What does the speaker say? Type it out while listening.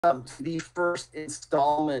to the first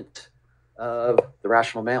installment of The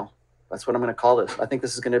Rational Male. That's what I'm going to call this. I think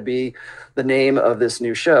this is going to be the name of this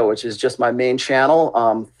new show, which is just my main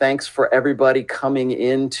channel. Thanks for everybody coming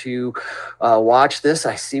in to watch this.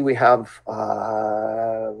 I see we have,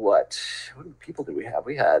 what people did we have?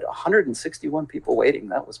 We had 161 people waiting.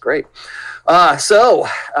 That was great. So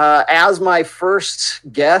as my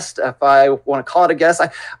first guest, if I want to call it a guest,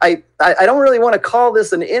 I don't really want to call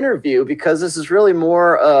this an interview because this is really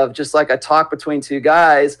more of just like a talk between two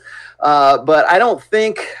guys. But I don't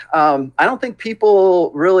think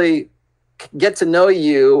people really get to know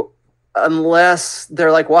you unless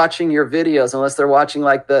they're like watching your videos, unless they're watching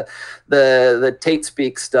like the Tate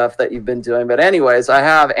Speak stuff that you've been doing. But anyways, I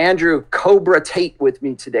have Andrew Cobra Tate with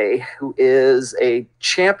me today, who is a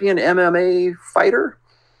champion MMA fighter.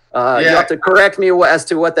 You have to correct me as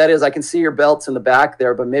to what that is. I can see your belts in the back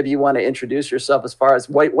there, but maybe you want to introduce yourself as far as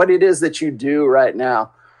what it is that you do right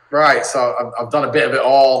now. Right. So I've done a bit of it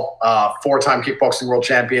all. 4-time kickboxing world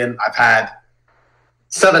champion. I've had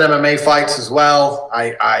 7 MMA fights as well.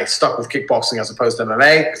 I stuck with kickboxing as opposed to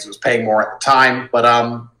MMA because it was paying more at the time. But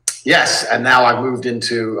yes, and now I've moved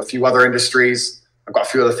into a few other industries. I've got a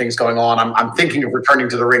few other things going on. I'm thinking of returning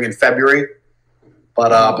to the ring in February.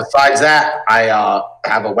 But besides that, I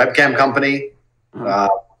have a webcam company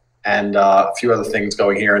and a few other things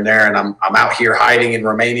going here and there. And I'm out here hiding in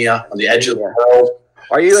Romania on the edge of the world.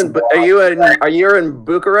 Are you in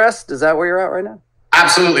Bucharest? Is that where you're at right now?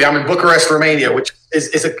 Absolutely. I'm in Bucharest, Romania, which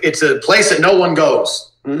is a place that no one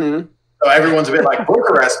goes. Mm-hmm. So everyone's a bit like,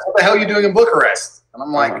 Bucharest? What the hell are you doing in Bucharest? And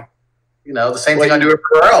I'm like, the same thing I do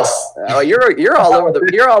everywhere else. Oh, you're all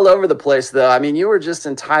over the place though. I mean, you were just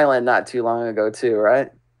in Thailand not too long ago too,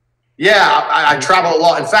 right? Yeah, I travel a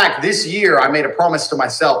lot. In fact, this year I made a promise to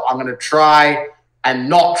myself. I'm going to try and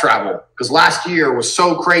not travel because last year was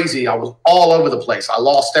so crazy. I was all over the place. I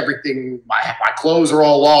lost everything. My clothes were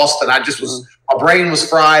all lost, and I just was. My brain was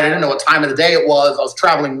fried. I didn't know what time of the day it was. I was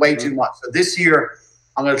traveling way too much. So this year,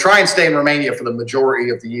 I'm going to try and stay in Romania for the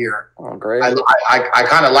majority of the year. Oh, great! I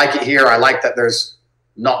kind of like it here. I like that there's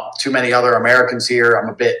not too many other Americans here. I'm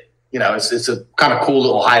a bit, it's a kind of cool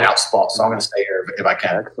little hideout spot. So I'm going to stay here if I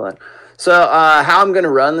can. Excellent. So how I'm going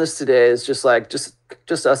to run this today is just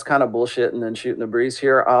us kind of bullshitting and shooting the breeze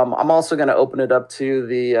here. I'm also going to open it up to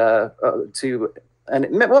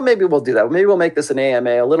maybe we'll do that. Maybe we'll make this an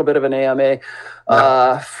AMA, a little bit of an AMA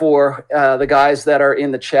for the guys that are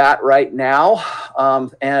in the chat right now.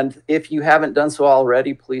 And if you haven't done so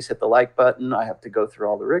already, please hit the like button. I have to go through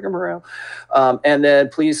all the rigmarole. And then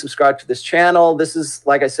please subscribe to this channel. This is,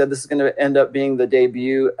 like I said, this is going to end up being the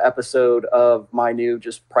debut episode of my new,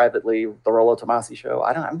 just privately, the Rollo Tomassi show.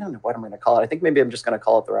 I don't know what I'm going to call it. I think maybe I'm just going to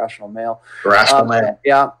call it The Rational Male. The Rational Male.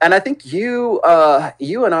 Yeah. And I think you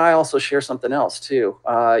and I also share something else too.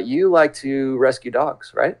 You like to rescue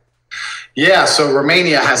dogs, right? Yeah, so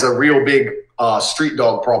Romania has a real big street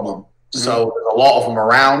dog problem. So there's a lot of them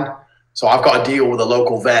around. So I've got to deal with a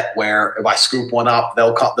local vet where if I scoop one up,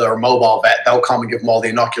 they'll cut their mobile vet. They'll come and give them all the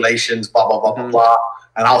inoculations, blah, blah, blah, blah, blah.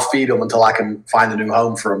 And I'll feed them until I can find a new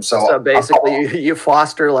home for them. So basically you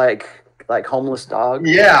foster like homeless dogs?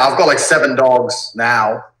 Yeah, I've got like 7 dogs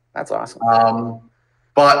now. That's awesome.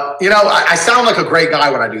 But, I sound like a great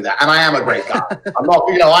guy when I do that. And I am a great guy. I'm not,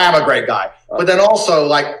 I am a great guy. But then also,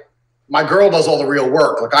 like, my girl does all the real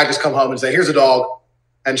work. Like, I just come home and say, here's a dog.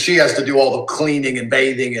 And she has to do all the cleaning and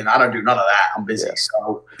bathing. And I don't do none of that. I'm busy.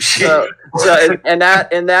 Yeah. And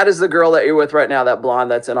that is the girl that you're with right now, that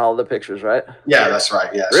blonde that's in all of the pictures, right? Yeah, that's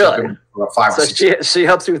right. Yeah. Really? About 5 or 6 she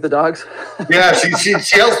helps you with the dogs? Yeah, she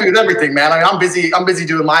helps me with everything, man. I mean, I'm busy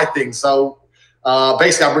doing my thing. So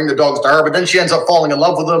basically, I bring the dogs to her, but then she ends up falling in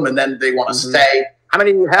love with them, and then they want to stay. How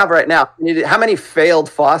many do you have right now? How many failed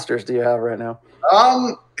fosters do you have right now?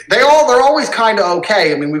 They're always kind of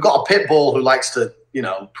okay. I mean, we've got a pit bull who likes to,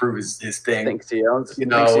 prove his thing. Thinks he owns.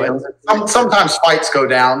 Sometimes fights go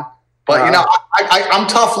down, but I'm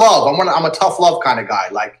tough love. I'm a tough love kind of guy.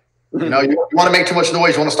 Like, you want to make too much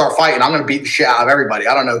noise, you want to start fighting, I'm going to beat the shit out of everybody.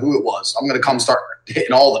 I don't know who it was. I'm going to come start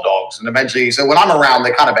hitting all the dogs, and eventually, so when I'm around,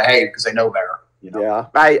 they kind of behave because they know better. Yeah,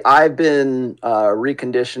 I've been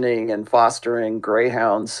reconditioning and fostering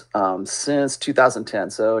greyhounds since 2010,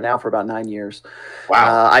 so now for about 9 years.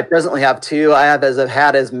 Wow. I presently have 2. I've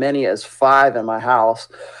had as many as 5 in my house,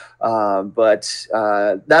 but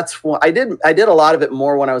that's one. I did a lot of it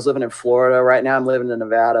more when I was living in Florida. Right now I'm living in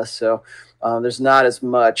Nevada, so there's not as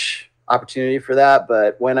much opportunity for that,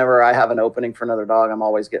 but whenever I have an opening for another dog, I'm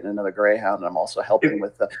always getting another greyhound, and I'm also helping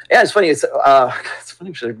with the it's funny, it's funny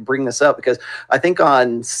I should bring this up because I think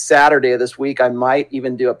on Saturday of this week I might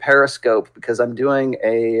even do a Periscope because I'm doing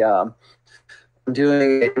a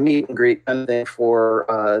doing a meet and greet kind of thing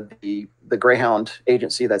for the Greyhound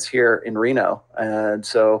agency that's here in Reno, and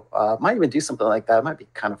so might even do something like that. It might be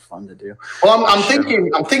kind of fun to do. Well, I'm thinking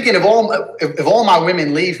if all my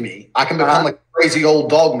women leave me, I can become a crazy old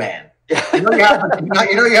dog man. You know,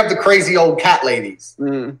 you have the crazy old cat ladies.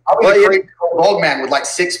 I'll be a crazy old dog man with like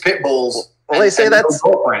 6 pit bulls. Well, they say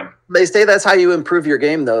that's how you improve your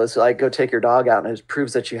game, though. So like, go take your dog out, and it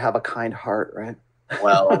proves that you have a kind heart, right?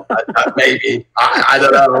 Well, maybe. I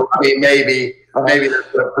don't know. I mean, maybe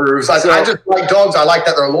that proves. I just like dogs. I like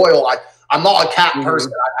that they're loyal. I'm not a cat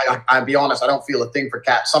person. I'll be honest. I don't feel a thing for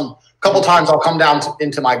cats. Couple times I'll come down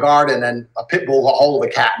into my garden and a pit bull got hold of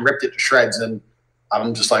a cat and ripped it to shreds, and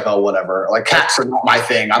I'm just like, oh, whatever. Like, cats are not my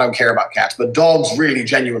thing. I don't care about cats, but dogs really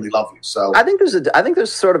genuinely love you. So I think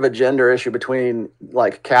there's sort of a gender issue between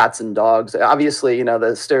like cats and dogs. Obviously, you know,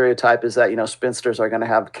 the stereotype is that, you know, spinsters are going to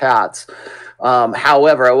have cats.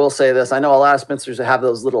 However, I will say this: I know a lot of spinsters that have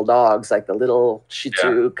those little dogs, like the little Shih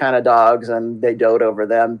Tzu kind of dogs, and they dote over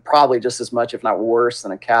them probably just as much, if not worse,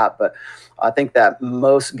 than a cat. But I think that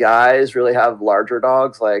most guys really have larger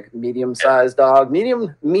dogs, like medium-sized dog,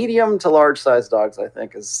 medium to large-sized dogs. I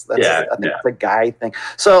think it's a guy thing.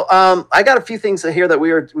 So I got a few things here that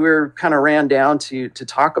we were kind of ran down to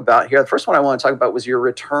talk about here. The first one I want to talk about was your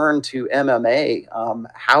return to MMA.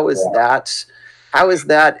 How is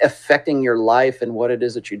that affecting your life and what it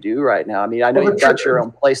is that you do right now? I mean, I know you've got your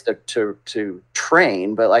own place to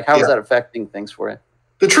train, but like, how is that affecting things for you?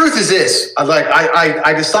 The truth is this: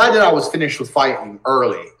 I decided I was finished with fighting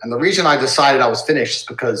early, and the reason I decided I was finished is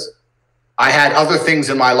because I had other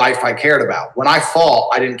things in my life I cared about. When I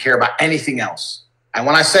fought, I didn't care about anything else, and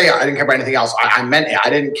when I say I didn't care about anything else, I meant it.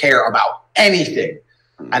 I didn't care about anything.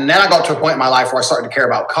 And then I got to a point in my life where I started to care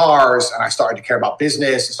about cars, and I started to care about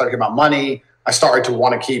business, I started to care about money. I started to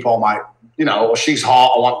want to keep all my, you know, she's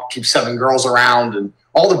hot, I want to keep 7 girls around, and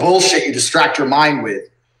all the bullshit you distract your mind with.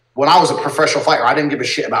 When I was a professional fighter, I didn't give a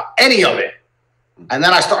shit about any of it. And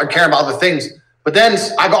then I started caring about other things. But then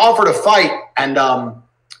I got offered a fight, and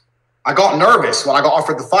I got nervous when I got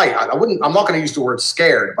offered the fight. I'm not going to use the word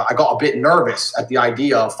scared, but I got a bit nervous at the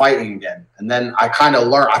idea of fighting again. And then I kind of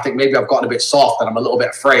learned, I think maybe I've gotten a bit soft and I'm a little bit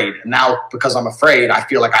afraid. And now because I'm afraid, I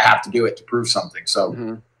feel like I have to do it to prove something.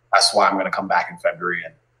 So that's why I'm going to come back in February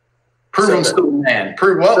and prove I'm still a man.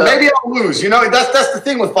 Maybe I'll lose. You know, that's the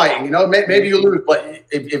thing with fighting. You know, maybe you lose, but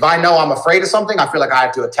if I know I'm afraid of something, I feel like I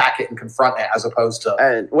have to attack it and confront it, as opposed to.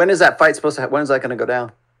 And when is that fight supposed to? When is that going to go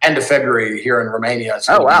down? End of February here in Romania.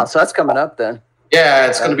 Oh wow! So that's coming up then. Yeah,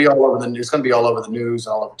 it's going to be all over the news. It's going to be all over the news,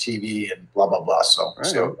 all over TV, and blah blah blah. So,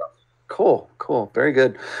 cool, very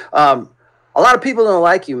good. A lot of people don't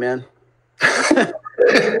like you, man.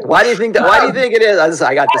 Why do you think that? Why do you think it is?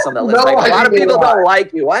 I got this on that list. Like, a lot of people don't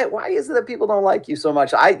like you. Why is it that people don't like you so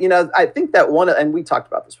much? I think that and we talked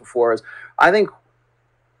about this before, is I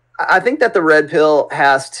think that the red pill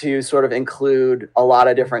has to sort of include a lot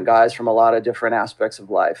of different guys from a lot of different aspects of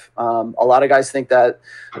life. A lot of guys think that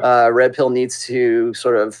red pill needs to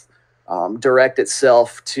sort of direct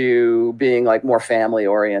itself to being like more family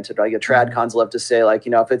oriented. Like trad cons love to say, like,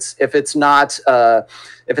 you know, if it's not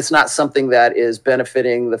something that is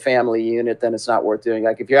benefiting the family unit, then it's not worth doing.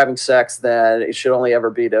 Like if you're having sex, then it should only ever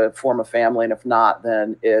be to form a family, and if not,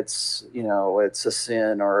 then it's, you know, it's a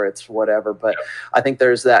sin or it's whatever. But I think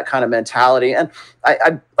there's that kind of mentality, and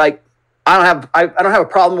I don't have a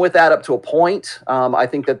problem with that up to a point. I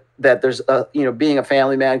think that there's being a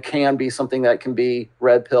family man can be something that can be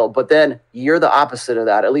red pill, but then you're the opposite of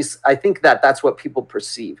that. At least I think that's what people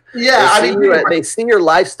perceive. Yeah, they see your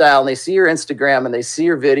lifestyle, and they see your Instagram, and they see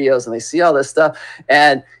your videos, and they see all this stuff,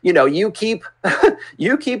 and you know you keep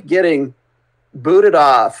getting booted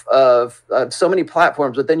off of so many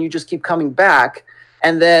platforms, but then you just keep coming back,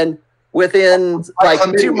 and then within like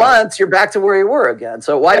 2 months, you're back to where you were again.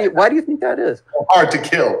 So why do you think that is? Hard to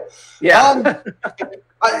kill. Yeah.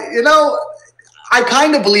 I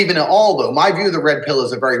kind of believe in it all, though. My view of the red pill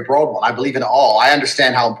is a very broad one. I believe in it all. I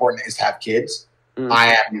understand how important it is to have kids.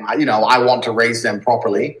 I want to raise them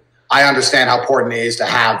properly. I understand how important it is to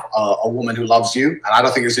have a woman who loves you. And I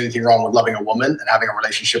don't think there's anything wrong with loving a woman and having a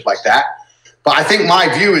relationship like that. But I think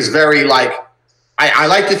my view is very I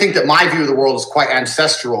like to think that my view of the world is quite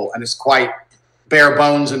ancestral, and it's quite bare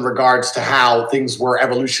bones in regards to how things were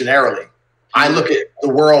evolutionarily. I look at the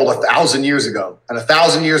world 1,000 years ago, and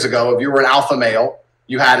 1,000 years ago, if you were an alpha male,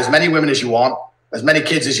 you had as many women as you want, as many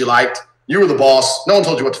kids as you liked. You were the boss. No one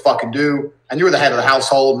told you what to fucking do, and you were the head of the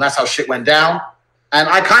household, and that's how shit went down. And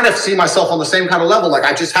I kind of see myself on the same kind of level. Like,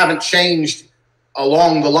 I just haven't changed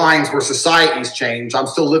along the lines where society's changed. I'm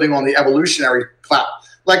still living on the evolutionary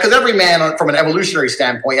Like, because every man, from an evolutionary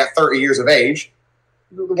standpoint, at 30 years of age,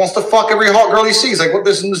 wants to fuck every hot girl he sees. Like, what,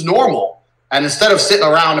 this is normal. And instead of sitting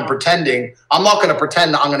around and pretending, I'm not going to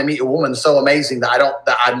pretend that I'm going to meet a woman so amazing that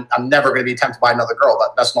I'm never going to be tempted by another girl.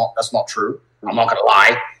 That's not true. I'm not going to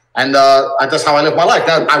lie. And that's how I live my life.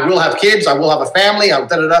 Now, I will have kids. I will have a family.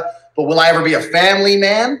 But will I ever be a family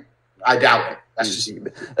man? I doubt it. That's just.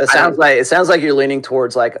 It sounds like you're leaning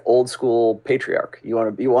towards like old school patriarch. You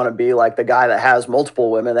want to be like the guy that has multiple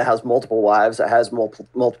women, that has multiple wives, that has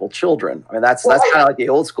multiple children. I mean, that's kind of like the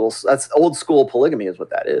old school. That's old school polygamy, is what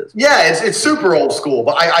that is. Yeah, it's super old school.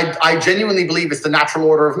 But I genuinely believe it's the natural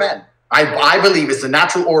order of men. I believe it's the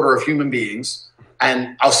natural order of human beings.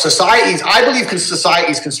 And our societies, I believe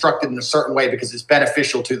society is constructed in a certain way because it's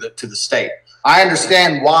beneficial to the state. I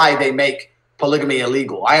understand why they make polygamy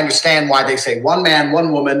illegal. I understand why they say one man,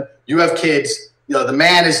 one woman, you have kids. You know, the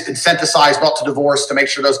man is incentivized not to divorce to make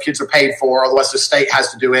sure those kids are paid for, otherwise the state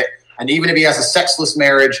has to do it. And even if he has a sexless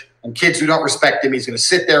marriage and kids who don't respect him, he's going to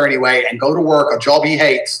sit there anyway and go to work, a job he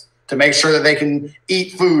hates, to make sure that they can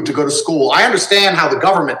eat food to go to school. I understand how the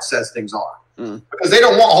government says things are because they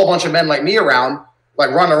don't want a whole bunch of men like me around,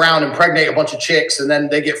 like run around, impregnate a bunch of chicks, and then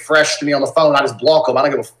they get fresh to me on the phone. I just block them. I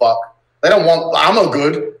don't give a fuck. They don't want, I'm no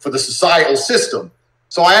good for the societal system.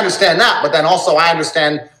 So I understand that. But then also I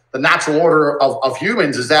understand the natural order of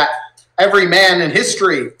humans is that every man in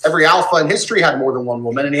history, every alpha in history had more than one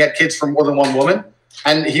woman, and he had kids from more than one woman.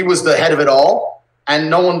 And he was the head of it all.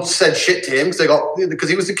 And no one said shit to him because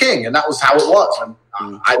he was the king. And that was how it was.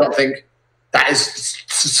 And I don't think that is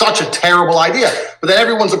such a terrible idea. But then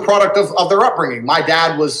everyone's a product of their upbringing. My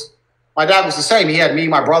dad was the same. He had me,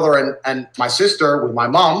 my brother, and my sister with my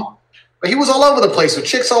mom. But he was all over the place with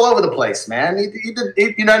chicks all over the place, man.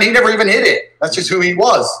 He never even hid it. That's just who he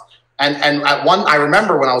was. And I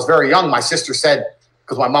remember when I was very young, my sister said,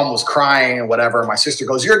 because my mom was crying and whatever, my sister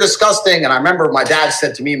goes, "You're disgusting." And I remember my dad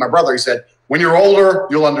said to me, my brother, he said, "When you're older,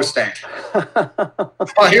 you'll understand."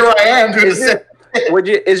 Well, here I am doing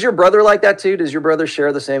Is your brother like that too? Does your brother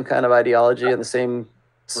share the same kind of ideology and the same,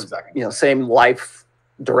 same life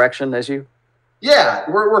direction as you? Yeah,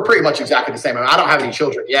 we're pretty much exactly the same. I mean, I don't have any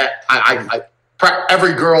children yet.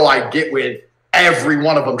 Every girl I get with, every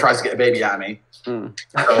one of them tries to get a baby out of me. So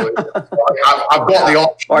I've got the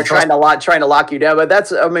option. Or trying to lock you down. But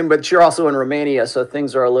but you're also in Romania, so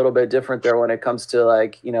things are a little bit different there when it comes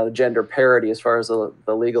to gender parity as far as the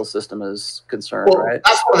legal system is concerned, right?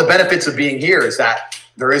 That's one of the benefits of being here is that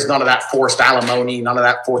there is none of that forced alimony, none of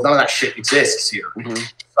that shit exists here.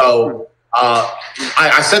 So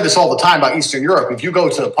I said this all the time about Eastern Europe. If you go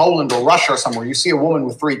to Poland or Russia or somewhere, you see a woman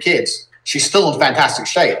with 3 kids, she's still in fantastic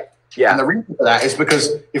shape. Yeah. And the reason for that is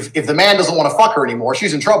because if the man doesn't want to fuck her anymore,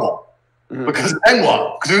 she's in trouble. Because then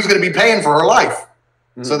what? Because who's going to be paying for her life?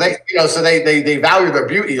 So they value their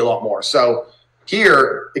beauty a lot more. So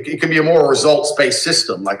here it can be a more results-based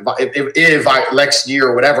system. Like if next year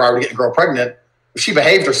or whatever I would get a girl pregnant, if she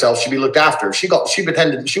behaved herself, she'd be looked after. If she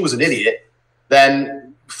pretended she was an idiot,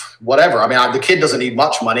 then whatever. I mean, the kid doesn't need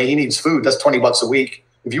much money. He needs food. That's $20 a week.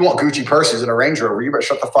 If you want Gucci purses and a Range Rover, you better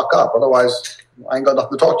shut the fuck up. Otherwise, I ain't got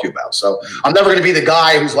nothing to talk to you about. So I'm never going to be the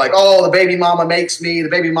guy who's like, oh, the baby mama makes me. The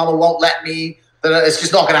baby mama won't let me. It's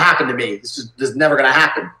just not going to happen to me. It's never going to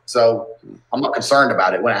happen. So I'm not concerned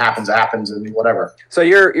about it. When it happens, and whatever. So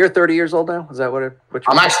you're 30 years old now? Is that what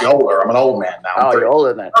I'm actually older. I'm an old man now. You're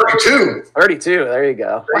older than that. 32. 32. There you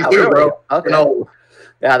go. 32, bro. Okay.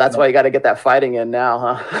 Yeah, that's why you got to get that fighting in now,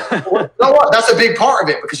 huh? You know what? That's a big part of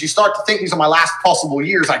it because you start to think these are my last possible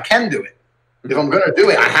years. I can do it. If I'm going to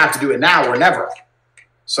do it, I have to do it now or never.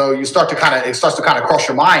 So it starts to kind of cross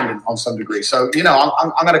your mind on some degree. So,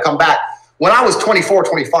 I'm going to come back. When I was 24,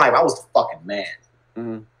 25, I was the fucking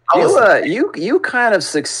man. You kind of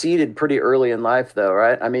succeeded pretty early in life though,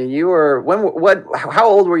 right? I mean, you were, how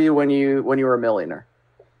old were you when you were a millionaire?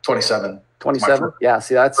 27. 27? Yeah.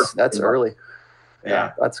 See, that's early.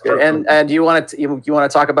 Yeah, that's good. And do you want to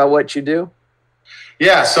talk about what you do?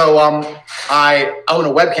 Yeah, so I own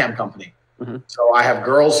a webcam company. So I have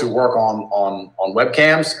girls who work on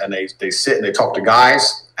webcams, and they sit and they talk to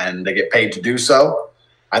guys, and they get paid to do so.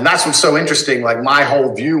 And that's what's so interesting. Like my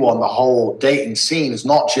whole view on the whole dating scene is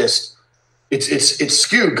not just it's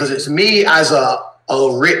skewed because it's me as a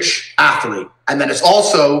rich athlete. And then it's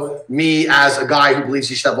also me as a guy who believes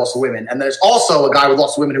he should have lots of women. And then it's also a guy with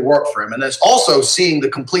lots of women who work for him. And then it's also seeing the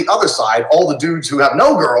complete other side, all the dudes who have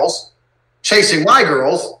no girls chasing my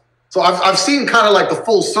girls. So I've seen kind of like the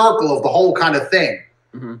full circle of the whole kind of thing.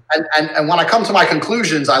 And when I come to my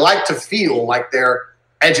conclusions, I like to feel like they're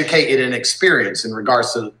educated and experienced in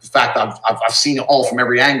regards to the fact that I've seen it all from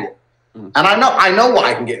every angle. And I know what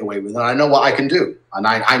I can get away with, and I know what I can do. And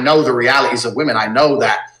I know the realities of women. I know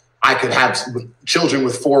that I could have children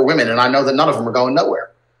with 4 women, and I know that none of them are going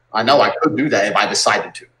nowhere. I know I could do that if I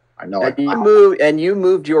decided to. I know. And you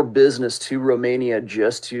moved your business to Romania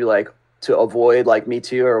just to avoid Me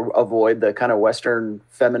Too, or avoid the kind of Western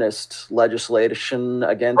feminist legislation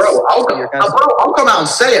against. Bro, I'll come out and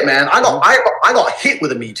say it, man. I got hit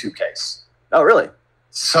with a Me Too case. Oh, really?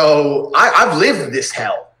 So I've lived this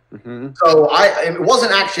hell. So it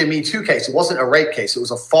wasn't actually a Me Too case. It wasn't a rape case. It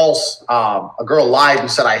was a false. A girl lied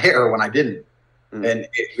and said I hit her when I didn't. And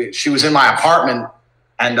she was in my apartment.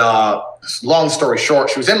 And long story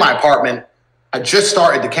short, she was in my apartment. I just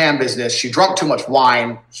started the can business. She drank too much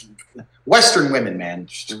wine. Western women, man,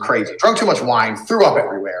 just crazy. Drunk too much wine, threw up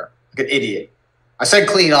everywhere, like an idiot. I said,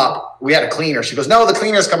 clean up. We had a cleaner. She goes, no, the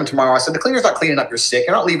cleaner's coming tomorrow. I said, the cleaner's not cleaning up. You're sick.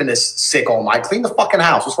 You're not leaving this sick all night. Clean the fucking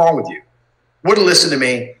house. What's wrong with you? Wouldn't listen to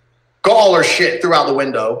me. Got all her shit, threw out the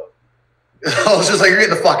window. I was just like, you're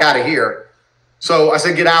getting the fuck out of here. So I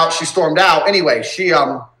said, get out. She stormed out. Anyway,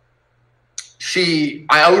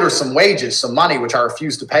 I owed her some wages, some money, which I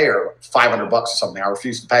refused to pay her, $500 or something. I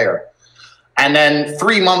refused to pay her. And then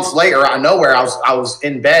 3 months later, out of nowhere, I was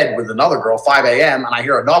in bed with another girl, 5 a.m., and I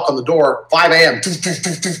hear a knock on the door, 5 a.m.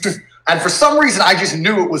 And for some reason, I just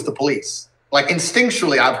knew it was the police. Like,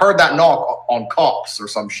 instinctually, I've heard that knock on cops or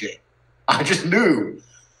some shit. I just knew.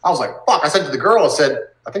 I was like, fuck. I said to the girl, I said,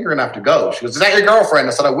 I think you're going to have to go. She goes, is that your girlfriend?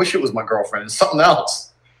 I said, I wish it was my girlfriend. It's something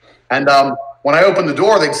else. And when I opened the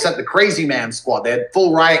door, they'd sent the crazy man squad. They had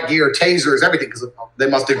full riot gear, tasers, everything, because they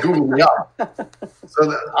must have Googled me up.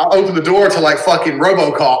 So I opened the door to like fucking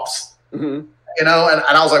RoboCops, you know,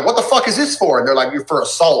 and I was like, what the fuck is this for? And they're like, you're for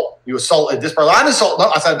assault. You assaulted this person. I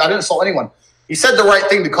said, I didn't assault anyone. He said the right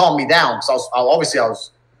thing to calm me down. So I'm not saying I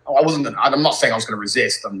was going to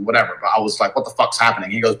resist and whatever, but I was like, what the fuck's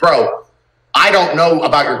happening? He goes, bro, I don't know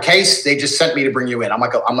about your case. They just sent me to bring you in. I'm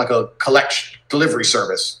like a collection delivery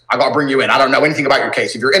service. I got to bring you in. I don't know anything about your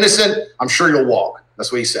case. If you're innocent, I'm sure you'll walk.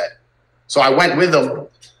 That's what he said. So I went with them.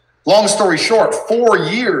 Long story short, 4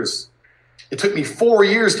 years. It took me 4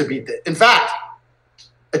 years to beat that. In fact,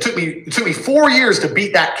 it took me 4 years to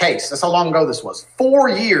beat that case. That's how long ago this was. 4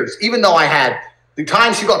 years. Even though I had the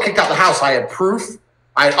time she got kicked out of the house, I had proof.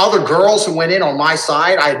 I had other girls who went in on my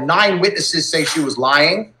side. I had 9 witnesses say she was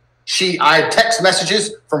lying. I had text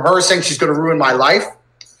messages from her saying she's going to ruin my life.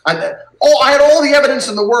 I had all the evidence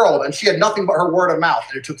in the world, and she had nothing but her word of mouth.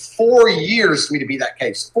 And it took 4 years for me to beat that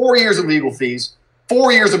case. 4 years of legal fees,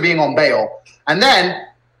 4 years of being on bail. And then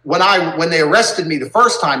when they arrested me the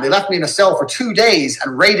first time, they left me in a cell for 2 days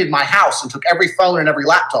and raided my house and took every phone and every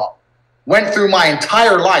laptop. Went through my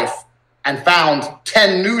entire life and found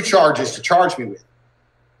 10 new charges to charge me with.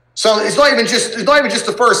 So it's not even just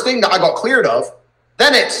the first thing that I got cleared of.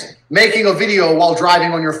 Then it's making a video while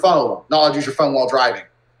driving on your phone. Not allowed to use your phone while driving.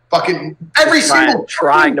 Fucking every single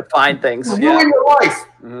trying to find things. Ruin your life.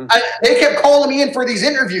 They kept calling me in for these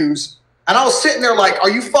interviews, and I was sitting there like, "Are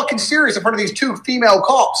you fucking serious?" In front of these 2 female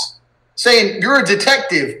cops, saying, "You're a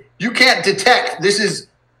detective. You can't detect. This is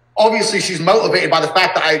obviously she's motivated by the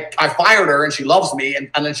fact that I fired her and she loves me, and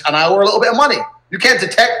I owe her a little bit of money. You can't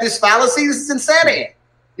detect this fallacy. This is insanity."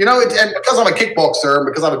 You know, and because I'm a kickboxer and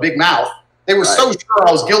because I have a big mouth. They were so sure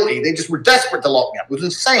I was guilty. They just were desperate to lock me up. It was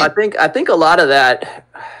insane. I think a lot of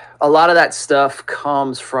that stuff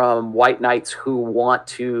comes from white knights who want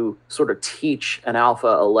to sort of teach an alpha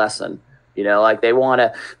a lesson. You know, like they want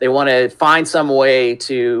to find some way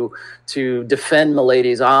to defend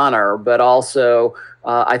Milady's honor, but also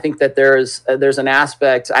I think that there's an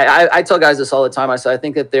aspect. I tell guys this all the time. I say I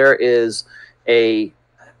think that there's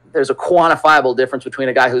a quantifiable difference between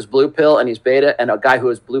a guy who's blue pill and he's beta and a guy who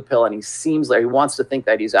is blue pill and he seems like he wants to think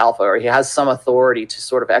that he's alpha or he has some authority to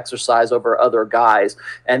sort of exercise over other guys.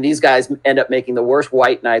 And these guys end up making the worst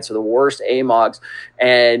white knights or the worst AMOGs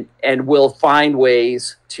and will find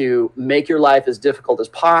ways to make your life as difficult as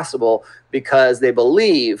possible because they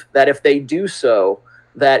believe that if they do so,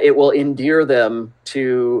 that it will endear them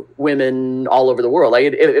to women all over the world.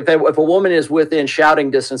 Like if a woman is within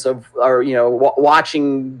shouting distance of, or, you know,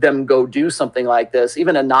 watching them go do something like this,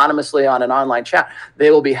 even anonymously on an online chat,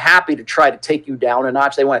 they will be happy to try to take you down a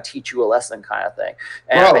notch. They want to teach you a lesson kind of thing.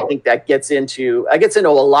 And I think that gets into a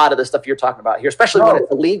lot of the stuff you're talking about here, especially when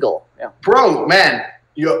it's illegal. Yeah. Bro, man,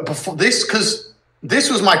 because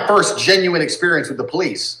this was my first genuine experience with the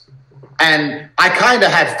police. And I kind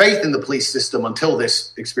of had faith in the police system until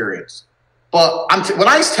this experience. But when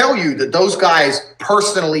I tell you that those guys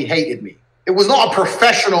personally hated me, it was not a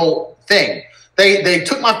professional thing. They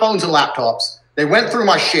took my phones and laptops. They went through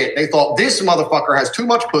my shit. They thought, this motherfucker has too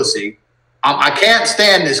much pussy. I can't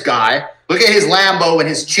stand this guy. Look at his Lambo and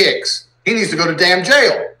his chicks. He needs to go to damn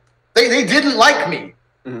jail. They didn't like me.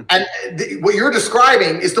 Mm-hmm. And what you're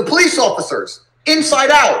describing is the police officers,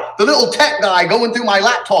 inside out. The little tech guy going through my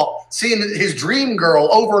laptop, seeing his dream girl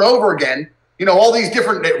over and over again. You know, all these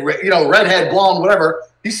different, you know, redhead, blonde, whatever.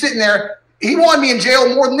 He's sitting there. He wanted me in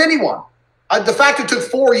jail more than anyone. The fact it took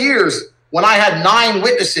 4 years when I had 9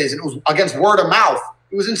 witnesses and it was against word of mouth,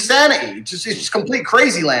 it was insanity. It's just complete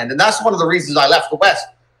crazy land. And that's one of the reasons I left the West,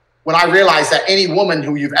 when I realized that any woman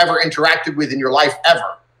who you've ever interacted with in your life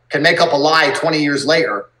ever can make up a lie 20 years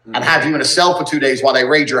later and have you in a cell for 2 days while they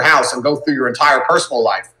raid your house and go through your entire personal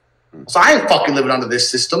life. So I ain't fucking living under this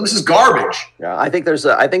system. This is garbage. Yeah, I think there's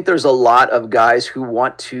a lot of guys who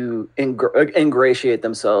want to ingratiate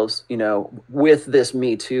themselves, you know, with this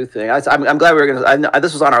Me Too thing. I'm glad we were going to.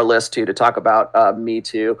 This was on our list too, to talk about Me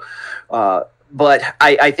Too. But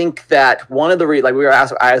I think that one of the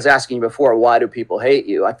I was asking you before, why do people hate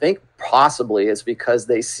you? I think possibly it's because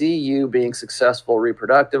they see you being successful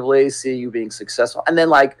reproductively, see you being successful, and then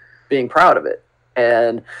like being proud of it.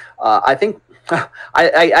 And I think.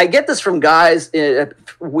 I get this from guys,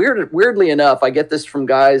 weirdly enough, I get this from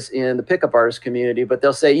guys in the pickup artist community, but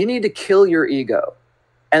they'll say, you need to kill your ego.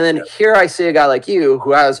 And then here I see a guy like you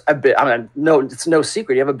who has a bit, I mean, no, it's no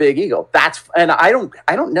secret. You have a big ego. And I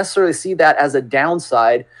don't necessarily see that as a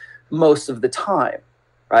downside most of the time,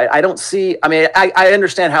 right? I don't see, I mean, I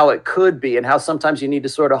understand how it could be and how sometimes you need to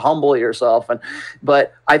sort of humble yourself.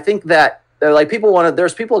 But I think that like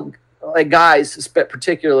there's people, like guys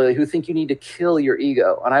particularly, who think you need to kill your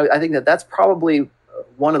ego. And I think that that's probably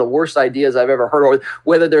one of the worst ideas I've ever heard, or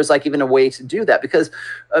whether there's like even a way to do that, because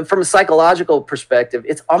from a psychological perspective,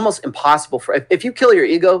 it's almost impossible if you kill your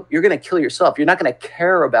ego, you're going to kill yourself. You're not going to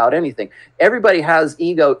care about anything. Everybody has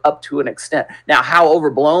ego up to an extent. Now, how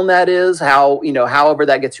overblown that is, however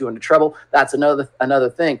that gets you into trouble, that's another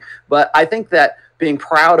thing. But I think that being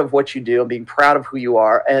proud of what you do and being proud of who you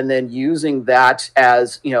are, and then using that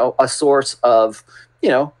as, you know, a source of, you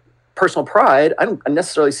know, personal pride. I don't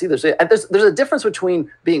necessarily see there's a difference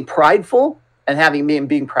between being prideful and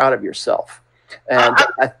being proud of yourself. And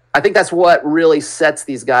I think that's what really sets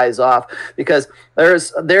these guys off, because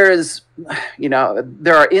there is, you know,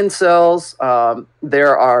 there are incels,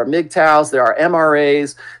 there are MGTOWs, there are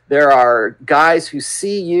MRAs, there are guys who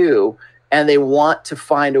see you and they want to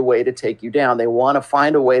find a way to take you down. They want to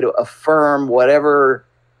find a way to affirm whatever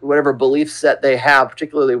belief set they have,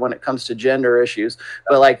 particularly when it comes to gender issues.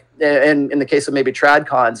 But like in the case of maybe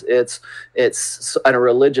tradcons, it's a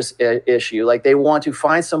religious issue. Like they want to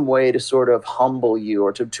find some way to sort of humble you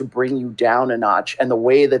or to bring you down a notch. And the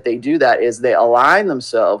way that they do that is they align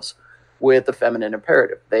themselves with the feminine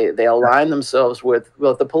imperative. They align themselves with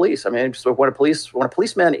the police. I mean, so when a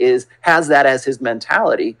policeman has that as his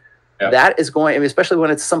mentality, yeah, that is going, I mean, especially when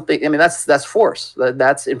it's something, I mean, that's force.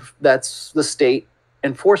 That's the state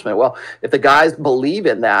enforcement. Well, if the guys believe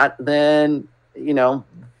in that, then, you know,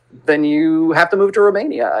 then you have to move to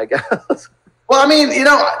Romania, I guess. Well, I mean, you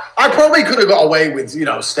know, I probably could have got away with, you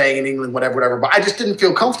know, staying in England, whatever, but I just didn't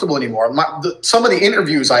feel comfortable anymore. Some of the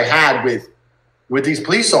interviews I had with these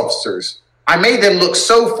police officers, I made them look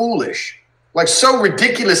so foolish, like so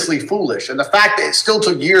ridiculously foolish. And the fact that it still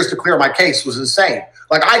took years to clear my case was insane.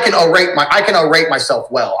 Like I can orate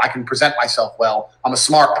myself well. I can present myself well. I'm a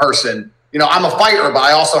smart person. You know, I'm a fighter, but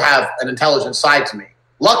I also have an intelligent side to me.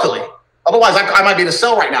 Luckily. Otherwise, I might be in a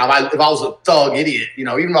cell right now if I was a thug idiot, you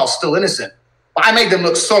know, even though I was still innocent. But I made them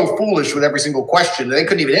look so foolish with every single question that they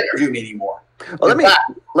couldn't even interview me anymore. Well,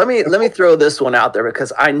 let me throw this one out there,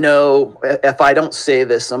 because I know if I don't say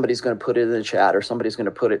this, somebody's going to put it in the chat or somebody's going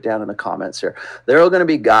to put it down in the comments here. There are going to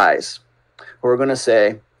be guys who are going to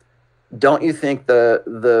say, don't you think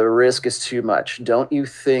the risk is too much? Don't you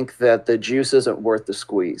think that the juice isn't worth the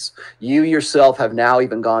squeeze? You yourself have now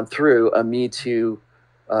even gone through a Me Too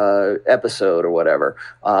episode or whatever.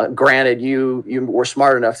 Granted, you were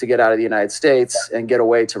smart enough to get out of the United States and get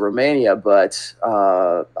away to Romania, but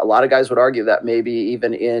a lot of guys would argue that maybe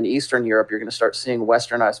even in Eastern Europe, you're going to start seeing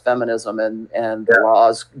westernized feminism and the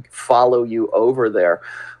laws follow you over there.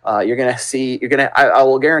 I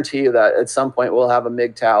will guarantee you that at some point we'll have a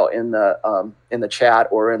MGTOW in the chat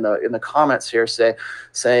or in the comments here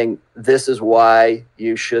saying this is why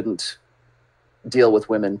you shouldn't deal with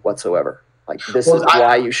women whatsoever. Like this is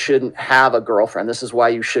why you shouldn't have a girlfriend. This is why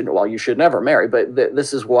you shouldn't. Well, you should never marry, but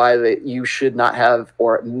this is why you should not have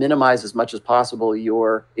or minimize as much as possible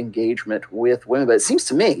your engagement with women. But it seems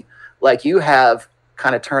to me like you have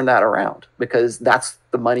kind of turn that around, because that's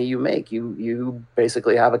the money you make. You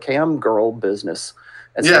basically have a cam girl business.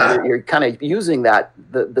 And so you're kind of using that,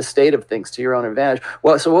 the state of things to your own advantage.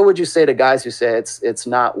 Well, so what would you say to guys who say it's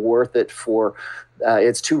not worth it for,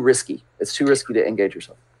 it's too risky. It's too risky to engage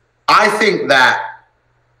yourself. I think that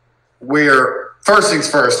first things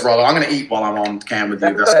first, Rollo, I'm going to eat while I'm on cam with you.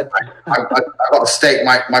 I got a steak.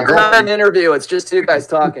 My girlfriend. It's not an interview. It's just two guys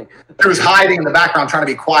talking. She was hiding in the background trying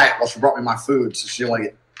to be quiet while she brought me my food, so she didn't want to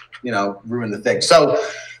get, ruin the thing. So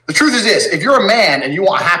the truth is this: if you're a man and you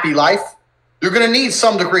want a happy life, you're going to need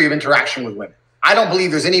some degree of interaction with women. I don't believe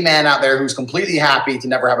there's any man out there who's completely happy to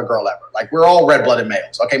never have a girl ever. Like, we're all red-blooded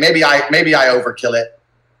males. Okay, maybe I overkill it,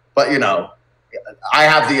 but I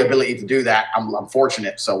have the ability to do that. I'm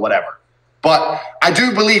fortunate, so whatever. But I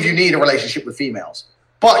do believe you need a relationship with females.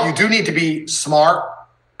 But you do need to be smart.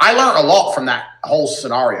 I learned a lot from that whole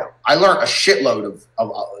scenario. I learned a shitload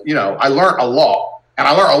I learned a lot. And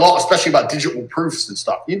I learned a lot, especially about digital proofs and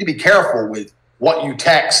stuff. You need to be careful with what you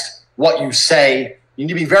text, what you say. You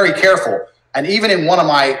need to be very careful. And even in one of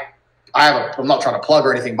I'm not trying to plug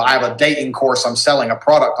or anything, but I have a dating course. I'm selling a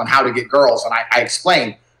product on how to get girls. And I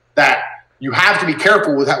explain that you have to be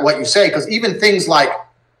careful with what you say, because even things like,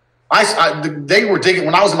 they were digging,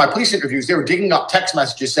 when I was in my police interviews, they were digging up text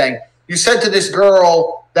messages saying, you said to this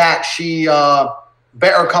girl that she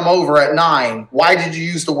better come over at 9. Why did you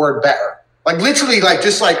use the word better? Like, literally,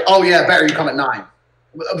 oh yeah, better you come at 9.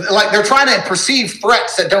 Like, they're trying to perceive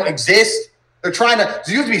threats that don't exist. They're trying to,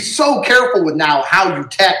 so you have to be so careful with now how you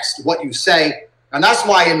text, what you say. And that's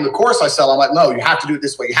why in the course I sell, I'm like, no, you have to do it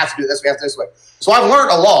this way. You have to do it this way. You have to do it this way. So I've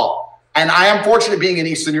learned a lot. And I am fortunate being in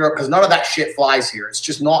Eastern Europe, because none of that shit flies here. It's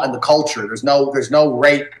just not in the culture. There's no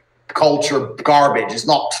rape culture garbage. It's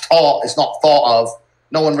not taught. It's not thought of.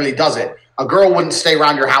 No one really does it. A girl wouldn't stay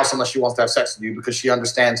around your house unless she wants to have sex with you, because she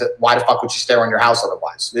understands that why the fuck would she stay around your house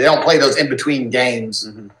otherwise? They don't play those in-between games.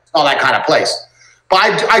 Mm-hmm. It's not that kind of place. But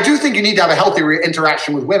I do think you need to have a healthy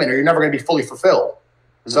interaction with women, or you're never going to be fully fulfilled.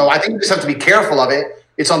 Mm-hmm. So I think you just have to be careful of it.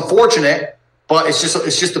 It's unfortunate, but it's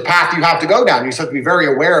just the path you have to go down. You just have to be very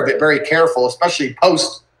aware of it, very careful, especially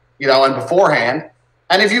post, and beforehand.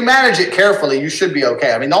 And if you manage it carefully, you should be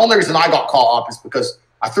okay. I mean, the only reason I got caught up is because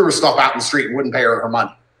I threw her stuff out in the street and wouldn't pay her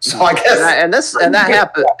money. So I guess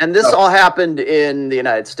this all happened in the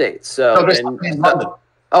United States. So in London.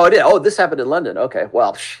 Oh, it did. Oh, this happened in London. Okay.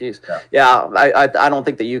 Well, jeez. Yeah. I don't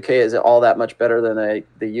think the UK is all that much better than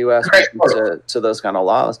the US to those kind of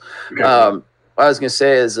laws. What I was going to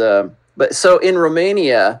say is, but so in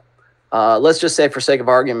Romania, let's just say, for sake of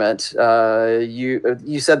argument,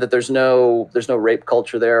 you said that there's no rape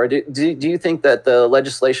culture there. Do you think that the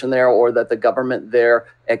legislation there, or that the government there,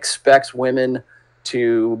 expects women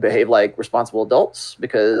to behave like responsible adults?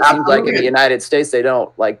 Because it seems like in the United States, they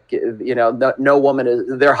don't, no woman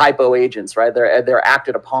is, they're hypo agents, right? They're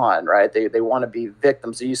acted upon, right? They want to be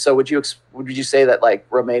victims. So would you say that, like,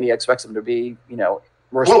 Romania expects them to be,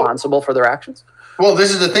 responsible for their actions? Well,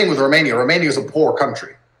 this is the thing with Romania. Romania is a poor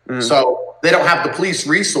country. Mm. So they don't have the police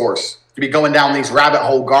resource to be going down these rabbit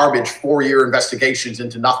hole garbage 4-year investigations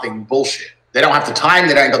into nothing bullshit. They don't have the time.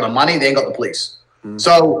 They ain't got the money. They ain't got the police. Mm.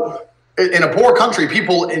 So in a poor country,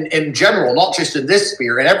 people in general, not just in this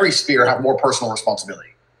sphere, in every sphere, have more personal responsibility.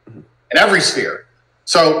 Mm-hmm. In every sphere.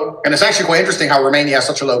 So, and it's actually quite interesting how Romania has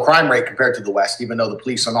such a low crime rate compared to the West, even though the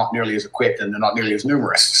police are not nearly as equipped and they're not nearly as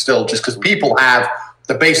numerous. Still, just because people have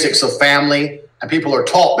the basics of family and people are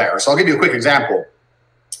taught there. So I'll give you a quick example.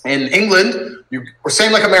 In England, we're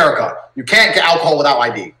same like America. You can't get alcohol without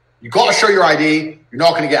ID. You got to show your ID. You're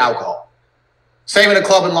not going to get alcohol. Same in a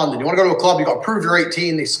club in London. You want to go to a club, you got to prove you're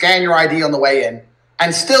 18. They scan your ID on the way in.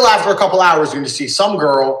 And still, after a couple hours, you're going to see some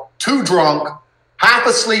girl, too drunk, half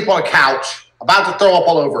asleep on a couch, about to throw up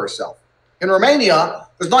all over herself. In Romania,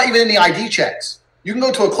 there's not even any ID checks. You can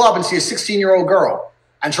go to a club and see a 16-year-old girl,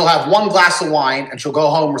 and she'll have one glass of wine, and she'll go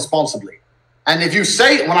home responsibly. And if you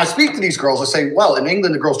say, when I speak to these girls, I say, well, in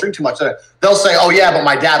England, the girls drink too much. They'll say, oh, yeah, but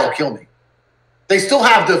my dad will kill me. They still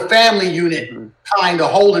have the family unit kind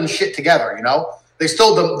of holding shit together, They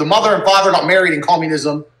still, the mother and father got married in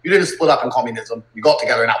communism. You didn't split up in communism. You got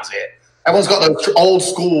together and that was it. Everyone's got those old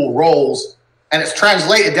school roles, and it's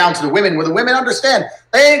translated down to the women, where the women understand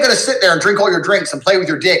they ain't going to sit there and drink all your drinks and play with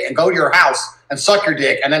your dick and go to your house and suck your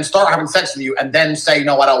dick and then start having sex with you and then say,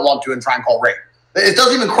 no, I don't want to, and try and call rape. It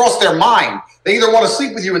doesn't even cross their mind. They either want to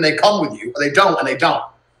sleep with you and they come with you, or they don't and they don't.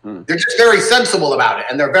 They're just very sensible about it,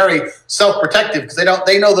 and they're very self-protective because they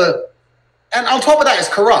know and on top of that, it's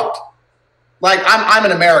corrupt. Like, I'm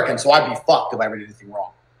an American, so I'd be fucked if I ever did anything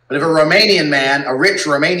wrong. But if a Romanian man, a rich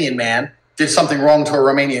Romanian man, did something wrong to a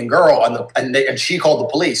Romanian girl and she called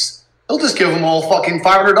the police, They'll just give them all fucking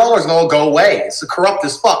 $500 and they'll go away. It's corrupt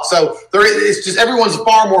as fuck. So it's just everyone's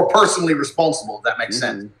far more personally responsible. If that makes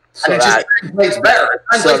sense. So and that makes better.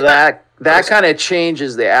 So that kind of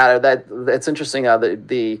changes the that's interesting how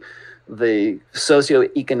the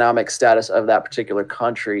socioeconomic status of that particular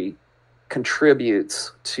country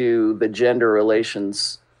contributes to the gender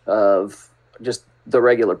relations of just the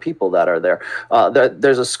regular people that are there.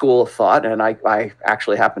 There's a school of thought, and I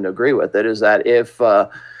actually happen to agree with it, is that if the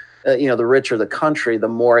richer the country, the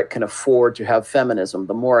more it can afford to have feminism,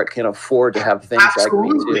 the more it can afford to have things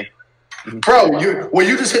Absolutely. like Me Too. Bro,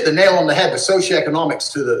 you just hit the nail on the head. The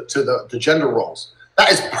socioeconomics to the gender roles.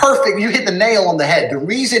 That is perfect. You hit the nail on the head. The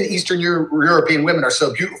reason Eastern European women are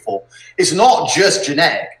so beautiful is not just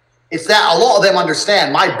genetic. It's that a lot of them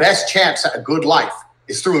understand my best chance at a good life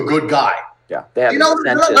is through a good guy. Yeah, they have they're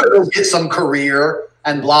not going to get some career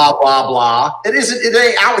and blah blah blah. It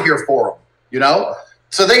ain't out here for them.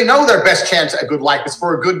 So they know their best chance at a good life is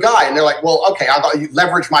for a good guy, and they're like, well, okay, I thought you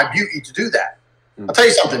leverage my beauty to do that. I'll tell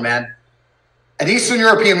you something, man. An Eastern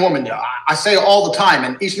European woman, I say it all the time,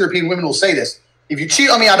 and Eastern European women will say this: if you cheat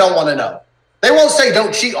on me, I don't want to know. They won't say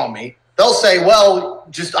don't cheat on me. They'll say, well,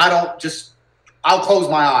 I'll close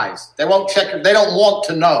my eyes. They won't check. They don't want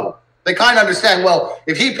to know. They kind of understand, well,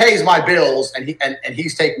 if he pays my bills and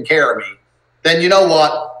he's taking care of me, then you know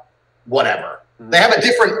what? Whatever. They have a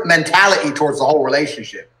different mentality towards the whole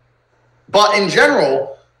relationship. But in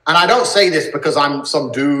general, and I don't say this because I'm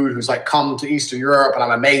some dude who's like come to Eastern Europe and I'm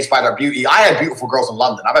amazed by their beauty. I had beautiful girls in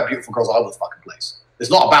London. I've had beautiful girls all over the fucking place. It's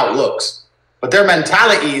not about looks. But their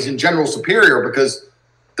mentality is in general superior because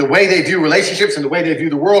the way they view relationships and the way they view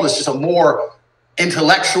the world is just a more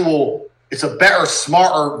intellectual, it's a better,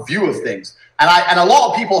 smarter view of things. And a lot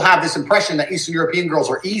of people have this impression that Eastern European girls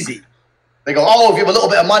are easy. They go, oh, if you have a little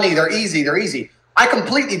bit of money, they're easy. They're easy. I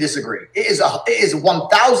completely disagree. It is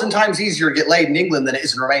 1,000 times easier to get laid in England than it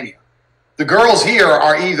is in Romania. The girls here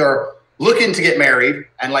are either looking to get married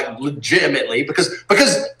and like legitimately because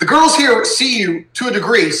the girls here see you to a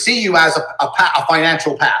degree, see you as a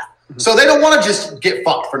financial path. So they don't want to just get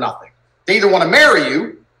fucked for nothing. They either want to marry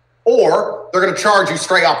you or they're going to charge you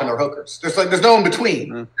straight up and they're hookers. There's no in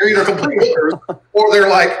between. They're either complete hookers or they're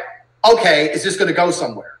like, okay, it's just going to go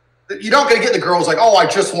somewhere. You're not going to get the girls like, oh, I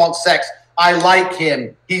just want sex. I like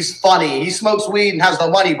him. He's funny. He smokes weed and has no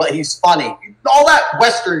money, but he's funny. All that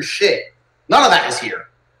Western shit. None of that is here.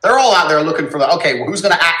 They're all out there looking for who's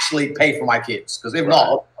going to actually pay for my kids? Because if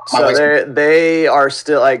not, they are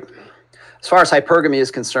still like, as far as hypergamy is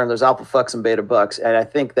concerned, there's alpha fucks and beta bucks. And I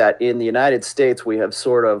think that in the United States, we have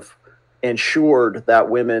sort of ensured that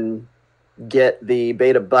women get the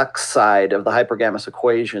beta buck side of the hypergamous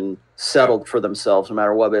equation settled for themselves no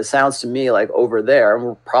matter what. But it sounds to me like over there, and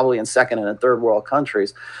we're probably in second and third world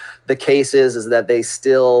countries, the case is that they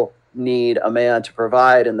still need a man to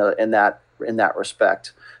provide in that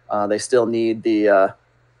respect. They still need the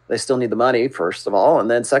money, first of all, and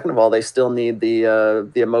then second of all, they still need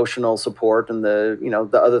the emotional support and the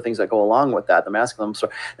other things that go along with that, the masculine. So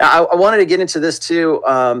now I wanted to get into this too.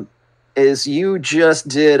 Is you just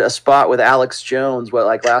did a spot with Alex Jones,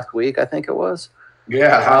 last week, I think it was?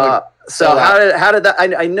 Yeah. So how did that,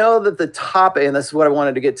 I know that the topic, and this is what I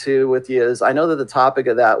wanted to get to with you, is I know that the topic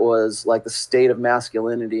of that was like the state of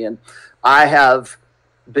masculinity. And I have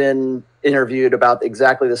been interviewed about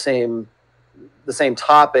exactly the same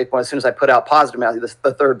topic as soon as I put out Positive Masculinity,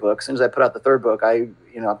 the third book. As soon as I put out the third book,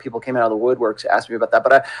 people came out of the woodwork to ask me about that.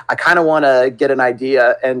 But I kind of want to get an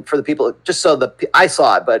idea, and for the people, just so I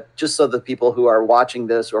saw it, but just so the people who are watching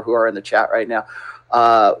this or who are in the chat right now,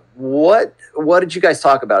 what did you guys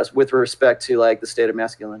talk about with respect to like the state of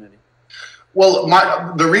masculinity? Well,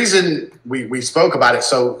 the reason we spoke about it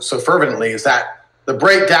so fervently is that the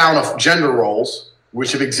breakdown of gender roles,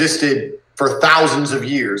 which have existed for thousands of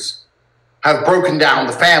years, have broken down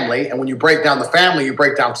the family. And when you break down the family, you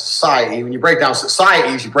break down society. When you break down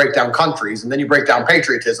societies, you break down countries, and then you break down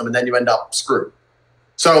patriotism, and then you end up screwed.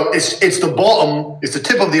 So it's the bottom, it's the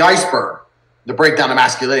tip of the iceberg, the breakdown of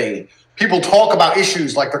masculinity. People talk about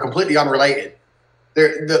issues like they're completely unrelated.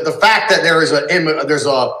 The fact that there's a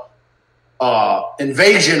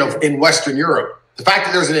invasion in Western Europe, the fact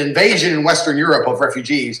that there's an invasion in Western Europe of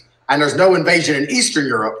refugees, and there's no invasion in Eastern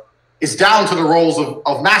Europe, is down to the roles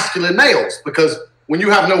of masculine males, because when you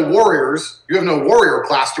have no warriors, you have no warrior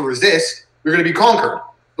class to resist, you're going to be conquered.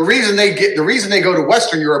 The reason they go to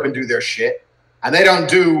Western Europe and do their shit, and they don't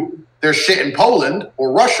do their shit in Poland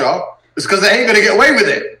or Russia, is because they ain't going to get away with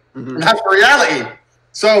it. Mm-hmm. And that's the reality.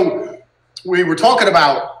 So we were talking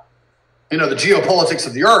about, the geopolitics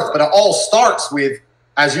of the earth, but it all starts with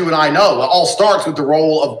as you and I know, it all starts with the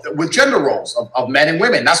role of with gender roles of men and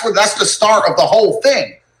women. That's the start of the whole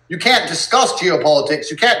thing. You can't discuss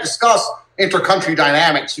geopolitics. You can't discuss intercountry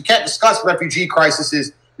dynamics. You can't discuss refugee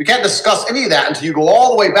crises. You can't discuss any of that until you go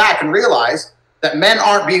all the way back and realize that men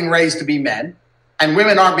aren't being raised to be men and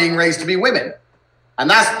women aren't being raised to be women. And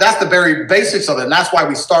that's the very basics of it. And that's why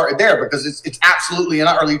we started there, because it's absolutely and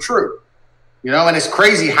utterly true. You know, and it's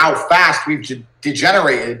crazy how fast we've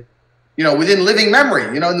degenerated, you know, within living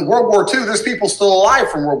memory. You know, in World War II, there's people still alive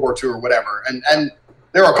from World War II or whatever. And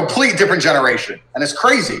they're a complete different generation. And it's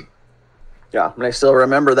crazy. Yeah, and I still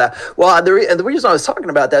remember that. Well, the reason I was talking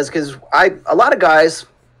about that is because a lot of guys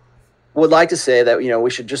would like to say that, you know, we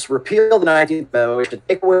should just repeal the 19th Amendment, we should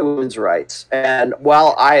take away women's rights. And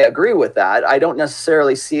while I agree with that, I don't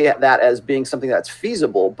necessarily see that as being something that's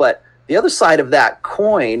feasible. But the other side of that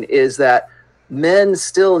coin is that men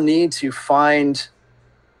still need to find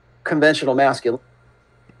conventional masculinity.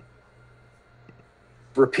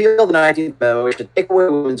 Repeal the 19th Amendment, we should take away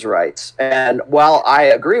women's rights. And while I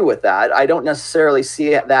agree with that, I don't necessarily see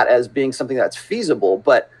that as being something that's feasible.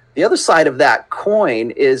 But the other side of that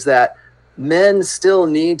coin is that men still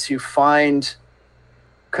need to find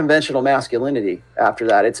conventional masculinity after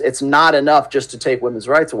that. It's not enough just to take women's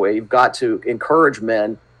rights away. You've got to encourage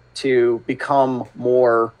men to become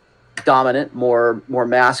more dominant, more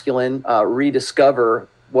masculine, rediscover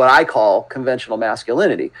what I call conventional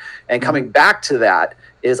masculinity. And coming back to that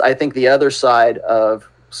is, I think, the other side of,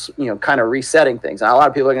 you know, kind of resetting things. Now, a lot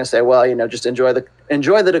of people are going to say, well, you know, just enjoy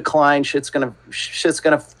the decline. Shit's gonna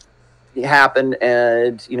happen,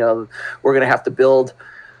 and, you know, we're going to have to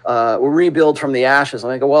we'll rebuild from the ashes.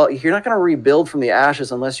 And I go, well, you're not going to rebuild from the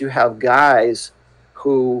ashes unless you have guys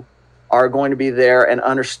who are going to be there and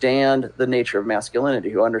understand the nature of masculinity,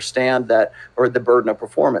 who understand that, or the burden of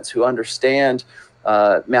performance, who understand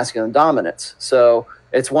masculine dominance. So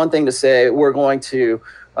it's one thing to say we're going to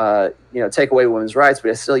you know, take away women's rights, but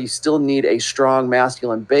you still need a strong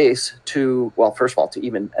masculine base to, well, first of all, to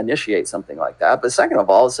even initiate something like that. But second of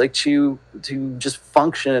all, it's like to just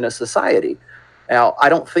function in a society. Now, I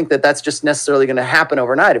don't think that that's just necessarily going to happen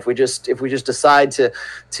overnight. If we just decide to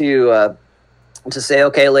say,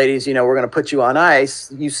 okay, ladies, you know, we're going to put you on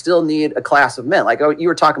ice, you still need a class of men. Like you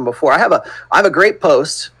were talking before, I have a great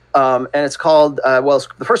post. And it's called, well,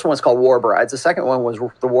 the first one was called War Brides. The second one was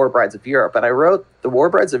the War Brides of Europe. And I wrote the War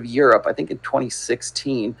Brides of Europe, I think in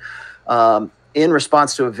 2016, in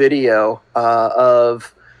response to a video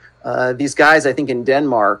of these guys, I think in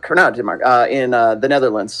Denmark, or not Denmark, in the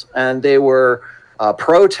Netherlands. And they were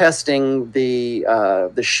protesting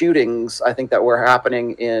the shootings, I think, that were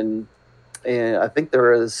happening in I think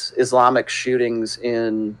there is Islamic shootings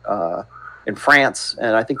in France,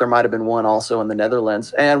 and I think there might have been one also in the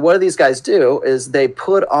Netherlands. And what do these guys do is they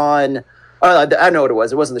put on, I know what it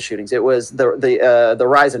was. It wasn't the shootings. It was the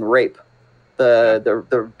rise in rape.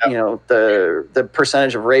 The you know, the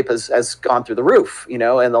percentage of rape has gone through the roof, you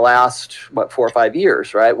know, in the last 4 or 5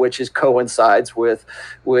 years, right? Which coincides with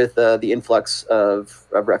the influx of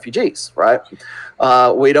refugees, right?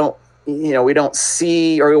 We don't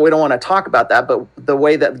see, or we don't want to talk about that, but the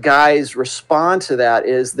way that guys respond to that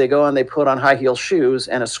is they go and they put on high heel shoes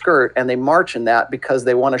and a skirt and they march in that because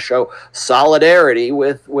they want to show solidarity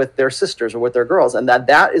with their sisters or with their girls. And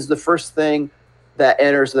that is the first thing that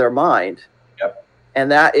enters their mind. Yep.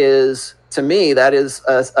 And that is, to me, that is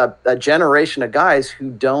a generation of guys who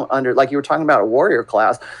don't like you were talking about a warrior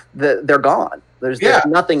class, they're gone. There's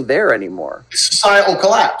nothing there anymore. Societal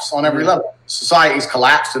collapse on every level. Society's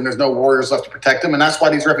collapsed and there's no warriors left to protect them. And that's why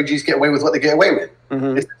these refugees get away with what they get away with.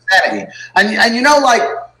 Mm-hmm. It's insanity. And you know, like,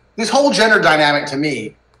 this whole gender dynamic to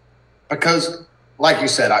me, because like you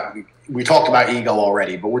said, we talked about ego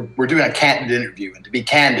already, but we're doing a candid interview. And to be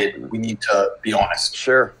candid, we need to be honest.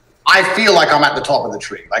 Sure. I feel like I'm at the top of the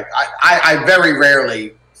tree. Like I very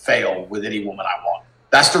rarely fail with any woman I want.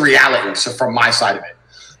 That's the reality. So from my side of it.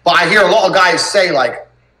 But I hear a lot of guys say, like,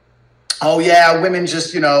 oh, yeah, women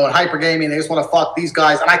just, you know, hypergaming, they just want to fuck these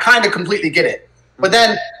guys. And I kind of completely get it. But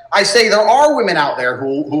then I say there are women out there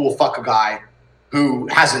who will fuck a guy who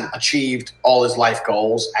hasn't achieved all his life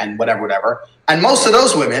goals and whatever. And most of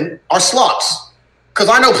those women are sluts. Because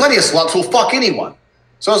I know plenty of sluts who'll fuck anyone.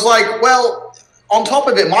 So it's like, well, on top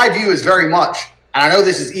of it, my view is very much, and I know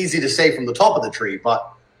this is easy to say from the top of the tree,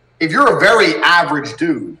 but if you're a very average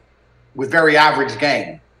dude with very average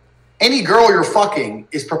game, any girl you're fucking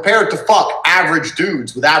is prepared to fuck average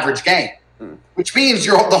dudes with average game, which means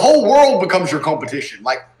the whole world becomes your competition.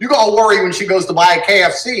 Like, you got to worry when she goes to buy a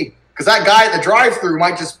KFC because that guy at the drive-thru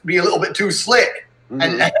might just be a little bit too slick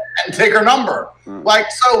and take her number. Like,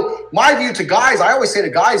 so my view to guys, I always say to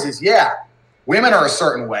guys is, yeah, women are a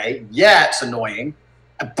certain way. Yeah, it's annoying.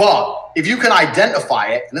 But if you can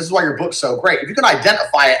identify it, and this is why your book's so great, if you can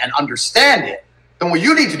identify it and understand it, then what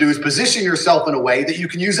you need to do is position yourself in a way that you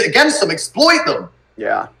can use it against them, exploit them.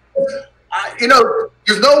 Yeah. You know,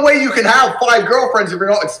 there's no way you can have 5 girlfriends if you're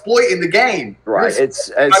not exploiting the game. Right. It's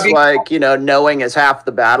like, you know, knowing is half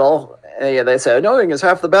the battle. Yeah, they say knowing is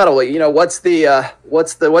half the battle. Well, you know, what's the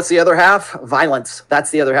other half? Violence.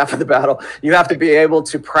 That's the other half of the battle. You have to be able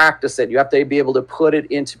to practice it. You have to be able to put it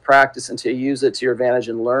into practice and to use it to your advantage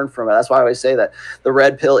and learn from it. That's why I always say that the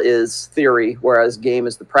red pill is theory, whereas game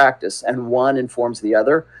is the practice, and one informs the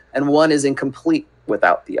other, and one is incomplete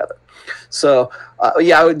without the other. So,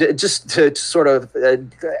 yeah, I would just to sort of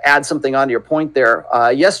add something on to your point there.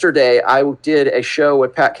 Yesterday, I did a show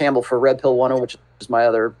with Pat Campbell for Red Pill 101, which is my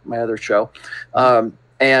other show.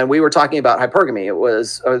 And we were talking about hypergamy. It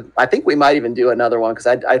was, I think we might even do another one because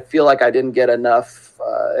I feel like I didn't get enough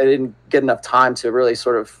time to really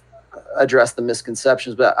sort of address the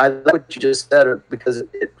misconceptions. But I like what you just said because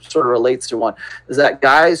it sort of relates to one, is that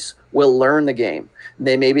guys will learn the game.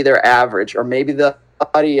 Maybe they're average, or maybe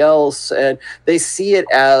somebody else, and they see it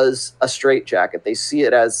as a straitjacket. They see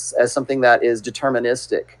it as something that is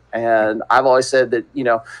deterministic. And I've always said that, you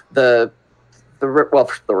know, the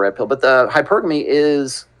red pill, but the hypergamy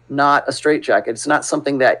is not a straitjacket. It's not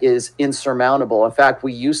something that is insurmountable. In fact,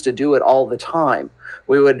 we used to do it all the time.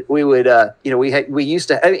 We used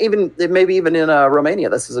to, even maybe even in Romania,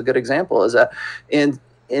 this is a good example, is that in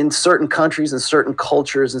certain countries and certain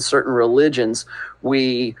cultures and certain religions,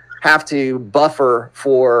 we have to buffer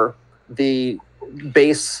for the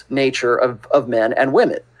base nature of men and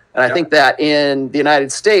women. And I think that in the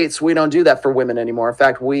United States, we don't do that for women anymore. In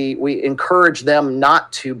fact, we encourage them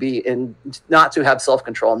not to have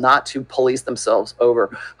self-control, not to police themselves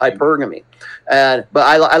over hypergamy. But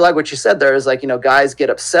I like what you said there is, like, you know, guys get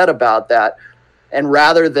upset about that. And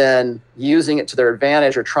rather than using it to their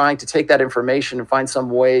advantage or trying to take that information and find some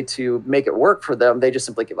way to make it work for them, they just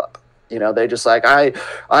simply give up. You know, they just like, I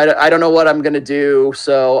don't know what I'm going to do,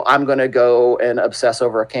 so I'm going to go and obsess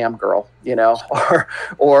over a cam girl, you know,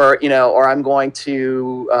 or I'm going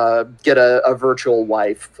to get a virtual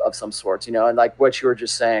wife of some sort, you know. And like what you were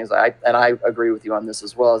just saying, is I agree with you on this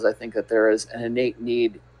as well, as I think that there is an innate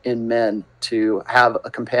need in men to have a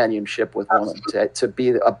companionship with women, to be,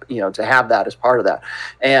 you know, to have that as part of that.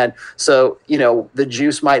 And so, you know, the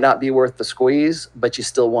juice might not be worth the squeeze, but you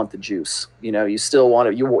still want the juice. You know, you still want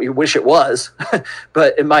it. You wish it was,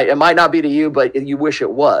 but it might not be to you, but you wish it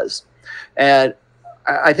was. And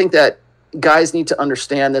I think that guys need to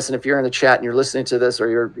understand this. And if you're in the chat and you're listening to this, or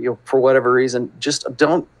you're for whatever reason, just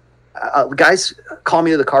don't. Guys call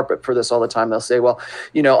me to the carpet for this all the time. They'll say, well,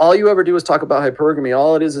 you know, all you ever do is talk about hypergamy.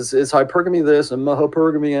 All it is hypergamy this and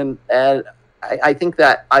hypergamy. And I think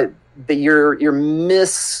that you're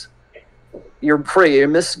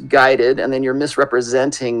misguided, and then you're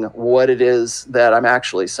misrepresenting what it is that I'm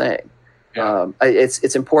actually saying. Yeah.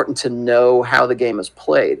 It's important to know how the game is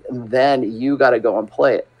played, and then you got to go and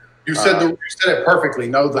play it. You said it perfectly.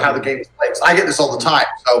 Know how the game is played. I get this all the time.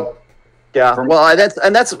 So. Yeah, well,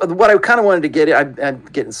 that's what I kind of wanted to get in. I'm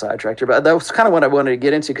getting sidetracked here, but that was kind of what I wanted to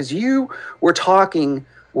get into, because you were talking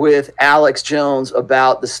with Alex Jones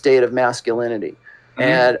about the state of masculinity.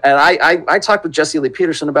 Mm-hmm. And I talked with Jesse Lee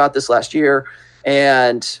Peterson about this last year,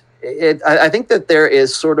 and I think that there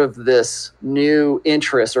is sort of this new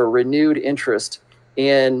interest or renewed interest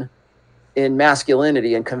in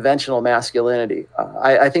masculinity and conventional masculinity.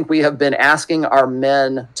 I think we have been asking our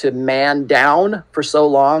men to man down for so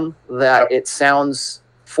long that it sounds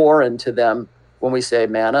foreign to them when we say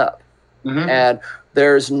man up. Mm-hmm. And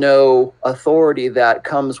there's no authority that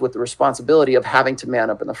comes with the responsibility of having to man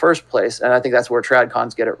up in the first place. And I think that's where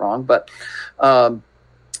TradCons get it wrong. But I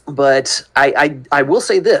will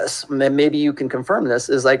say this, and then maybe you can confirm this,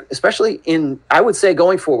 is like, especially I would say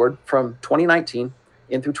going forward from 2019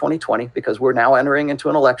 in through 2020, because we're now entering into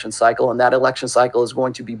an election cycle, and that election cycle is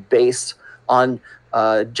going to be based on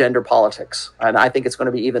gender politics. And I think it's going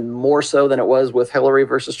to be even more so than it was with Hillary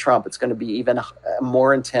versus Trump. It's going to be even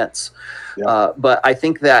more intense. Yeah. But I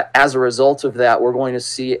think that as a result of that, we're going to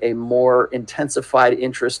see a more intensified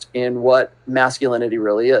interest in what masculinity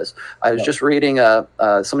really is. I was just reading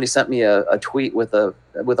somebody sent me a tweet with a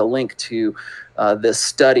link to this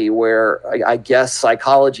study where I guess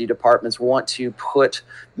psychology departments want to put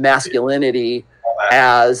masculinity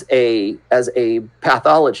as a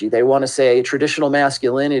pathology. They want to say traditional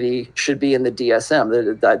masculinity should be in the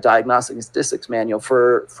DSM, the Diagnostic and Statistics Manual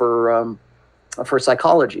for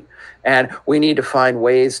psychology, and we need to find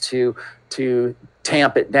ways to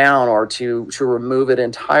tamp it down or to remove it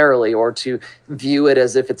entirely or to view it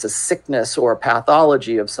as if it's a sickness or a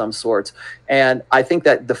pathology of some sort. And I think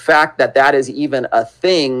that the fact that that is even a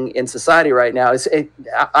thing in society right now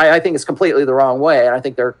I think it's completely the wrong way. And I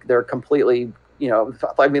think they're completely,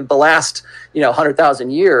 I mean, the last,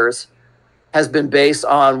 100,000 years has been based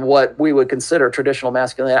on what we would consider traditional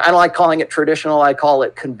masculinity. I don't like calling it traditional. I call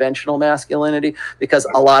it conventional masculinity because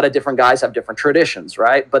a lot of different guys have different traditions,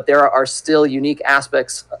 right? But there are still unique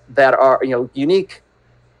aspects that are, unique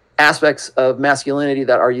aspects of masculinity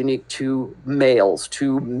that are unique to males,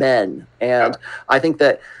 to men. And I think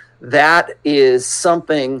that is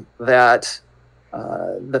something that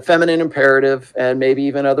the feminine imperative and maybe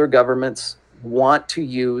even other governments want to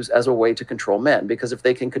use as a way to control men, because if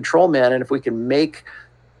they can control men and if we can make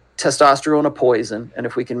testosterone a poison and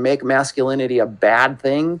if we can make masculinity a bad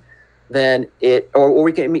thing, then or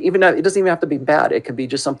we can even, it doesn't even have to be bad. It can be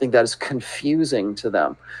just something that is confusing to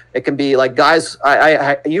them. It can be like, guys,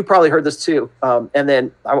 you probably heard this too. And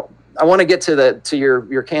then I want to get to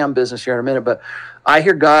your cam business here in a minute, but I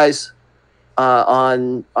hear guys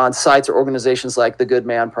on sites or organizations like the Good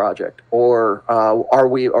Man Project or are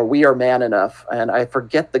we man enough? And I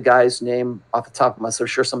forget the guy's name off the top of my head. So I'm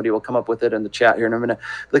sure somebody will come up with it in the chat here in a minute.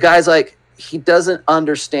 The guy's like, he doesn't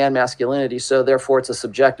understand masculinity, so therefore it's a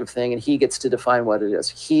subjective thing, and he gets to define what it is.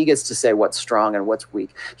 He gets to say what's strong and what's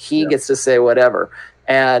weak. He gets to say whatever.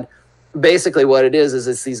 And basically what it is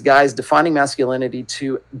it's these guys defining masculinity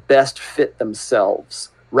to best fit themselves,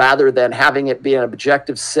 rather than having it be an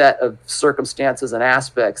objective set of circumstances and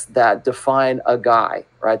aspects that define a guy,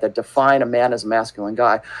 right? That define a man as a masculine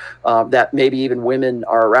guy, that maybe even women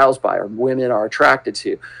are aroused by or women are attracted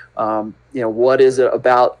to. What is it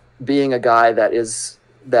about being a guy that is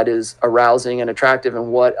arousing and attractive,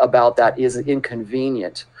 and what about that is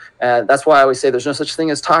inconvenient? And that's why I always say there's no such thing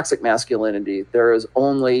as toxic masculinity. There is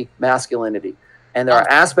only masculinity. And there are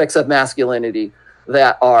aspects of masculinity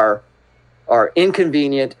that are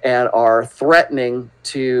inconvenient and are threatening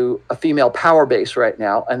to a female power base right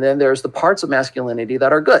now. And then there's the parts of masculinity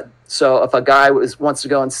that are good. So if a guy wants to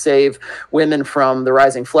go and save women from the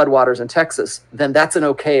rising floodwaters in Texas, then that's an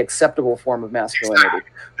okay, acceptable form of masculinity.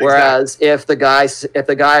 Exactly. Whereas if the guy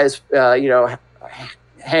is,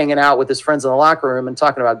 hanging out with his friends in the locker room and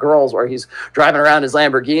talking about girls, or he's driving around his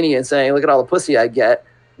Lamborghini and saying, look at all the pussy I get,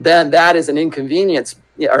 then that is an inconvenience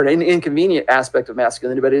or an inconvenient aspect of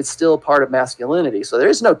masculinity, but it's still part of masculinity. So there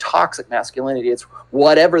is no toxic masculinity. It's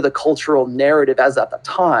whatever the cultural narrative as at the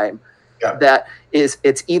time that is,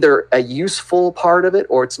 it's either a useful part of it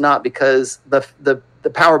or it's not, because the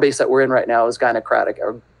power base that we're in right now is gynocratic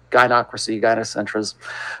or gynocracy, gynocentrism,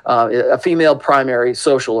 a female primary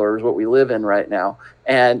social order is what we live in right now.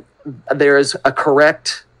 And there is a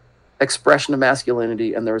correct expression of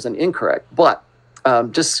masculinity and there is an incorrect. But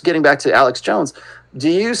just getting back to Alex Jones, do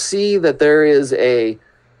you see that there is a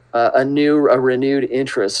renewed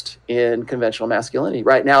interest in conventional masculinity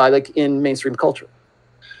right now, like in mainstream culture?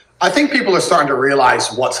 I think people are starting to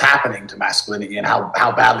realize what's happening to masculinity and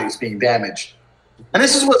how badly it's being damaged. And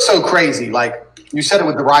this is what's so crazy. Like you said it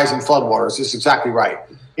with the rising floodwaters, this is exactly right.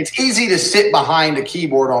 It's easy to sit behind a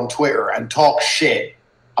keyboard on Twitter and talk shit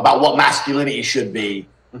about what masculinity should be.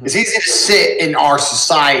 Mm-hmm. It's easy to sit in our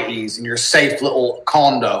societies in your safe little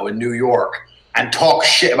condo in New York and talk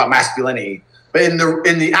shit about masculinity. But in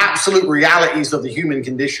the absolute realities of the human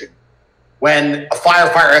condition, when a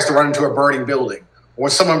firefighter has to run into a burning building, or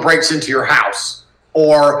when someone breaks into your house,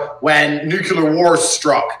 or when nuclear war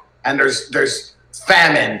struck and there's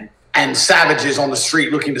famine and savages on the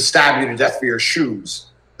street looking to stab you to death for your shoes,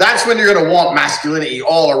 that's when you're going to want masculinity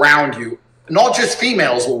all around you. Not just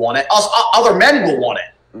females will want it, other men will want it.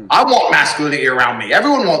 I want masculinity around me.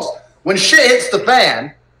 Everyone wants, when shit hits the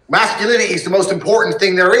fan, masculinity is the most important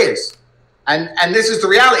thing there is. And this is the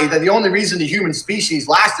reality, that the only reason the human species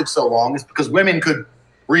lasted so long is because women could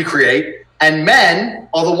recreate, and men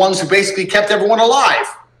are the ones who basically kept everyone alive.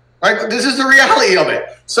 Right? This is the reality of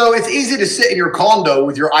it. So it's easy to sit in your condo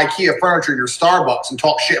with your IKEA furniture and your Starbucks and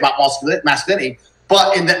talk shit about masculinity,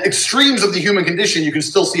 but in the extremes of the human condition, you can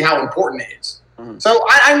still see how important it is. Mm-hmm. So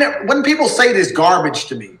when people say this garbage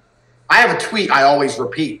to me, I have a tweet I always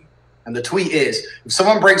repeat. And the tweet is, if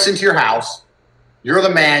someone breaks into your house, you're the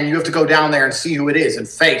man, you have to go down there and see who it is and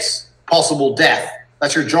face possible death.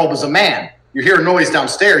 That's your job as a man. You hear a noise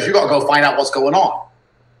downstairs, you got to go find out what's going on.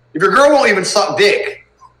 If your girl won't even suck dick,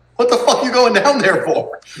 what the fuck are you going down there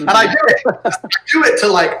for? Mm-hmm. And I do it. I do it to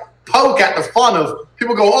like poke at the fun of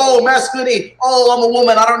people go, oh, masculinity, oh, I'm a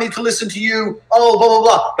woman, I don't need to listen to you, oh, blah, blah,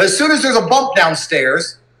 blah. But as soon as there's a bump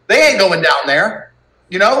downstairs, they ain't going down there.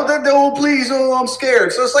 You know, they're oh please, oh I'm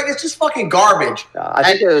scared. So it's like it's just fucking garbage. I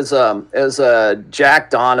think it was Jack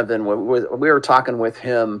Donovan. We were talking with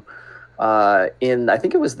him in, I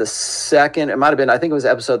think it was the second. It might have been. I think it was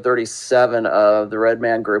episode 37 of the Red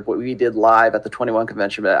Man Group. What we did live at the 21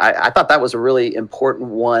 convention. But I thought that was a really important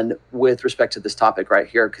one with respect to this topic right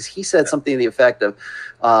here, because he said something to the effect of,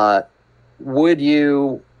 "Would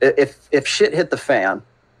you, if shit hit the fan,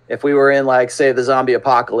 if we were in like say the zombie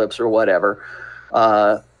apocalypse or whatever."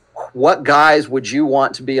 What guys would you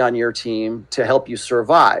want to be on your team to help you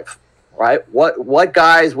survive, right? What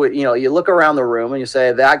guys would, you look around the room and you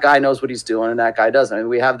say, that guy knows what he's doing and that guy doesn't. I mean,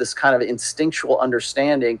 we have this kind of instinctual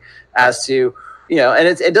understanding as to, and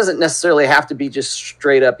it doesn't necessarily have to be just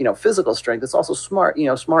straight up, physical strength. It's also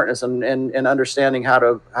smartness and understanding how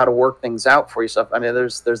to work things out for yourself. I mean,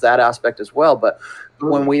 there's that aspect as well. But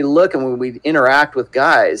when we look and when we interact with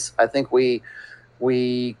guys, I think we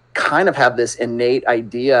kind of have this innate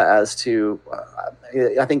idea as to,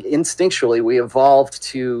 I think instinctually we evolved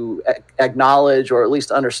to acknowledge or at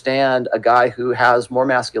least understand a guy who has more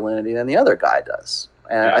masculinity than the other guy does.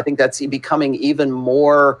 And I think that's becoming even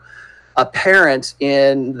more apparent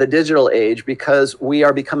in the digital age because we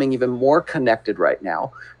are becoming even more connected right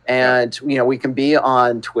now. And, we can be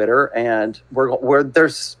on Twitter and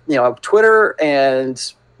there's, Twitter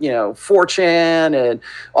and 4chan and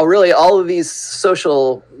all of these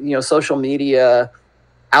social media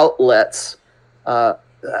outlets. I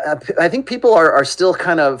think people are still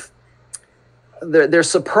kind of, they're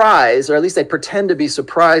surprised, or at least they pretend to be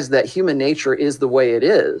surprised that human nature is the way it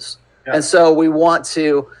is. Yeah. And so we want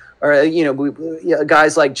to, or,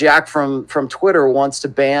 guys like Jack from Twitter wants to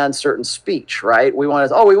ban certain speech, right? We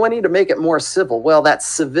need to make it more civil. Well, that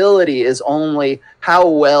civility is only how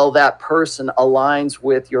well that person aligns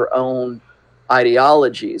with your own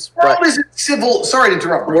ideologies. The world isn't civil. Sorry to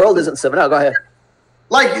interrupt. The world isn't civil. No, go ahead.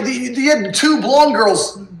 Like you had two blonde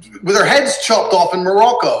girls with their heads chopped off in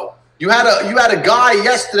Morocco. You had a guy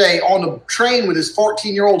yesterday on the train with his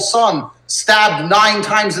 14-year-old son stabbed 9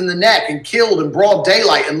 times in the neck and killed in broad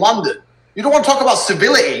daylight in London. You don't want to talk about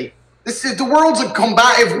civility. The world's a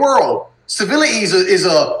combative world. Civility is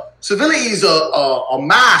a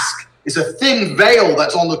mask. It's a thin veil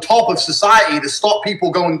that's on the top of society to stop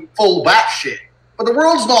people going full batshit. But the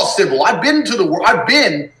world's not civil. I've been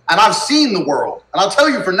and I've seen the world, and I'll tell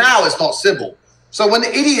you for now, it's not civil. So when the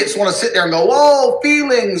idiots want to sit there and go, oh,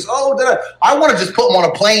 feelings, I want to just put them on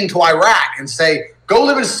a plane to Iraq and say, go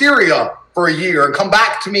live in Syria for a year and come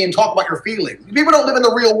back to me and talk about your feelings. People don't live in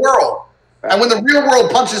the real world. And when the real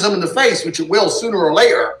world punches them in the face, which it will sooner or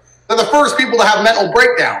later, they're the first people to have mental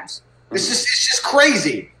breakdowns. It's just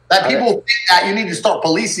crazy that people think that you need to start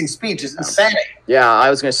policing speech. Is insanity. Yeah, I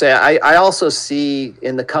was going to say, I also see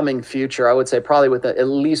in the coming future, I would say probably at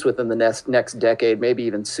least within the next decade, maybe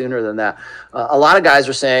even sooner than that, a lot of guys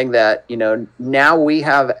are saying that,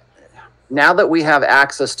 now that we have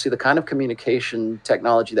access to the kind of communication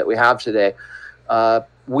technology that we have today,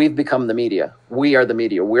 we've become the media. We are the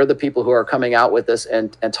media. We're the people who are coming out with this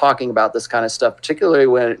and talking about this kind of stuff, particularly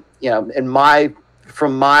when,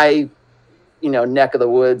 from my neck of the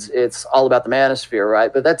woods, it's all about the manosphere,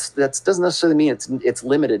 right? But that doesn't necessarily mean it's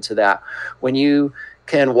limited to that. When you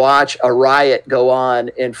can watch a riot go on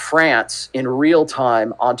in France in real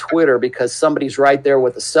time on Twitter because somebody's right there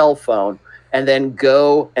with a cell phone, and then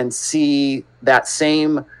go and see that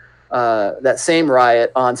same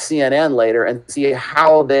riot on CNN later and see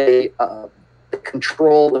how they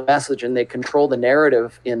control the message and they control the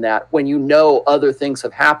narrative in that, when other things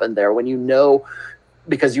have happened there, when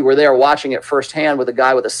because you were there watching it firsthand with a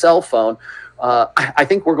guy with a cell phone. I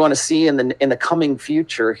think we're going to see in the coming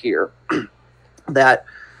future here that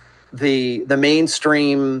the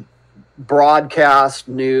mainstream broadcast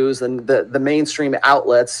news and the mainstream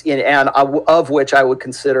outlets of which I would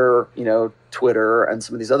consider, Twitter and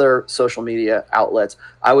some of these other social media outlets,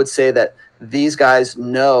 I would say that these guys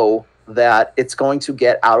know that it's going to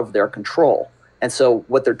get out of their control. And so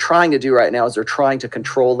what they're trying to do right now is they're trying to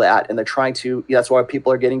control that, and that's why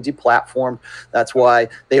people are getting deplatformed. That's why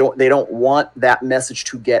they don't want that message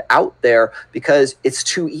to get out there, because it's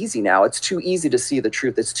too easy now. It's too easy to see the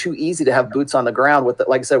truth. It's too easy to have boots on the ground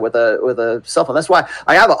like I said, with a cell phone. That's why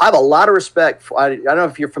I have a lot of respect for, I don't know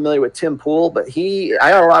if you're familiar with Tim Pool, but I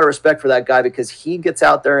have a lot of respect for that guy, because he gets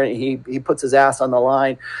out there and he puts his ass on the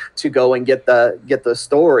line to go and get the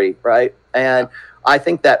story, right? And I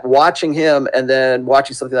think that watching him and then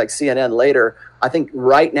watching something like CNN later, I think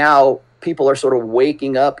right now people are sort of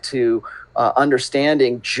waking up to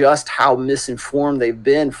understanding just how misinformed they've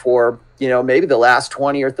been for, maybe the last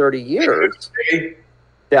 20 or 30 years.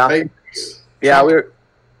 Yeah. Yeah.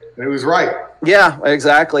 and it was right. Yeah,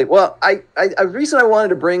 exactly. Well, a reason I wanted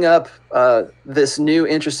to bring up this new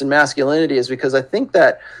interest in masculinity is because I think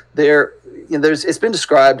that it's been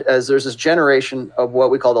described as there's this generation of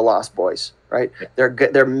what we call the lost boys, right?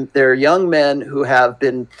 They're young men who have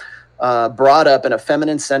been brought up in a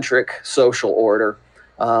feminine-centric social order.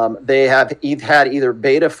 They have had either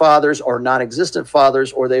beta fathers or non-existent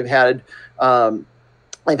fathers, or they've had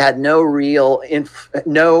no real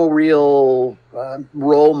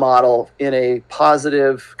role model in a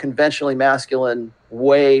positive, conventionally masculine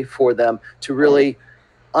way for them to really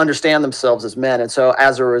understand themselves as men. And so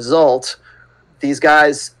as a result, these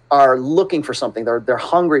guys are looking for something. They're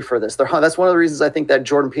hungry for this. That's one of the reasons I think that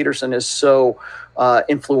Jordan Peterson is so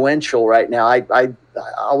influential right now.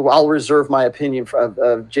 I'll reserve my opinion of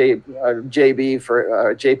JP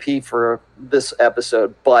for this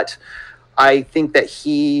episode, but I think that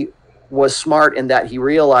he was smart in that he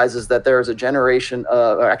realizes that there is a generation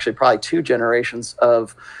or actually probably two generations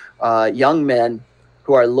of young men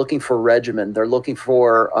who are looking for regimen. They're looking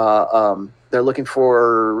for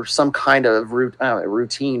some kind of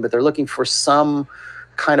routine, but they're looking for some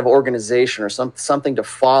kind of organization or something to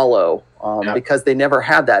follow because they never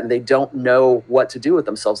had that, and they don't know what to do with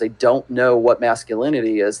themselves. They don't know what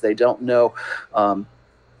masculinity is. They don't know. But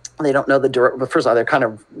first of all, they're kind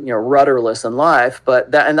of rudderless in life.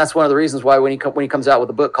 But that's one of the reasons why when he comes out with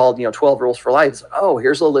a book called 12 Rules for Life,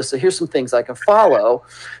 here's a list. Here's some things I can follow.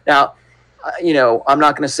 Now, I'm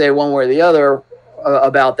not going to say one way or the other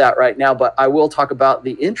about that right now, but I will talk about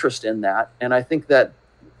the interest in that. And I think that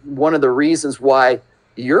one of the reasons why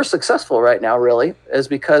you're successful right now really is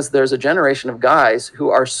because there's a generation of guys who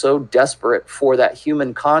are so desperate for that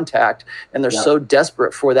human contact, and they're so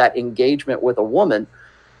desperate for that engagement with a woman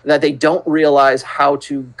that they don't realize how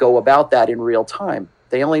to go about that in real time.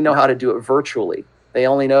 They only know how to do it virtually. They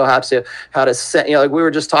only know how to set, like we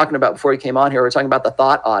were just talking about before you came on here, we were talking about the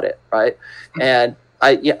thought audit, right? And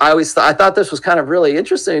I thought this was kind of really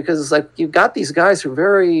interesting because it's like, you've got these guys who are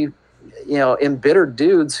very, embittered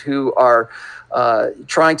dudes who are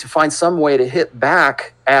trying to find some way to hit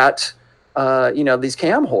back at, these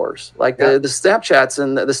cam whores, like the Snapchats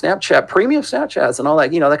and the Snapchat premium Snapchats and all that,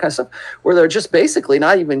 that kind of stuff, where they're just basically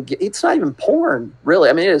it's not even porn, really.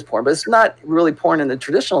 I mean, it is porn, but it's not really porn in the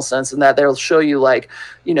traditional sense, in that they'll show you like,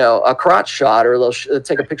 a crotch shot, or they'll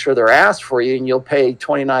take a picture of their ass for you and you'll pay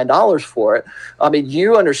 $29 for it. I mean,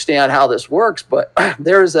 you understand how this works, but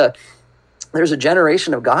there's a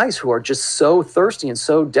generation of guys who are just so thirsty and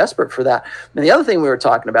so desperate for that. And the other thing we were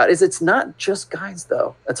talking about is it's not just guys,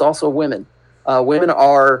 though. It's also women. Women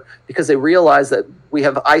are, because they realize that we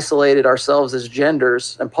have isolated ourselves as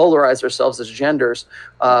genders and polarized ourselves as genders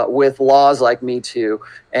with laws like Me Too,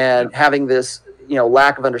 and having this,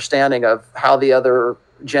 lack of understanding of how the other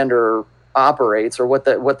gender operates, or what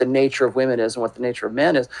the nature of women is and what the nature of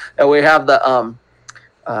men is. And we have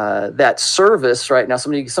that service right now.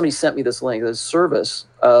 Somebody sent me this link. This service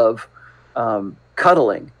of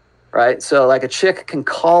cuddling, right? So like a chick can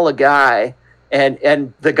call a guy,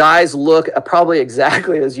 and the guys look probably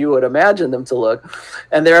exactly as you would imagine them to look,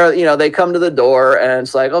 and they come to the door, and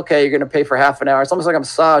it's like, okay, you're going to pay for half an hour. It's almost like a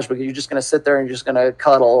massage, but you're just going to sit there and you're just going to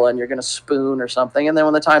cuddle and you're going to spoon or something, and then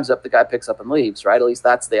when the time's up, the guy picks up and leaves, right? At least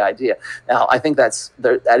that's the idea. Now, I think that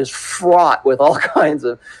is fraught with all kinds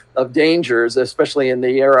of dangers, especially in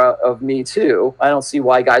the era of Me Too. I don't see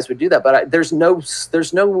why guys would do that, but there's no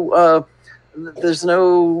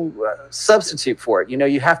substitute for it.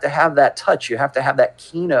 You have to have that touch. You have to have that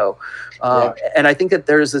kino. And I think that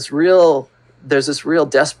there's this real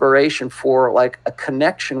desperation for like a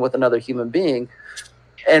connection with another human being.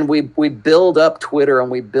 And we build up Twitter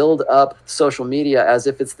and we build up social media as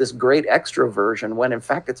if it's this great extroversion, when in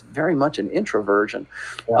fact it's very much an introversion.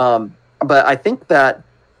 Yeah. But I think that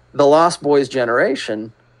the Lost Boys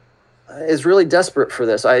generation is really desperate for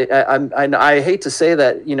this. I hate to say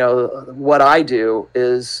that, what I do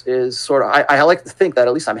is sort of, I like to think that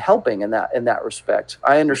at least I'm helping in that respect.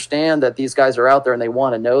 I understand that these guys are out there and they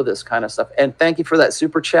want to know this kind of stuff. And thank you for that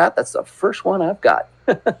super chat. That's the first one I've got.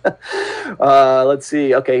 Let's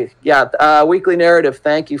see. Okay. Yeah. Weekly Narrative.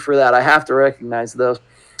 Thank you for that. I have to recognize those.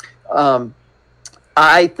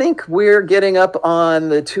 I think we're getting up on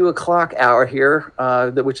the 2:00 hour here,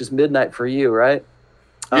 which is midnight for you, right?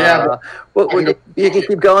 Yeah. You can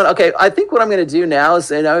keep going. Okay. I think what I'm going to do now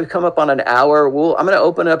is, and I've come up on an hour. I'm going to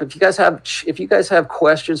open up. If you guys have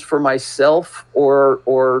questions for myself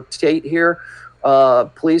or Tate here,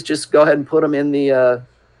 please just go ahead and put them in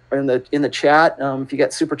the chat. If you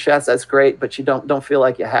get super chats, that's great, but you don't feel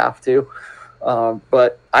like you have to.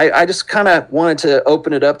 But I just kind of wanted to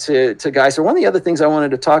open it up to guys. So one of the other things I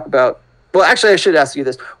wanted to talk about Well, actually, I should ask you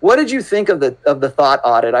this. What did you think of the thought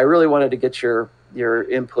audit? I really wanted to get your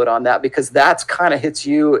input on that, because that's kind of hits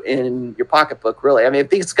you in your pocketbook, really. I mean, if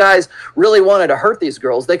these guys really wanted to hurt these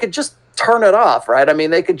girls, they could just turn it off, right? I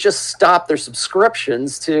mean, they could just stop their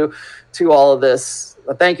subscriptions to all of this.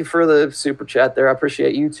 Thank you for the super chat there. I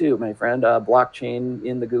appreciate you too, my friend. Blockchain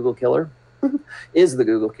in the Google killer is the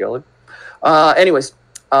Google killer. Anyways,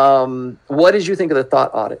 what did you think of the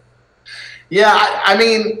thought audit? Yeah, I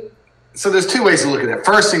mean, so there's two ways to look at it.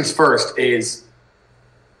 First things first is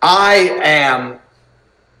I am,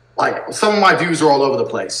 like, some of my views are all over the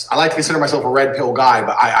place. I like to consider myself a red pill guy,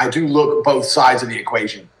 but I do look both sides of the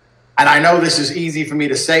equation. And I know this is easy for me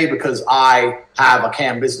to say because I have a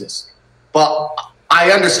cam business. But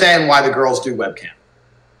I understand why the girls do webcam.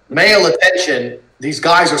 Male attention, these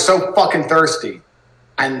guys are so fucking thirsty,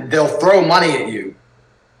 and they'll throw money at you.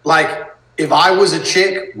 Like, if I was a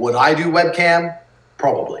chick, would I do webcam?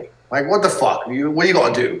 Probably. Like, what the fuck? What are you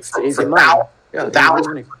going to do? For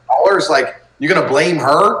 $1,000? Like, you're going to blame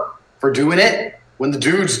her for doing it when the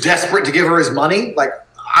dude's desperate to give her his money? Like,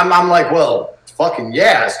 I'm like, well, fucking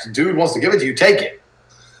yes. The dude wants to give it to you, take it.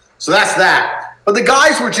 So that's that. But the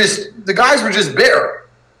guys were just bitter.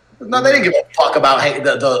 No, they didn't give a fuck about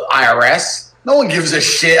the IRS. No one gives a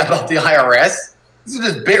shit about the IRS. These are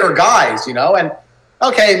just bitter guys, you know? And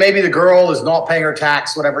okay, maybe the girl is not paying her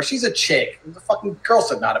tax, whatever. She's a chick. The fucking girls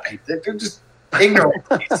don't know how to pay. They're just ignorant.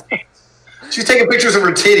 She's taking pictures of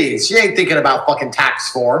her titties. She ain't thinking about fucking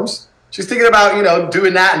tax forms. She's thinking about, you know,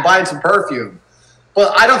 doing that and buying some perfume.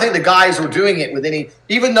 But I don't think the guys were doing it with any,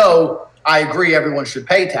 even though I agree everyone should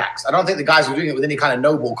pay tax, I don't think the guys were doing it with any kind of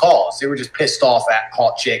noble cause. They were just pissed off at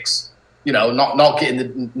hot chicks, you know, not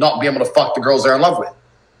being able to fuck the girls they're in love with.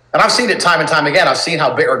 And I've seen it time and time again. I've seen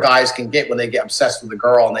how bitter guys can get when they get obsessed with a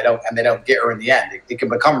girl and they don't get her in the end. It can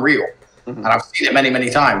become real. Mm-hmm. And I've seen it many, many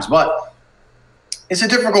times. But it's a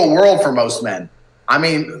difficult world for most men. I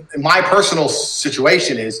mean, my personal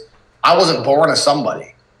situation is I wasn't born a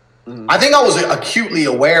somebody. Mm-hmm. I think I was acutely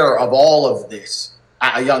aware of all of this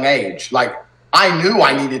at a young age. Like, I knew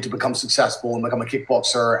I needed to become successful and become a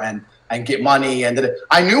kickboxer and get money. And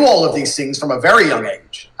I knew all of these things from a very young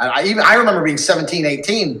age. And I remember being 17,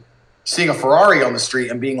 18, seeing a Ferrari on the street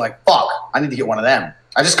and being like, fuck, I need to get one of them.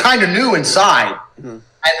 I just kind of knew inside. Mm-hmm.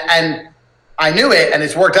 And I knew it, and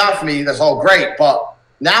it's worked out for me. That's all great. But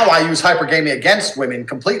now I use hypergamia against women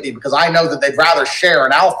completely because I know that they'd rather share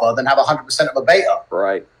an alpha than have 100% of a beta.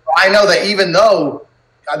 Right. I know that even though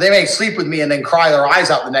they may sleep with me and then cry their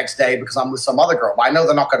eyes out the next day because I'm with some other girl, but I know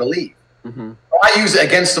they're not going to leave. Mm-hmm. I use it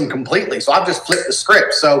against them completely. So I've just flipped the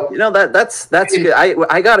script. So, you know, that's good.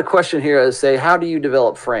 I got a question here to say, how do you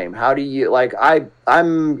develop frame? How do you, like,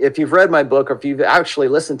 I'm, if you've read my book or if you've actually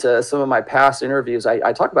listened to some of my past interviews,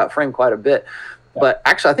 I talk about frame quite a bit, but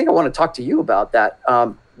actually I think I want to talk to you about that.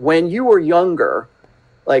 When you were younger,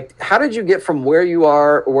 like, how did you get from where you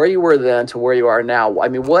were then to where you are now? I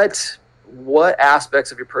mean, what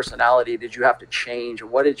aspects of your personality did you have to change, or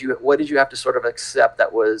what did you have to sort of accept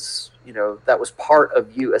that was, you know, that was part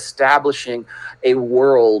of you establishing a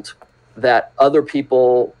world that other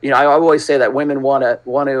people, you know, I always say that women want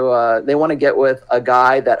to get with a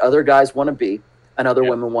guy that other guys want to be and other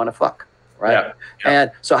women want to fuck, right? Yeah.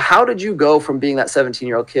 And so how did you go from being that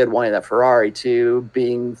 17-year-old kid wanting that Ferrari to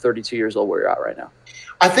being 32 years old where you're at right now?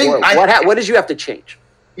 I think what did you have to change?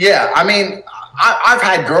 Yeah, I mean, I've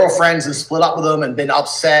had girlfriends and split up with them and been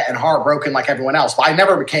upset and heartbroken like everyone else, but I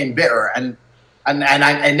never became bitter and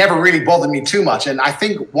it never really bothered me too much. And I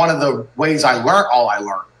think one of the ways I learned all I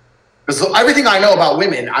learned, because everything I know about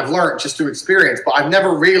women, I've learned just through experience, but I've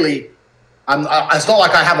never really, it's not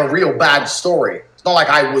like I have a real bad story. It's not like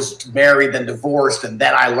I was married, then divorced, and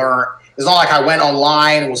then I learned. It's not like I went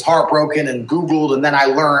online and was heartbroken and Googled and then I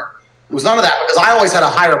learned. It was none of that, because I always had a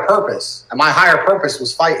higher purpose, and my higher purpose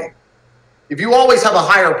was fighting. If you always have a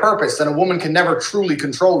higher purpose, then a woman can never truly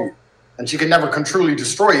control you, and she can never truly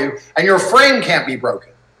destroy you, and your frame can't be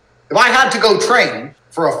broken. If I had to go train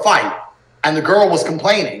for a fight, and the girl was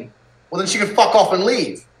complaining, well, then she could fuck off and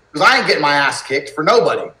leave, because I ain't getting my ass kicked for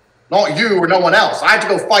nobody, not you or no one else. I have to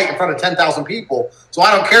go fight in front of 10,000 people, so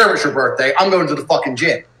I don't care if it's your birthday. I'm going to the fucking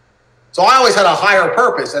gym. So I always had a higher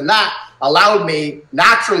purpose, and that allowed me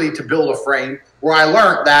naturally to build a frame where I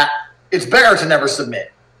learned that it's better to never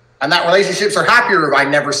submit, and that relationships are happier if I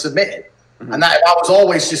never submitted. Mm-hmm. And that if I was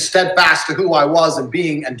always just steadfast to who I was and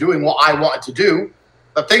being and doing what I wanted to do,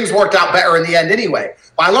 that things worked out better in the end anyway.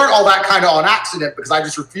 But I learned all that kind of on accident because I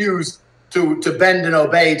just refused to bend and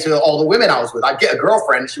obey to all the women I was with. I'd get a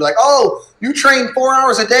girlfriend, and she'd be like, oh, you train 4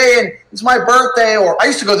 hours a day and it's my birthday. Or I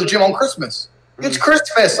used to go to the gym on Christmas. Mm-hmm. It's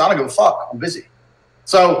Christmas. I don't give a fuck. I'm busy.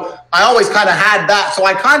 So I always kind of had that. So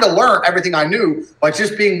I kind of learned everything I knew by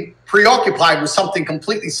just being preoccupied with something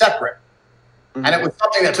completely separate. Mm-hmm. And it was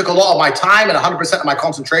something that took a lot of my time and 100% of my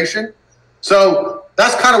concentration. So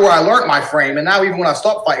that's kind of where I learned my frame. And now even when I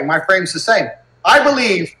stop fighting, my frame's the same. I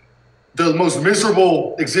believe the most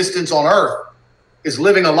miserable existence on earth is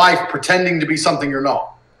living a life pretending to be something you're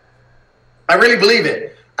not. I really believe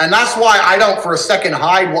it. And that's why I don't for a second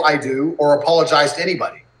hide what I do or apologize to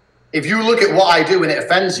anybody. If you look at what I do and it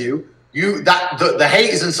offends you, the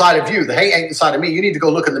hate is inside of you. The hate ain't inside of me. You need to go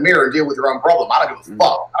look in the mirror and deal with your own problem. I don't give a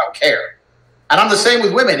fuck. I don't care. And I'm the same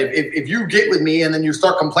with women. If you get with me and then you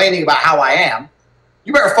start complaining about how I am,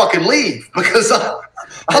 you better fucking leave, because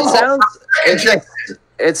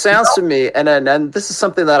it sounds to me, and this is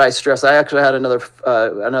something that I stress. I actually had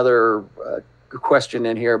another question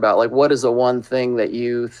in here about, like, what is the one thing that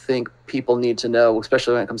you think people need to know,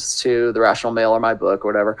 especially when it comes to The Rational Male or my book or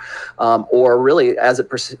whatever, or really as it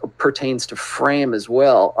pertains to frame as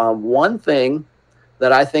well. One thing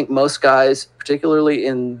that I think most guys, particularly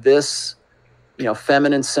in this,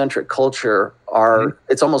 feminine centric culture,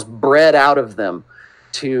 it's almost bred out of them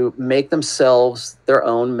to make themselves their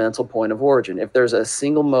own mental point of origin. If there's a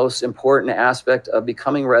single most important aspect of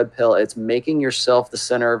becoming red pill, it's making yourself the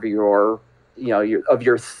center of your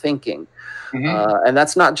thinking. Mm-hmm. And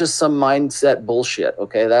that's not just some mindset bullshit.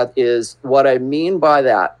 Okay. That is what I mean by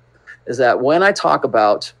that, is that when I talk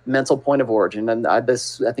about mental point of origin, and I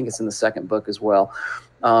think it's in the second book as well.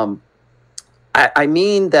 I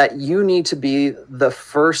mean that you need to be the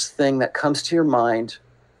first thing that comes to your mind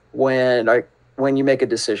when you make a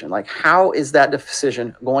decision. Like, how is that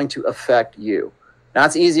decision going to affect you? Now,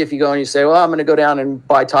 it's easy if you go and you say, well, I'm going to go down and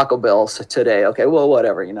buy Taco Bell today. Okay, well,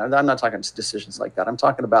 whatever. I'm not talking decisions like that. I'm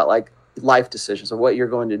talking about, like, life decisions of what you're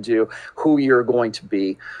going to do, who you're going to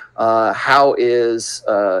be. How is,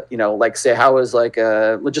 just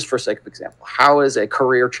for sake of example, how is a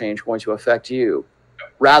career change going to affect you?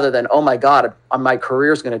 Rather than, oh my God, my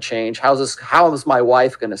career's going to change. How is my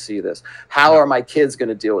wife going to see this? How are my kids going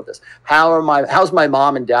to deal with this? How's my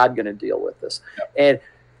mom and dad going to deal with this? Yep. And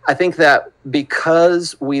I think that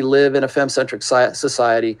because we live in a femme-centric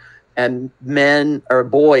society, and men, or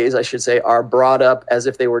boys, I should say, are brought up as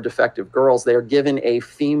if they were defective girls, they are given a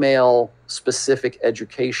female-specific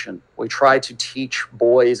education. We try to teach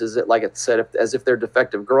boys, as if they're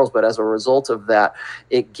defective girls, but as a result of that,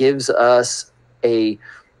 it gives us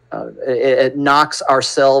it knocks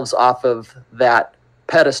ourselves off of that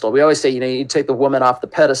pedestal. We always say, you take the woman off the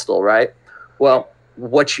pedestal, right? Well,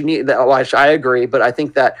 what you need, I agree, but I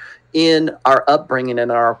think that in our upbringing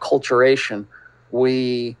and our acculturation,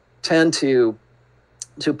 we tend to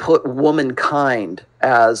put womankind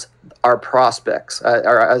as our prospects,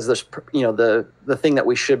 or as this, the thing that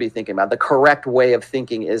we should be thinking about. The correct way of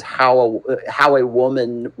thinking is how a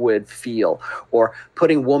woman would feel, or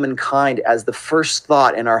putting womankind as the first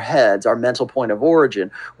thought in our heads, our mental point of origin.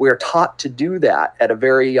 We are taught to do that at a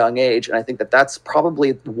very young age, and I think that that's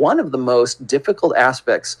probably one of the most difficult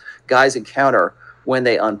aspects guys encounter when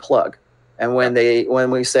they unplug, and when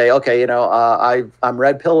we say, okay, I'm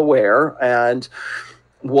red pill aware, and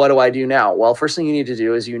what do I do now? Well, first thing you need to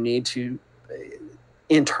do is you need to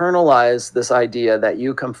internalize this idea that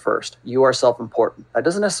you come first. You are self-important. That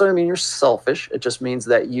doesn't necessarily mean you're selfish. It just means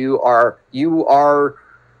that you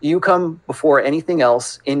come before anything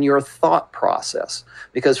else in your thought process.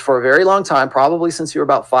 Because for a very long time, probably since you were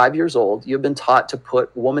about 5 years old, you've been taught to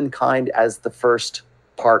put womankind as the first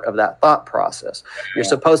part of that thought process. You're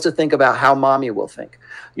supposed to think about how mommy will think.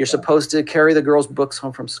 You're supposed to carry the girl's books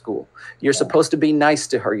home from school. You're supposed to be nice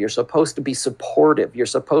to her. You're supposed to be supportive. You're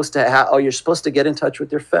supposed to get in touch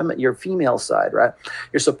with your female side, right?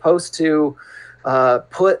 You're supposed to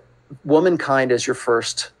put womankind as your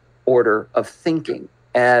first order of thinking.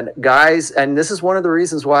 And guys, and this is one of the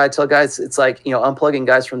reasons why I tell guys, it's like, unplugging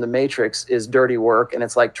guys from the matrix is dirty work, and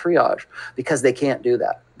it's like triage, because they can't do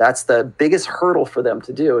that. That's the biggest hurdle for them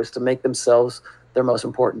to do, is to make themselves their most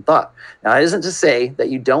important thought. Now, it isn't to say that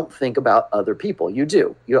you don't think about other people. You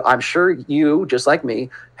do. I'm sure you, just like me,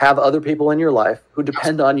 have other people in your life who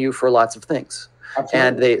depend on you for lots of things.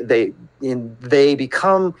 Absolutely. And they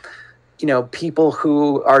become, people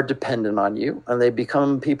who are dependent on you, and they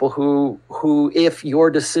become people who, if your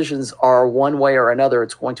decisions are one way or another,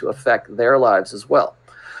 it's going to affect their lives as well.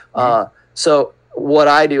 Mm-hmm. So what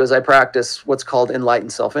I do is I practice what's called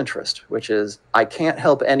enlightened self-interest, which is I can't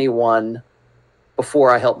help anyone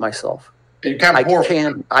before I help myself.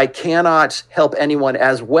 I cannot help anyone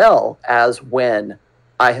as well as when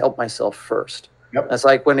I help myself first. Yep. That's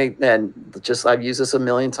like I've used this a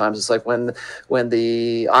million times. It's like when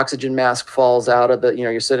the oxygen mask falls out of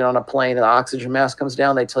you're sitting on a plane and the oxygen mask comes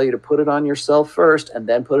down, they tell you to put it on yourself first and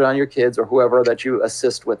then put it on your kids or whoever that you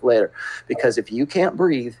assist with later. Because if you can't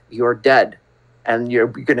breathe, you're dead. And you're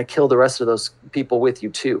going to kill the rest of those people with you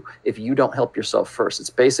too if you don't help yourself first.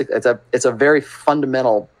 It's a very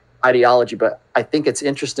fundamental ideology, but I think it's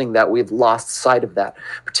interesting that we've lost sight of that,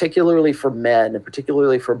 particularly for men and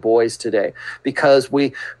particularly for boys today, because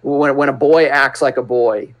when a boy acts like a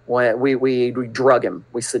boy, when we drug him,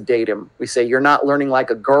 we sedate him, we say you're not learning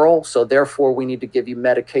like a girl, so therefore we need to give you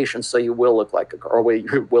medication so you will look like a girl,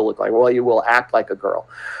 or you will act like a girl.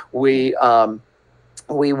 We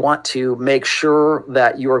want to make sure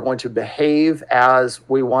that you are going to behave as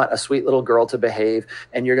we want a sweet little girl to behave,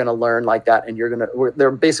 and you're going to learn like that. And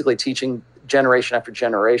they're basically teaching generation after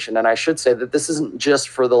generation. And I should say that this isn't just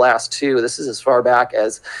for the last two. This is as far back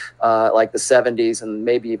as like the 70s and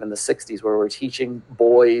maybe even the 60s, where we're teaching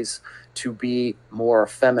boys to be more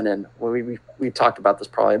feminine. We talked about this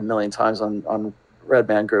probably a million times on Red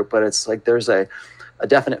Man Group, but it's like there's a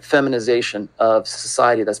definite feminization of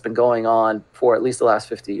society that's been going on for at least the last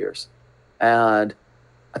 50 years. And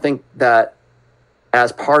I think that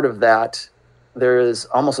as part of that, there is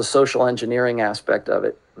almost a social engineering aspect of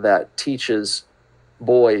it that teaches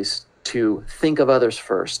boys to think of others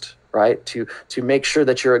first, right? To make sure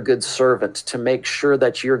that you're a good servant, to make sure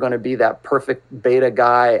that you're going to be that perfect beta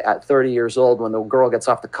guy at 30 years old when the girl gets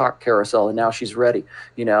off the cock carousel and now she's ready.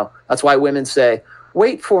 That's why women say,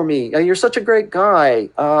 wait for me. You're such a great guy.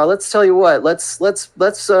 Let's tell you what. Let's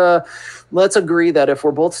agree that if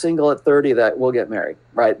we're both single at 30, that we'll get married.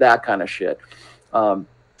 Right? That kind of shit.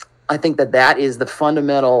 I think that is the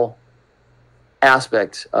fundamental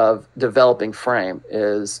aspect of developing frame.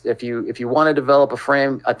 Is if you want to develop a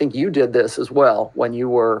frame, I think you did this as well when you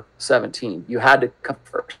were 17. You had to come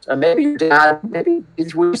first. And maybe your dad. Would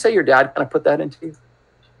you say your dad kind of put that into you?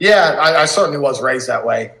 Yeah, I certainly was raised that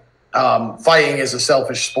way. Fighting is a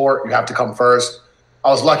selfish sport. You have to come first. I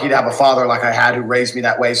was lucky to have a father like I had who raised me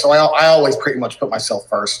that way. So I always pretty much put myself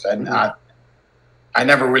first, and I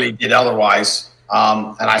never really did otherwise.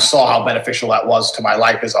 And I saw how beneficial that was to my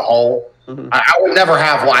life as a whole. Mm-hmm. I would never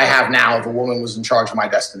have what I have now if a woman was in charge of my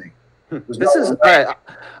destiny.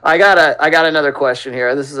 I got another question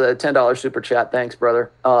here. This is a $10 super chat. Thanks,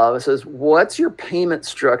 brother. It says, what's your payment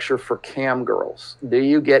structure for cam girls? Do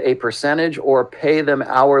you get a percentage or pay them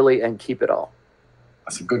hourly and keep it all?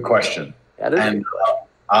 That's a good question.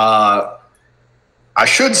 I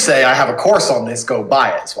should say I have a course on this. Go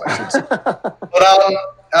buy it. So I should say. But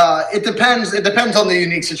it depends. It depends on the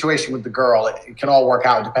unique situation with the girl. It can all work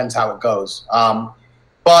out. It depends how it goes.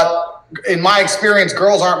 But in my experience,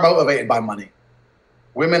 girls aren't motivated by money.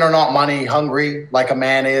 Women are not money hungry like a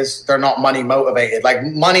man is. They're not money motivated. Like,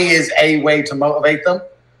 money is a way to motivate them,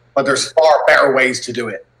 but there's far better ways to do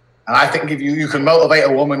it. And I think if you can motivate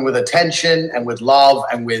a woman with attention and with love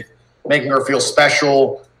and with making her feel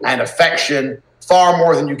special and affection far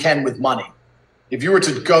more than you can with money. If you were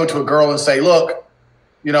to go to a girl and say, look,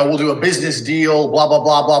 we'll do a business deal, blah, blah,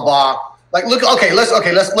 blah, blah, blah. Like, look,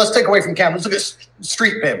 let's take away from cam. Let's look at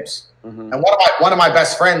street pimps. Mm-hmm. And one of my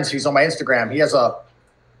best friends, he's on my Instagram.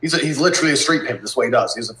 He's literally a street pimp. This way he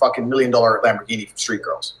does. He's a fucking $1 million Lamborghini from street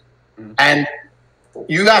girls. Mm-hmm. And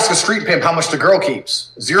you ask a street pimp how much the girl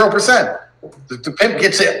keeps, 0%. The pimp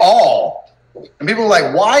gets it all. And people are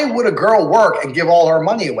like, why would a girl work and give all her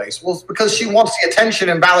money away? Well, it's because she wants the attention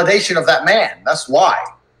and validation of that man. That's why.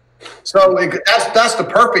 So that's the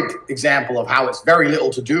perfect example of how it's very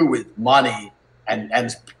little to do with money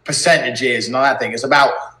and percentages and all that thing. It's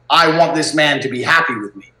about, I want this man to be happy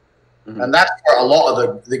with me. Mm-hmm. And that's where a lot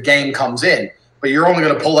of the game comes in. But you're only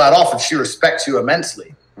going to pull that off if she respects you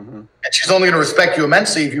immensely. Mm-hmm. And she's only going to respect you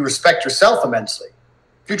immensely if you respect yourself immensely.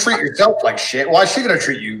 If you treat yourself like shit, why is she going to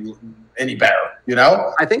treat you any better,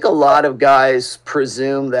 I think a lot of guys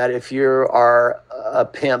presume that if you are a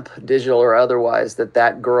pimp, digital or otherwise,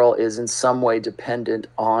 that girl is in some way dependent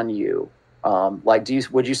on you.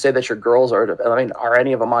 Would you say that your girls are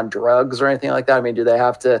any of them on drugs or anything like that? I mean, do they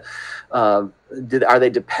have to, are they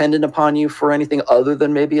dependent upon you for anything other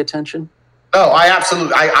than maybe attention? No,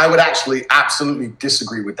 I would actually absolutely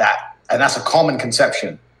disagree with that. And that's a common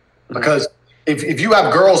conception, because if you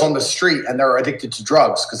have girls on the street and they're addicted to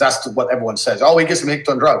drugs, because that's what everyone says, he gets them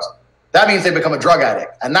addicted on drugs. That means they become a drug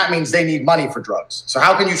addict, and that means they need money for drugs. So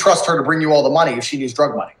how can you trust her to bring you all the money if she needs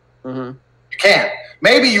drug money? Mm-hmm. You can't.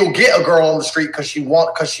 Maybe you'll get a girl on the street because she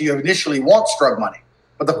initially wants drug money.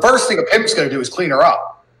 But the first thing a pimp's going to do is clean her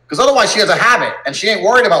up, because otherwise she has a habit, and she ain't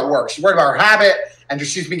worried about work. She's worried about her habit, and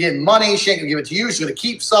she's been getting money. She ain't gonna give it to you. She's gonna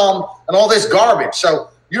keep some and all this garbage. So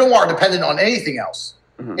you don't want her dependent on anything else.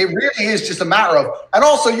 It really is just a matter of, and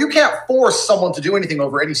also you can't force someone to do anything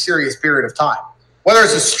over any serious period of time. Whether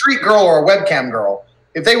it's a street girl or a webcam girl,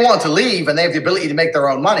 if they want to leave and they have the ability to make their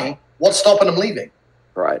own money, what's stopping them leaving?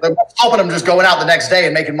 Right. What's stopping them just going out the next day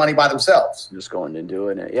and making money by themselves? Just going and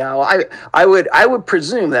doing it. Yeah. Well, I would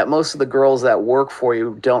presume that most of the girls that work for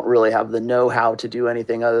you don't really have the know-how to do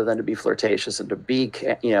anything other than to be flirtatious and to be,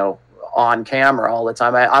 on camera all the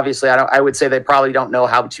time. I would say they probably don't know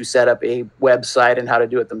how to set up a website and how to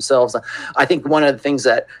do it themselves. I think one of the things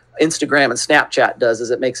that Instagram and Snapchat does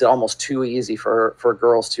is it makes it almost too easy for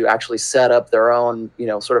girls to actually set up their own,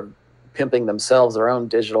 sort of pimping themselves, their own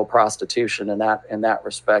digital prostitution in that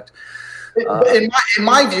respect. In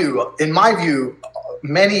my view,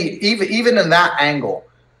 many, even in that angle,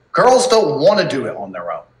 girls don't want to do it on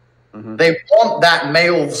their own. They want that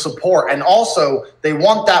male support, and also they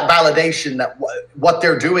want that validation that what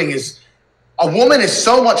they're doing is, a woman is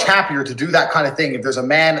so much happier to do that kind of thing if there's a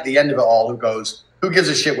man at the end of it all who goes, who gives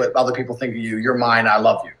a shit what other people think of you? You're mine. I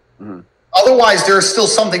love you. Otherwise, there's still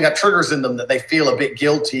something that triggers in them that they feel a bit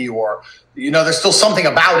guilty, or there's still something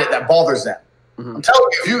about it that bothers them. I'm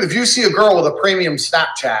telling you, if you see a girl with a premium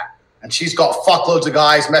Snapchat and she's got fuckloads of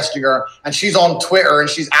guys messaging her, and she's on Twitter and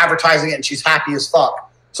she's advertising it and she's happy as fuck,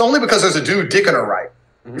 it's only because there's a dude dicking her right.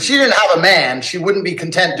 If she didn't have a man, she wouldn't be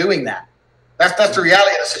content doing that. That's the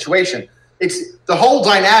reality of the situation. It's the whole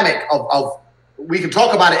dynamic of we can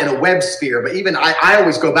talk about it in a web sphere, but even I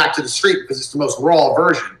always go back to the street because it's the most raw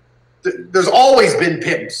version. There's always been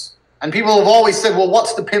pimps, and people have always said, well,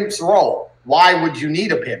 what's the pimp's role? Why would you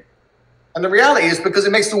need a pimp? And the reality is because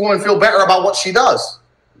it makes the woman feel better about what she does.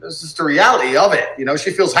 This is the reality of it.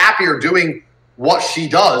 She feels happier doing what she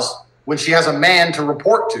does when she has a man to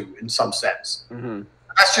report to, in some sense.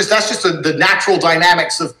 That's just the natural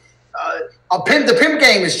dynamics of a pimp. The pimp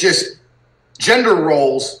game is just gender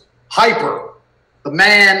roles, hyper. The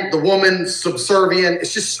man, the woman, subservient.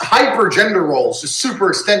 It's just hyper gender roles, just super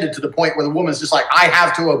extended to the point where the woman's just like, I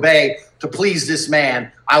have to obey to please this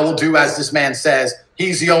man. I will do as this man says.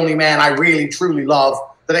 He's the only man I really, truly love.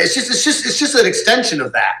 But it's just an extension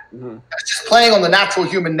of that. It's just playing on the natural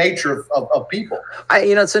human nature of people.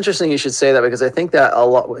 It's interesting you should say that, because I think that a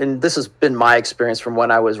lot, and this has been my experience from when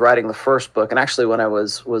I was writing the first book, and actually when I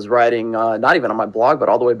was writing, not even on my blog, but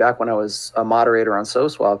all the way back when I was a moderator on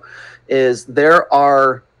SoSwab, is there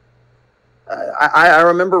are, I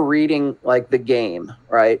remember reading like The Game,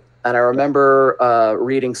 right? And I remember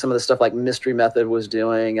reading some of the stuff like Mystery Method was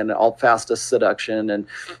doing, and Alt Fastest Seduction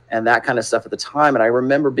and that kind of stuff at the time. And I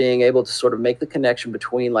remember being able to sort of make the connection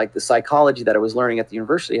between like the psychology that I was learning at the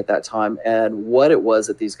university at that time and what it was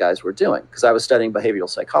that these guys were doing, because I was studying behavioral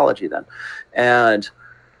psychology then. And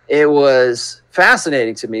it was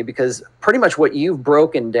fascinating to me because pretty much what you've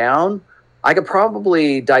broken down, I could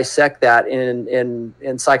probably dissect that in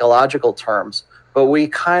psychological terms, but we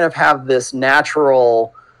kind of have this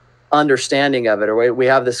natural understanding of it, or we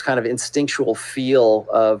have this kind of instinctual feel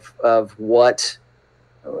of what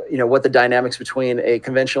what the dynamics between a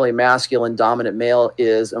conventionally masculine dominant male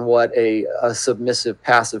is and what a submissive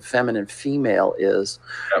passive feminine female is.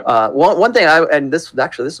 One thing this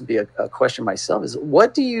would be a question myself, is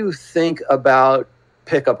what do you think about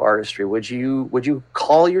pickup artistry? Would you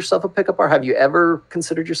call yourself a pickup artist? Have you ever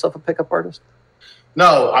considered yourself a pickup artist?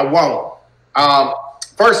 No, I won't.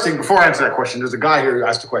 First thing, before I answer that question, there's a guy here who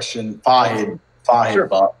asked a question, Fahid.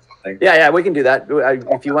 Sure. Yeah, we can do that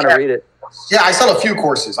if you want to read it. Yeah, I sell a few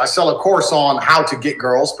courses. I sell a course on how to get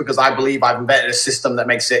girls, because I believe I've invented a system that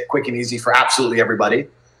makes it quick and easy for absolutely everybody.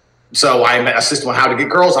 So I invent a system on how to get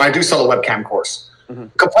girls, and I do sell a webcam course.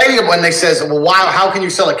 Complaining when they says, well, how can you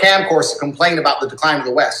sell a cam course and complain about the decline of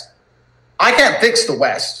the West? I can't fix the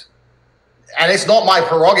West, and it's not my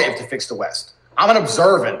prerogative to fix the West. I'm an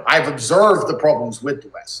observant. I've observed the problems with the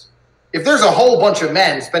West. If there's a whole bunch of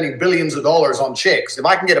men spending billions of dollars on chicks, if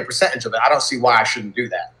I can get a percentage of it, I don't see why I shouldn't do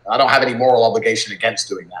that. I don't have any moral obligation against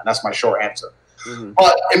doing that. That's my short answer.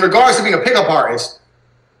 But in regards to being a pickup artist,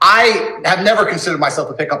 I have never considered myself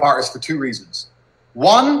a pickup artist for two reasons.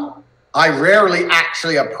 One, I rarely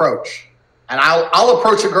actually approach. And I'll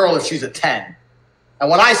approach a girl if she's a 10. And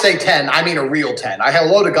when I say 10, I mean a real 10. I have a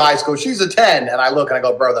load of guys go, she's a 10. And I look and I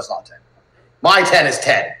go, bro, that's not 10. My 10 is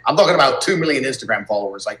 10. I'm talking about 2 million Instagram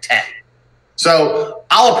followers, like 10. So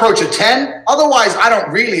I'll approach a 10. Otherwise, I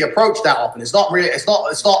don't really approach that often. It's not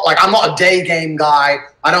like I'm not a day game guy.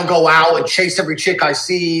 I don't go out and chase every chick I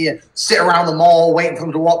see and sit around the mall waiting for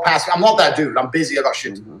them to walk past me. I'm not that dude. I'm busy. I got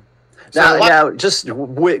shit to do. Now, just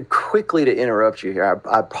quickly to interrupt you here,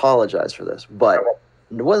 I apologize for this, but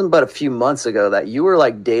it wasn't but a few months ago that you were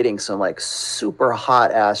like dating some like super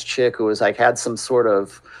hot ass chick who was like had some sort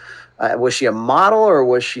of was she a model or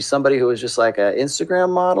was she somebody who was just like an Instagram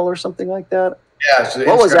model or something like that? Yeah.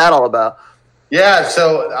 What was that all about? Yeah,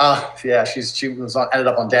 so yeah, she was ended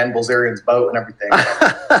up on Dan Bilzerian's boat and everything.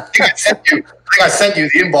 I think I sent you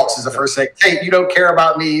the inbox is the first thing. Tate, you don't care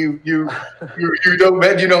about me. You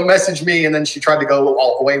don't message me. And then she tried to go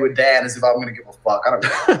away with Dan as if I'm going to give a fuck. I don't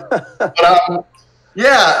know. But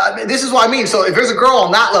yeah, I mean, this is what I mean. So if there's a girl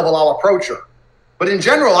on that level, I'll approach her. But in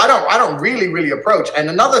general, I don't really approach. And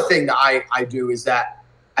another thing that I do is that,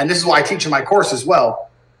 and this is why I teach in my course as well.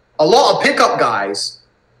 A lot of pickup guys.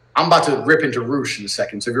 I'm about to rip into Roosh in a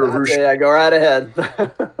second. So if you're a Roosh, yeah, go right ahead.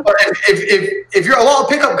 But if you're a lot of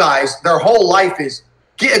pickup guys, their whole life is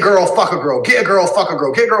get a girl, fuck a girl, get a girl, fuck a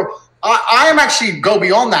girl, get a girl. I am actually go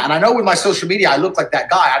beyond that, and I know with my social media I look like that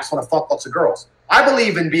guy. I just want to fuck lots of girls. I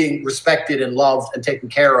believe in being respected and loved and taken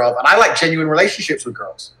care of, and I like genuine relationships with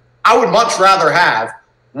girls. I would much rather have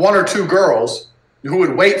one or two girls who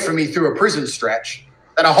would wait for me through a prison stretch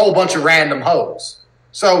than a whole bunch of random hoes.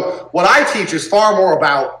 So what I teach is far more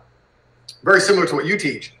about, very similar to what you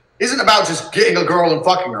teach, isn't about just getting a girl and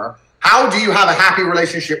fucking her. How do you have a happy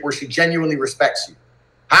relationship where she genuinely respects you?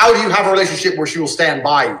 How do you have a relationship where she will stand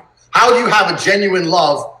by you? How do you have a genuine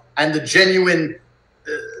love and the genuine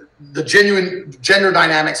gender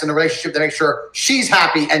dynamics in the relationship to make sure she's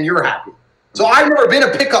happy and you're happy? So I've never been a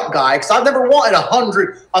pickup guy because I've never wanted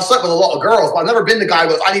 100. I've slept with a lot of girls, but I've never been the guy who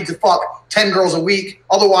goes, I need to fuck 10 girls a week.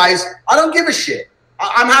 Otherwise, I don't give a shit.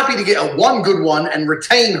 I'm happy to get one good one and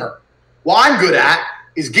retain her. What I'm good at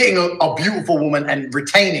is getting a beautiful woman and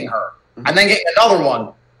retaining her, and then getting another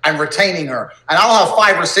one and retaining her. And I'll have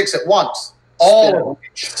 5 or 6 at once. All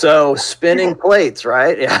so spinning plates,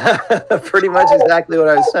 right? Yeah, pretty much exactly what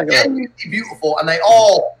I was saying. Genuinely beautiful, and they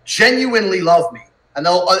all genuinely love me. And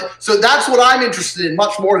they'll, so that's what I'm interested in,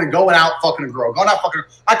 much more than going out fucking a girl. Going out fucking,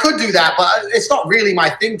 I could do that, but it's not really my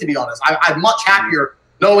thing, to be honest. I'm much happier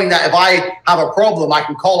knowing that if I have a problem, I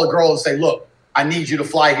can call a girl and say, look, I need you to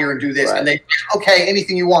fly here and do this. Right. And they, okay,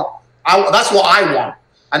 anything you want. That's what I want.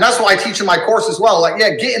 And that's what I teach in my course as well. Like,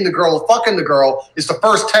 yeah, getting the girl, fucking the girl is the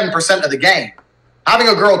first 10% of the game. Having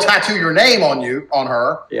a girl tattoo your name on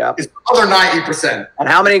her, is the other 90%. And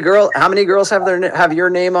how many girls have your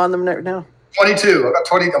name on them now? 22. I got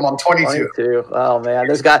 20. I'm on 22. 22. Oh man,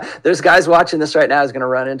 there's guys watching this right now who's going to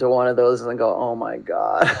run into one of those and go, "Oh my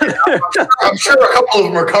god." I'm sure a couple of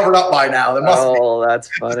them are covered up by now. There must be. Oh, that's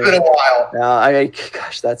funny. It's been a while. Yeah, I mean,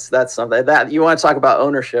 gosh, that's something. That you want to talk about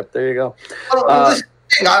ownership? There you go.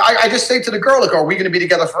 I just say to the girl, "Like, are we going to be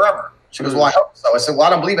together forever?" She goes, "Well, I hope so." I said, "Well, I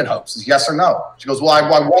don't believe in hopes. It's yes or no." She goes, "Well, I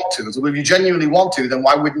want to." I said, "Well, if you genuinely want to, then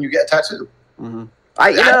why wouldn't you get a tattoo?" Mm-hmm.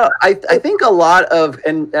 I think a lot of,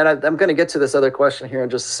 and I'm going to get to this other question here in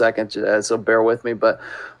just a second, so bear with me. But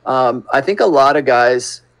I think a lot of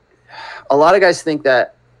guys think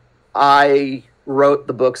that I wrote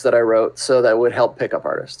the books that I wrote so that would help pickup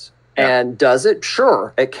artists. Yeah. And does it?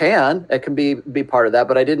 Sure, it can. It can be part of that,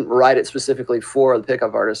 but I didn't write it specifically for the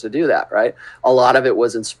pickup artists to do that, right? A lot of it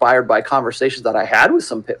was inspired by conversations that I had with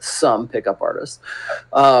some pickup artists.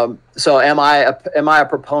 So am I a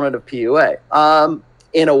proponent of PUA?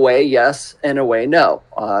 In a way, yes. In a way, no.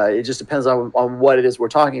 It just depends on what it is we're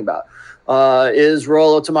talking about. Is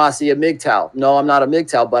Rollo Tomassi a MGTOW? No, I'm not a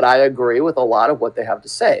MGTOW, but I agree with a lot of what they have to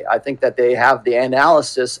say. I think that they have the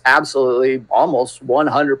analysis absolutely almost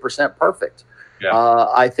 100% perfect. Yeah.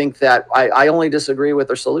 I think that I only disagree with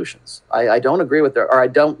their solutions. I don't agree with I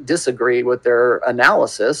don't disagree with their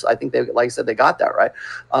analysis. I think like I said, they got that right.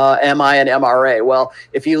 Am I an MRA? Well,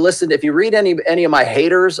 if you read any of my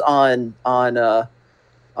haters on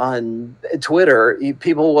Twitter,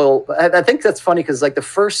 people will. I think that's funny because like the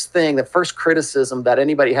first criticism that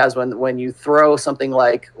anybody has when you throw something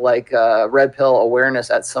like red pill awareness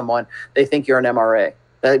at someone, they think you're an MRA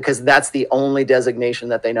because that's the only designation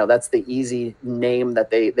that they know. That's the easy name that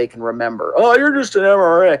they can remember. Oh, you're just an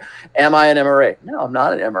MRA. Am I an MRA? No, I'm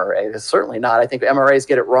not an MRA. It's certainly not. I think MRAs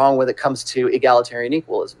get it wrong when it comes to egalitarian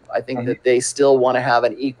equalism. I think that they still want to have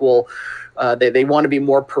an equal. They want to be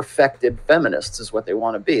more perfected feminists is what they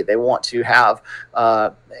want to be. They want to have,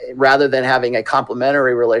 rather than having a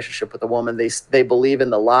complementary relationship with a woman, they believe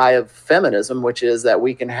in the lie of feminism, which is that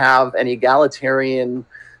we can have an egalitarian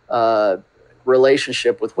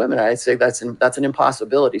relationship with women. I say that's an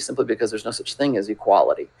impossibility simply because there's no such thing as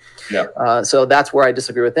equality. Yeah. So that's where I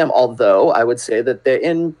disagree with them. Although I would say that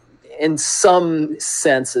in some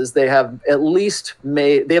senses, they have at least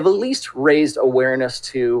raised awareness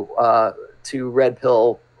to red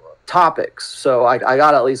pill topics. So I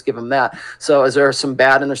got to at least give them that. So is there some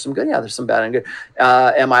bad and there's some good? Yeah, there's some bad and good.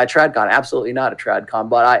 Am I a tradcon? Absolutely not a tradcon,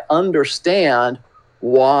 but I understand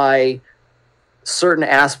why certain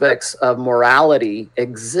aspects of morality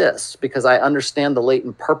exist, because I understand the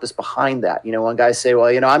latent purpose behind that. You know, when guys say,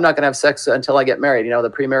 well, you know, I'm not going to have sex until I get married, you know, the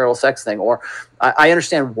premarital sex thing, or I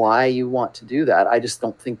understand why you want to do that. I just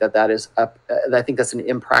don't think that that is, I think that's an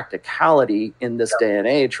impracticality in this day and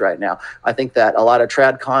age right now. I think that a lot of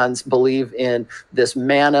tradcons believe in this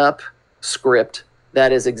man up script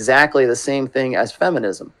that is exactly the same thing as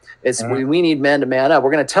feminism. It's we need men to man up.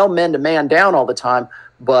 We're going to tell men to man down all the time,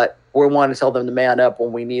 but we want to tell them to man up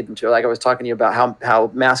when we need them to. Like I was talking to you about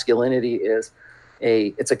how masculinity is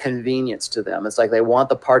it's a convenience to them. It's like they want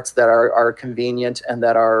the parts that are convenient and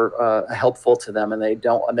that are helpful to them, and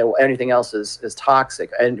anything else is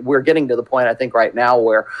toxic. And we're getting to the point, I think, right now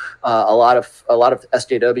where a lot of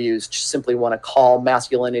SJWs just simply want to call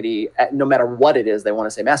masculinity, no matter what it is, they want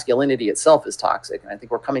to say masculinity itself is toxic. And I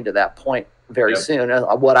think we're coming to that point very soon.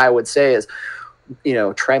 What I would say is, you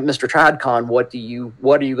know, Mr. Tradcon, what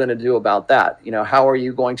are you going to do about that? You know, how are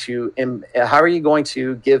you going to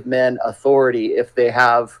give men authority if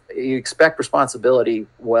you expect responsibility?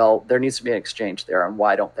 Well, there needs to be an exchange there, and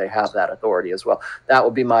why don't they have that authority as well? That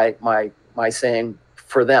would be my saying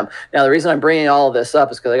for them. Now, the reason I'm bringing all of this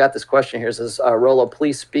up is because I got this question here. It says, Rollo,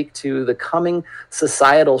 please speak to the coming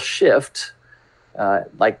societal shift,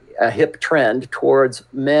 like a hip trend towards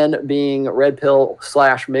men being red pill /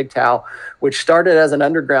 MGTOW, which started as an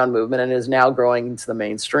underground movement and is now growing into the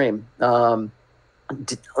mainstream. Let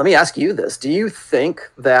me ask you this. Do you think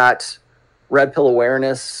that red pill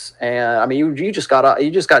awareness, and I mean, you just got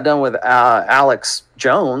done with Alex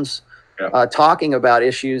Jones talking about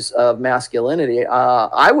issues of masculinity.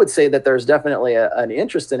 I would say that there's definitely an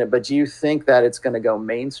interest in it, but do you think that it's going to go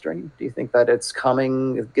mainstream? Do you think that it's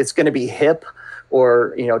going to be hip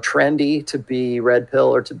or, you know, trendy to be red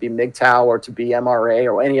pill or to be MGTOW or to be MRA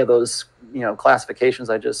or any of those, you know, classifications?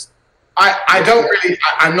 I'm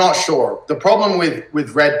not sure. The problem with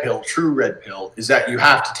red pill, true red pill, is that you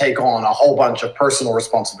have to take on a whole bunch of personal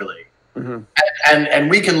responsibility. And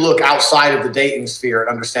we can look outside of the dating sphere and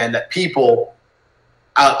understand that people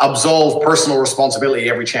absolve personal responsibility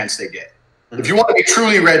every chance they get. If you want to be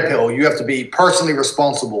truly red pill, you have to be personally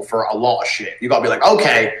responsible for a lot of shit. You got to be like,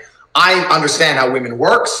 okay, I understand how women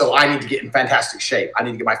work, so I need to get in fantastic shape. I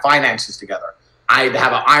need to get my finances together. I need to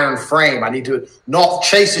have an iron frame. I need to not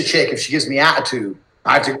chase a chick if she gives me attitude.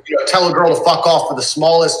 I have to tell a girl to fuck off for the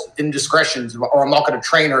smallest indiscretions, or I'm not going to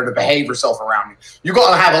train her to behave herself around me. You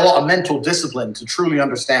got to have a lot of mental discipline to truly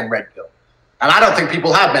understand red pill. And I don't think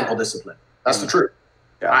people have mental discipline. That's the truth.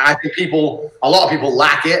 I think a lot of people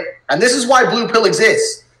lack it. And this is why blue pill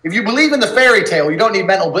exists. If you believe in the fairy tale, you don't need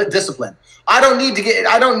mental discipline. I don't need to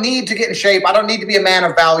get in shape. I don't need to be a man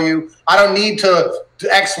of value. I don't need to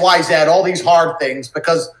X, Y, Z, all these hard things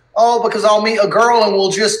because I'll meet a girl and we'll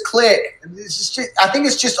just click. I think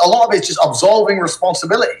it's just a lot of it's just absolving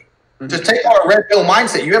responsibility. Just take on a red pill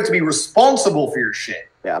mindset. You have to be responsible for your shit.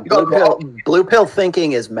 Yeah, blue pill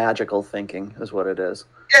thinking is magical thinking, is what it is.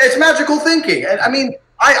 Yeah, it's magical thinking. And I mean,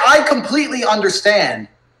 I completely understand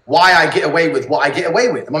why I get away with what I get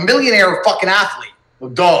away with. I'm a millionaire fucking athlete. Well,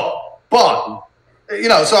 duh. But,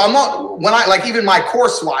 so I'm not, even my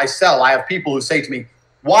course I sell, I have people who say to me,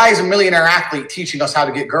 why is a millionaire athlete teaching us how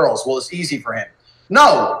to get girls? Well, it's easy for him.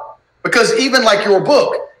 No, because even like your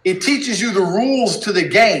book, it teaches you the rules to the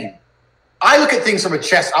game. I look at things from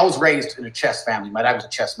I was raised in a chess family. My dad was a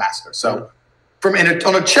chess master. So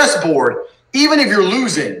on a chessboard, even if you're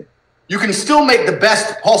losing, you can still make the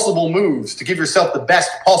best possible moves to give yourself the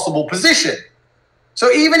best possible position. So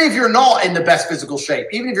even if you're not in the best physical shape,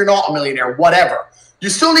 even if you're not a millionaire, whatever, you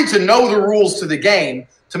still need to know the rules to the game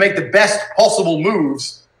to make the best possible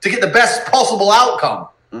moves to get the best possible outcome.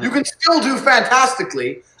 You can still do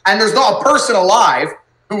fantastically, and there's not a person alive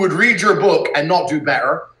who would read your book and not do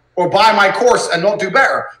better, or buy my course and not do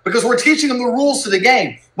better, because we're teaching them the rules to the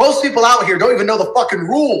game. Most people out here don't even know the fucking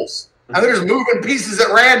rules. And they're just moving pieces at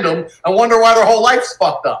random and wonder why their whole life's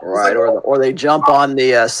fucked up. Right, or they jump on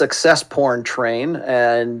the success porn train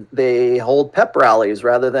and they hold pep rallies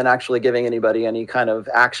rather than actually giving anybody any kind of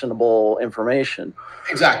actionable information.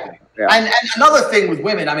 Exactly. Yeah. And another thing with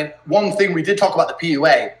women, I mean, one thing we did talk about the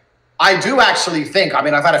PUA. I do actually think, I've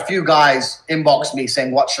had a few guys inbox me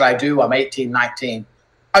saying, what should I do? I'm 18, 19.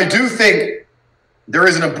 I do think there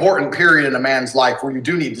is an important period in a man's life where you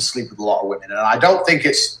do need to sleep with a lot of women. And I don't think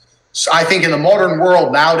I think in the modern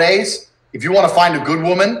world nowadays, if you want to find a good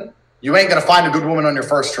woman, you ain't going to find a good woman on your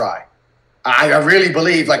first try. I really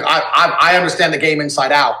believe, I understand the game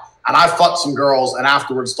inside out. And I fucked some girls and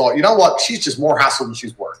afterwards thought, you know what? She's just more hassle than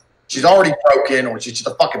she's worth. She's already broken, or she's just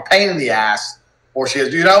a fucking pain in the ass, or she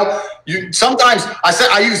is, sometimes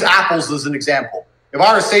I use apples as an example. If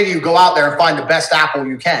I were to say to you, go out there and find the best apple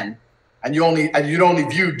you can, and you'd only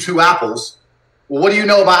viewed 2 apples, well, what do you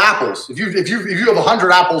know about apples? If you have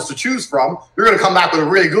 100 apples to choose from, you're going to come back with a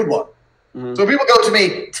really good one. Mm-hmm. So people go to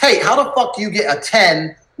me, Tate, how the fuck do you get a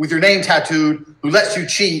 10 with your name tattooed, who lets you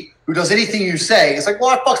cheat, who does anything you say? It's like,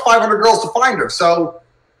 well, I fucked 500 girls to find her. So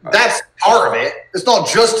that's part of it. It's not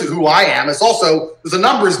just who I am. It's also, there's a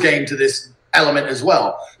numbers game to this element as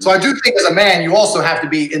well. So I do think as a man, you also have to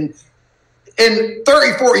be in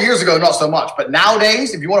 30, 40 years ago, not so much. But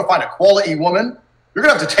nowadays, if you want to find a quality woman, you're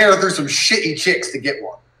going to have to tear through some shitty chicks to get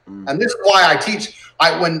one. And this is why I teach.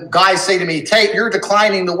 When guys say to me, Tate, you're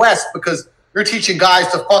declining the West because you're teaching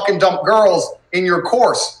guys to fucking dump girls in your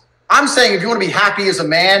course. I'm saying if you want to be happy as a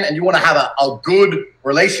man and you want to have a good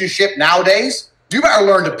relationship nowadays, you better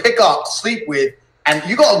learn to pick up, sleep with, and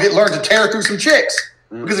you got to learn to tear through some chicks.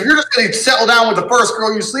 Because if you're just going to settle down with the first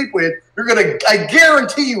girl you sleep with, I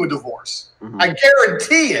guarantee you a divorce. I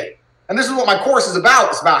guarantee it. And this is what my course is about.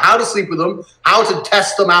 It's about how to sleep with them, how to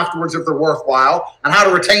test them afterwards if they're worthwhile, and how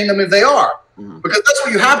to retain them if they are. Because that's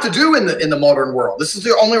what you have to do in the modern world. This is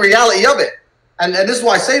the only reality of it. And this is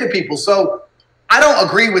what I say to people. So I don't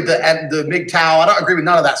agree with the MGTOW. I don't agree with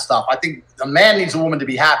none of that stuff. I think a man needs a woman to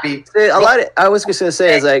be happy. I was just going to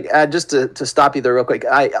say is like just to stop you there real quick.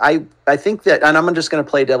 I think that, and I'm just going to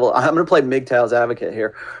play I'm going to play MGTOW's advocate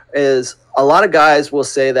here. Is a lot of guys will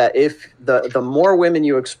say that if the more women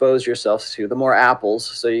you expose yourselves to, the more apples,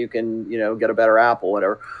 so you can get a better apple,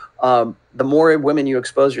 whatever. The more women you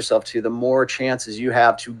expose yourself to, the more chances you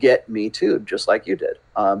have to get Me Too, just like you did.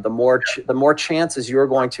 The more chances you're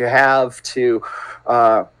going to have to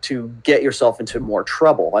get yourself into more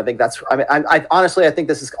trouble. I think that's. I honestly, I think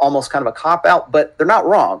this is almost kind of a cop out, but they're not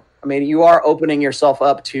wrong. I mean, you are opening yourself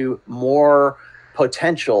up to more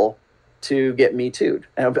potential to get Me Too'd.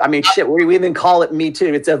 And I mean, shit, we even call it Me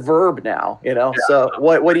Too. It's a verb now, Yeah. So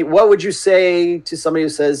what would you say to somebody who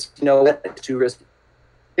says, it's too risky?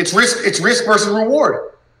 It's risk versus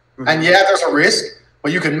reward. And yeah, there's a risk,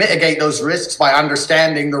 but you can mitigate those risks by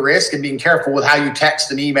understanding the risk and being careful with how you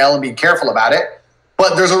text and email and being careful about it.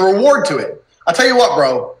 But there's a reward to it. I'll tell you what,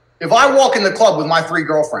 bro, if I walk in the club with my 3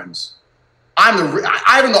 girlfriends, I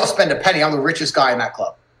haven't got to spend a penny. I'm the richest guy in that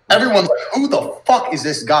club. Everyone's like, who the fuck is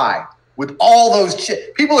this guy with all those chicks?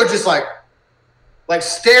 People are just like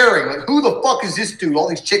staring, like, who the fuck is this dude? All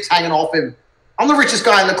these chicks hanging off him. I'm the richest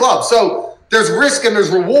guy in the club. So there's risk and there's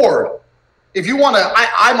reward. If you want to,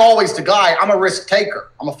 I'm always the guy. I'm a risk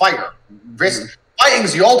taker. I'm a fighter. Fighting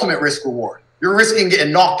is the ultimate risk reward. You're risking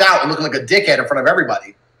getting knocked out and looking like a dickhead in front of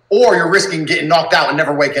everybody, or you're risking getting knocked out and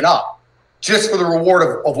never waking up, just for the reward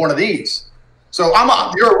of one of these. So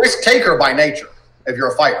you're a risk taker by nature if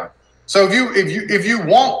you're a fighter. So if you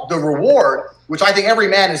want the reward, which I think every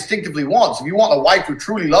man instinctively wants, if you want a wife who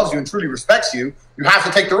truly loves you and truly respects you, you have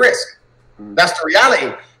to take the risk. That's the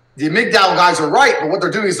reality. The MGTOW guys are right, but what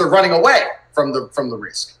they're doing is they're running away from the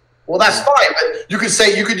risk. Well, that's fine, but you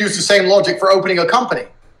could use the same logic for opening a company.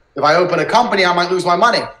 If I open a company, I might lose my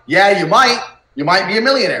money. Yeah, you might. You might be a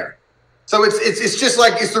millionaire. So it's just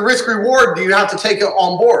like, it's the risk reward that you have to take it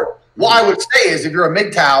on board. What I would say is, if you're a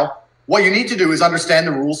MGTOW, what you need to do is understand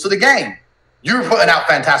the rules to the game. You're putting out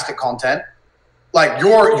fantastic content. Like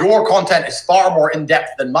your content is far more in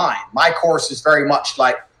depth than mine. My course is very much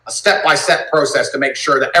like a step-by-step process to make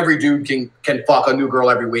sure that every dude can fuck a new girl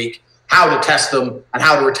every week, how to test them and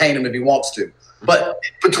how to retain them if he wants to. But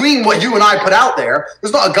between what you and I put out there,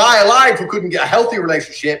 there's not a guy alive who couldn't get a healthy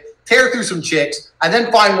relationship, tear through some chicks, and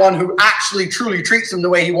then find one who actually truly treats him the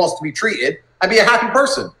way he wants to be treated and be a happy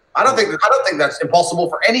person. I don't think that's impossible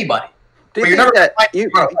for anybody.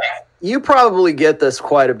 You probably get this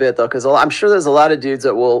quite a bit, though, because I'm sure there's a lot of dudes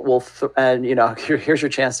that will and here's your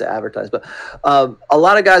chance to advertise. But a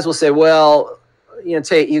lot of guys will say, well,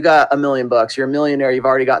 Tate, you got $1 million. You're a millionaire. You've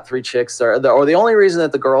already got 3 chicks. Or the only reason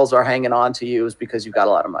that the girls are hanging on to you is because you've got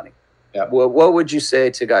a lot of money. Yeah. What would you say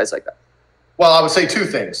to guys like that? Well, I would say 2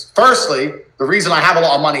 things. Firstly, the reason I have a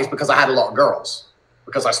lot of money is because I had a lot of girls.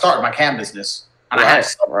 Because I started my cam business. And I had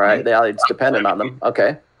some money. It's dependent on them.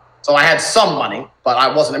 Okay. So I had some money, but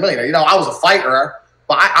I wasn't a millionaire. I was a fighter,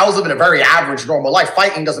 but I was living a very average, normal life.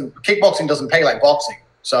 Kickboxing doesn't pay like boxing.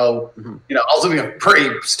 So, I was living a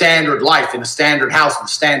pretty standard life in a standard house with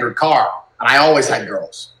a standard car. And I always had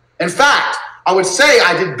girls. In fact, I would say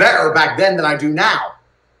I did better back then than I do now.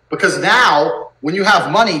 Because now, when you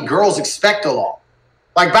have money, girls expect a lot.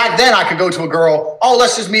 Like back then, I could go to a girl, oh,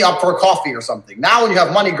 let's just meet up for a coffee or something. Now when you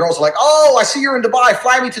have money, girls are like, oh, I see you're in Dubai,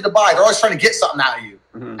 fly me to Dubai. They're always trying to get something out of you.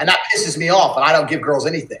 And that pisses me off, and I don't give girls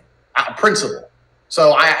anything out of principle.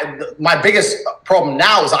 So my biggest problem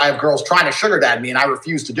now is I have girls trying to sugar dad me, and I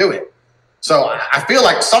refuse to do it. So I feel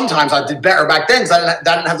like sometimes I did better back then because I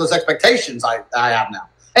didn't have those expectations I have now.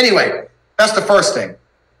 Anyway, that's the first thing.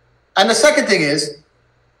 And the second thing is,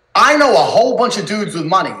 I know a whole bunch of dudes with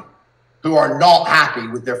money who are not happy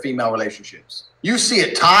with their female relationships. You see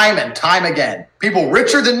it time and time again. People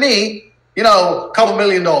richer than me, you know, a couple $1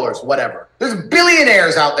 million, whatever. There's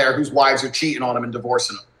billionaires out there whose wives are cheating on them and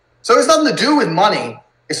divorcing them. So it's nothing to do with money.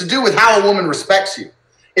 It's to do with how a woman respects you.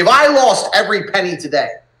 If I lost every penny today,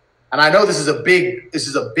 and I know this is a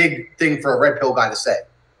big thing for a red pill guy to say,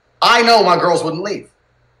 I know my girls wouldn't leave.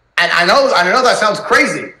 And I know that sounds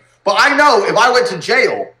crazy, but I know if I went to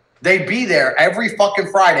jail, they'd be there every fucking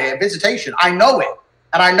Friday at visitation. I know it.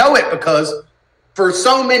 And I know it because for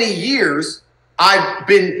so many years, I've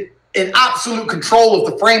been in absolute control of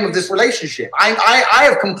the frame of this relationship. I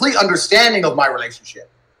have complete understanding of my relationship.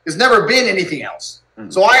 There's never been anything else.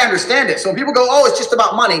 So I understand it. So when people go, oh, it's just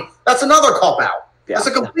about money, that's another cop-out. Yeah. That's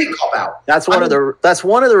a complete cop-out. That's one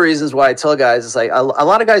of the reasons why I tell guys, it's like a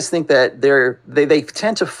lot of guys think that they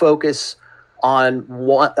tend to focus on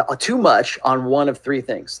too much on one of three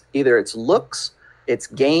things. Either it's looks, it's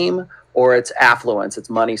game, or it's affluence, it's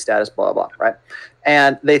money, status, blah, blah, right?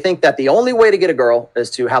 And they think that the only way to get a girl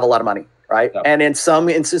is to have a lot of money, right? Yep. And in some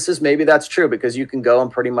instances, maybe that's true because you can go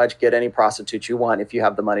and pretty much get any prostitute you want if you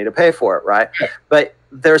have the money to pay for it, right? Yep. But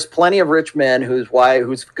there's plenty of rich men whose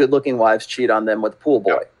good-looking wives cheat on them with a pool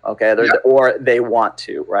boy, yep. Okay? Yep. Or they want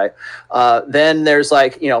to, right? Then there's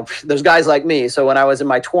like, you know, there's guys like me. So when I was in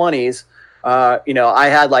my 20s, you know, I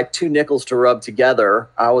had like 2 nickels to rub together.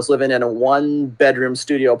 I was living in a 1-bedroom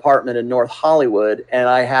studio apartment in North Hollywood, and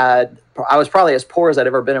I was probably as poor as I'd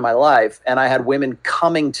ever been in my life. And I had women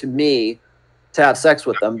coming to me to have sex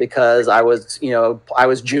with them because I was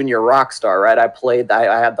junior rock star, right?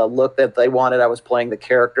 I had the look that they wanted. I was playing the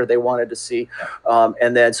character they wanted to see.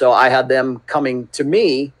 And then, so I had them coming to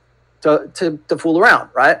me to fool around,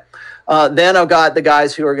 right? Then I've got the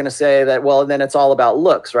guys who are going to say that, well, then it's all about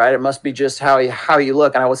looks, right? It must be just how you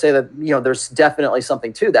look. And I would say that, you know, there's definitely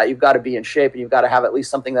something to that. You've got to be in shape and you've got to have at least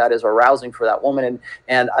something that is arousing for that woman.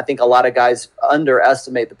 And I think a lot of guys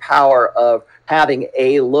underestimate the power of having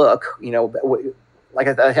a look. You know, like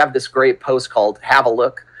I have this great post called Have a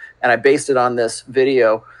Look, and I based it on this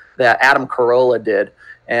video that Adam Carolla did.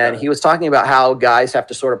 And he was talking about how guys have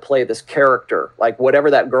to sort of play this character, like whatever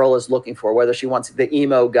that girl is looking for, whether she wants the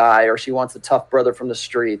emo guy or she wants the tough brother from the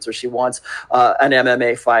streets or she wants an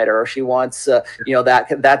MMA fighter or she wants, you know,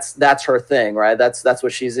 that's her thing, right? That's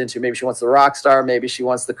what she's into. Maybe she wants the rock star. Maybe she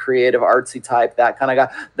wants the creative, artsy type, that kind of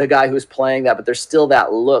guy, the guy who's playing that. But there's still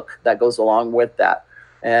that look that goes along with that.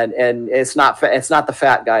 And it's not the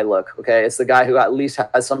fat guy look, okay? It's the guy who at least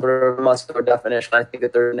has some sort of muscular definition. I think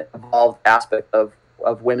that there's an evolved aspect of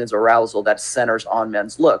women's arousal that centers on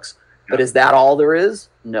men's looks. But is that all there is?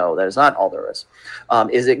 No, that is not all there is.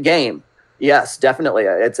 Is it game? Yes, definitely.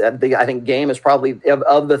 I think game is probably,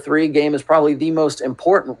 of the three, game is probably the most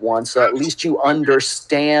important one. So at least you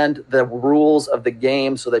understand the rules of the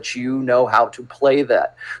game so that you know how to play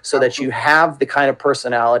that, so that you have the kind of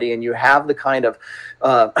personality and you have the kind of,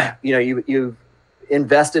 you know, you've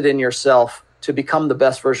invested in yourself to become the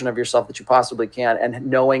best version of yourself that you possibly can, and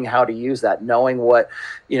knowing how to use that, knowing what,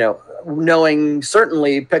 you know, knowing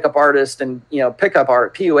certainly pickup artist and, you know, pickup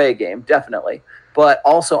art, PUA game, definitely, but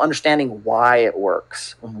also understanding why it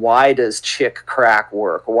works. Why does chick crack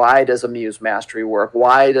work? Why does amuse mastery work?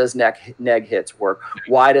 Why does neg hits work?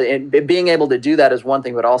 And being able to do that is one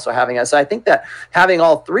thing, but also having us. So I think that having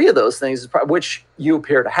all three of those things, which you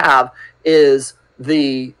appear to have, is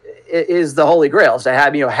the holy grail, is to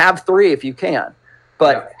have, you know, have three if you can,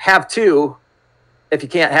 but have two if you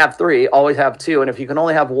can't have three. Always have two, and if you can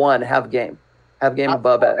only have one, have game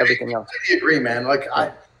above everything else. I agree, man. Like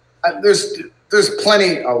there's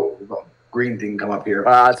plenty. Oh, green thing come up here.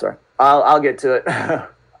 That's right. I'll get to it.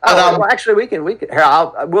 Well, actually, we can.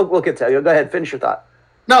 Here, we'll get to you. Go ahead, finish your thought.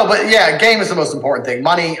 No, but yeah, game is the most important thing.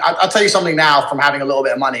 Money. I'll tell you something now. From having a little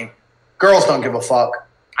bit of money, girls don't give a fuck.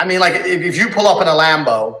 I mean, like if you pull up in a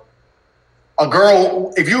Lambo, a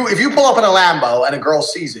girl, if you pull up in a Lambo and a girl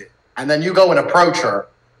sees it, and then you go and approach her,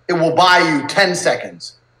 it will buy you 10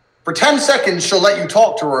 seconds. For 10 seconds, she'll let you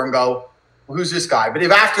talk to her and go, well, who's this guy? But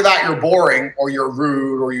if after that you're boring or you're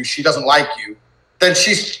rude or she doesn't like you, then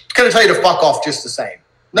she's going to tell you to fuck off just the same.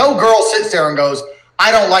 No girl sits there and goes,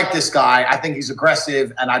 I don't like this guy. I think he's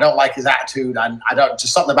aggressive and I don't like his attitude. And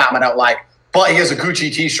just something about him I don't like. but he has a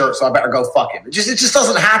Gucci T-shirt, so I better go fuck him. It just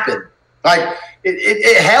doesn't happen. Like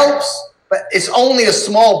it helps, but it's only a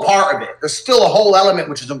small part of it. There's still a whole element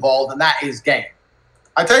which is involved, and that is game.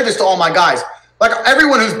 I tell you this to all my guys. Like,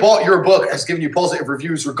 everyone who's bought your book has given you positive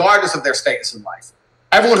reviews regardless of their status in life.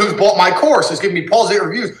 Everyone who's bought my course has given me positive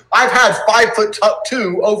reviews. I've had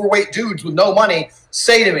 5'2" overweight dudes with no money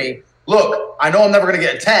say to me, look, I know I'm never going to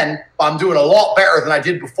get a 10, but I'm doing a lot better than I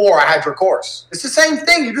did before I had your course. It's the same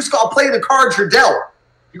thing. You just got to play the cards you're dealt.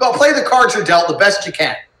 You got to play the cards you're dealt the best you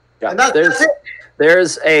can. Yeah, and that's it.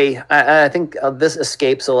 There's I think this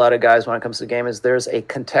escapes a lot of guys when it comes to the game, is there's a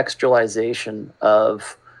contextualization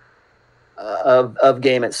of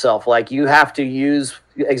game itself. Like, you have to use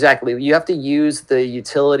the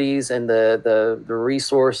utilities and the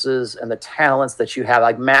resources and the talents that you have,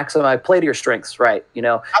 like maximize, play to your strengths, right? You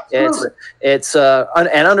know, Absolutely. it's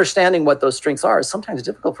and understanding what those strengths are is sometimes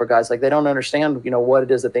difficult for guys. Like, they don't understand, you know, what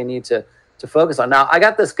it is that they need to focus on. Now, I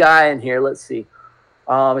got this guy in here. Let's see.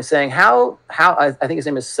 He's saying how I think his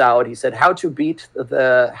name is Saud. He said how to beat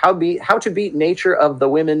nature of the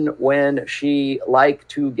women when she like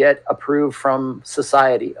to get approved from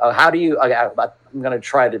society. How do you? I'm going to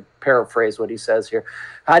try to paraphrase what he says here.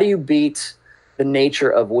 How do you beat the nature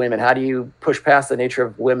of women? How do you push past the nature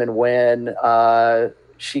of women when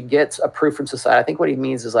she gets approved from society? I think what he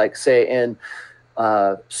means is, like, say in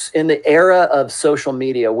the era of social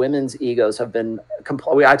media, women's egos have been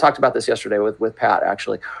I talked about this yesterday with Pat,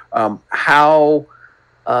 actually, how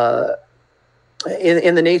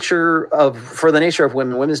in the nature of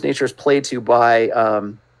women, women's nature is played to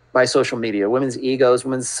by social media. Women's egos,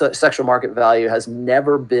 women's sexual market value has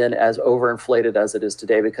never been as overinflated as it is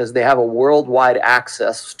today, because they have a worldwide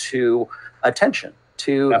access to attention,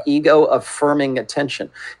 to ego affirming attention.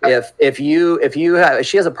 If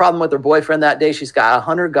she has a problem with her boyfriend that day, she's got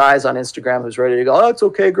 100 guys on Instagram who's ready to go, oh, it's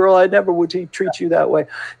okay, girl, I never would treat you that way.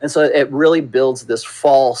 And so it really builds this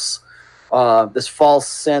false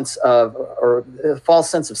sense of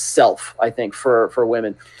self, I think, for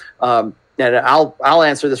women. And I'll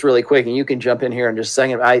answer this really quick, and you can jump in here in just a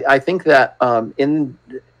second. I think that in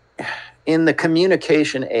the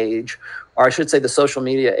communication age, or I should say the social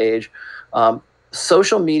media age,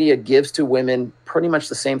 social media gives to women pretty much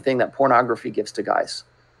the same thing that pornography gives to guys.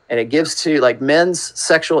 And it gives to, like, men's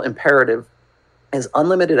sexual imperative is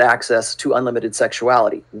unlimited access to unlimited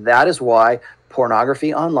sexuality. That is why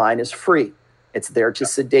pornography online is free. It's there to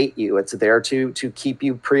sedate you. It's there to keep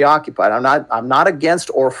you preoccupied. I'm not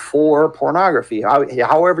against or for pornography.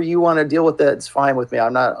 However you want to deal with it, it's fine with me.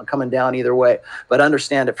 I'm not coming down either way, but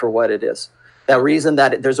understand it for what it is. There's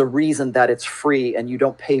a reason that it's free and you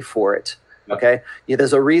don't pay for it. Okay,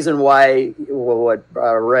 there's a reason why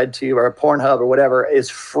RedTube or Pornhub or whatever is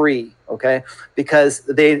free. Okay, because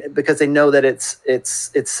they know that it's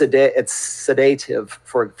sedative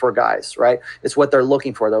for guys, right? It's what they're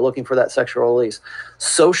looking for. They're looking for that sexual release.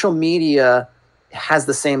 Social media has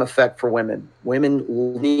the same effect for women. Women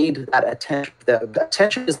need that attention. The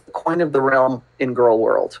attention is the coin of the realm in girl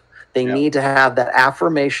world. They need to have that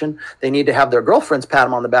affirmation. They need to have their girlfriends pat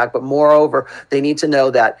them on the back. But moreover, they need to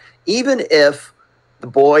know that even if the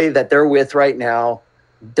boy that they're with right now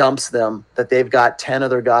dumps them, that they've got 10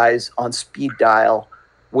 other guys on speed dial,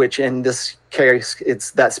 which in this case,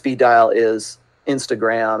 that speed dial is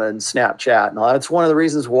Instagram and Snapchat and all that. It's one of the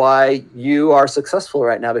reasons why you are successful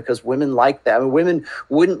right now, because women like that. I mean, women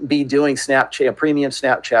wouldn't be doing Snapchat, premium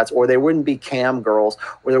Snapchats, or they wouldn't be cam girls,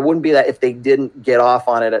 or there wouldn't be that if they didn't get off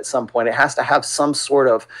on it at some point. It has to have some sort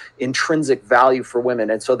of intrinsic value for women.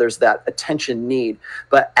 And so there's that attention need.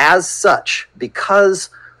 But as such, because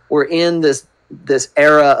we're in this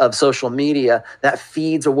era of social media, that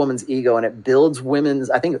feeds a woman's ego, and it builds women's,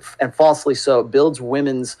 I think, and falsely so, it builds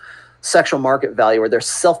women's sexual market value, or their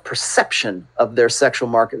self-perception of their sexual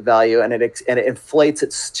market value, and it inflates it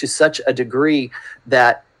to such a degree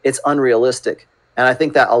that it's unrealistic. And I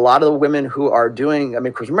think that a lot of the women who are doing, I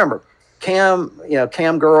mean, because remember, cam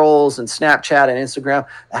girls and Snapchat and Instagram,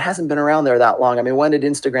 that hasn't been around there that long. I mean, when did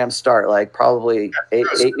Instagram start? Like probably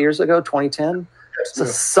eight years ago, 2010. So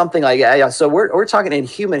something like that. Yeah. So we're talking in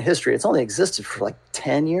human history. It's only existed for like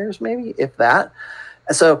 10 years, maybe, if that.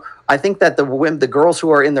 And so I think that the girls who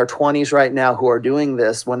are in their 20s right now who are doing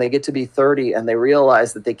this, when they get to be 30 and they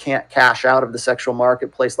realize that they can't cash out of the sexual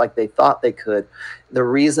marketplace like they thought they could, the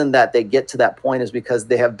reason that they get to that point is because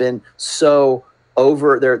they have been so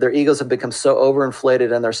over, their egos have become so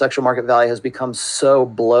overinflated and their sexual market value has become so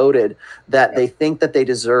bloated that they think that they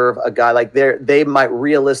deserve a guy like they might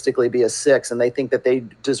realistically be a 6, and they think that they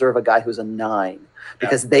deserve a guy who's a 9.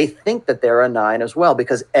 because they think that they're a 9 as well,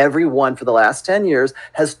 because everyone for the last 10 years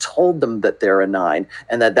has told them that they're a 9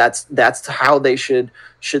 and that's how they should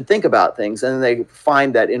think about things. And they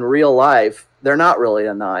find that in real life, they're not really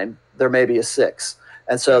a 9. They're maybe a 6.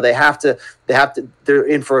 And so they're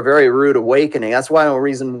in for a very rude awakening. That's why the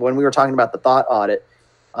reason when we were talking about the thought audit,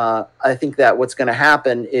 I think that what's going to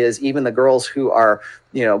happen is even the girls who are,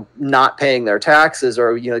 not paying their taxes,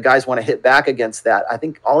 or, guys want to hit back against that. I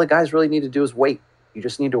think all the guys really need to do is wait. You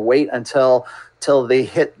just need to wait until they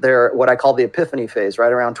hit their, what I call the epiphany phase,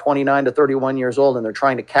 right around 29 to 31 years old. And they're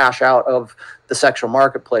trying to cash out of the sexual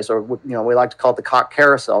marketplace, or, we like to call it the cock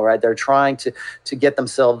carousel, right? They're trying to get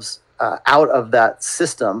themselves out of that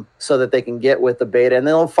system so that they can get with the beta, and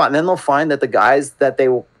then they'll find that the guys that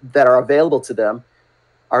are available to them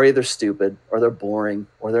are either stupid, or they're boring,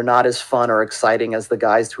 or they're not as fun or exciting as the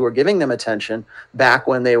guys who are giving them attention back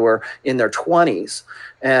when they were in their 20s.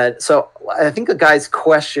 And so I think the guy's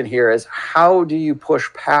question here is, how do you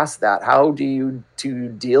push past that? How do you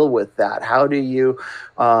deal with that? How do you,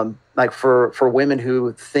 like for women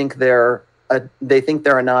who think they think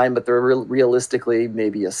they're a 9, but they're realistically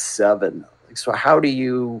maybe a 7. So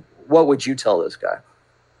what would you tell this guy?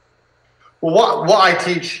 Well, what I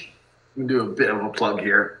teach, I'm going to do a bit of a plug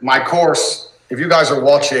here. My course, if you guys are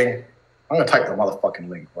watching, I'm going to type the motherfucking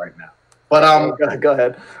link right now. But go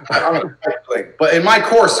ahead. I'm going to type the link. But in my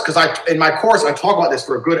course, in my course, I talk about this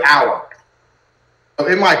for a good hour. So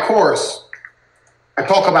in my course, I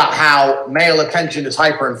talk about how male attention is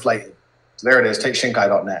hyperinflated. So there it is,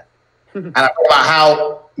 takeshinkai.net. And I talk about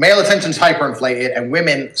how male attention is hyperinflated and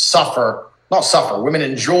women women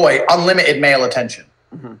enjoy unlimited male attention.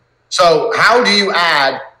 Mm-hmm. So how do you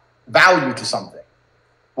add value to something?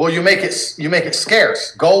 Well, you make it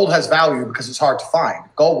scarce. Gold has value because it's hard to find.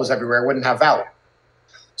 If gold was everywhere, it wouldn't have value.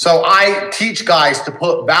 So I teach guys to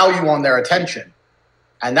put value on their attention.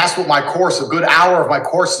 And that's what a good hour of my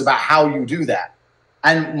course is about, how you do that.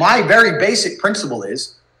 And my very basic principle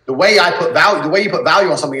is, the way you put value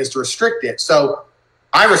on something is to restrict it. So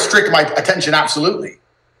I restrict my attention absolutely.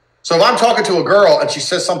 So if I'm talking to a girl and she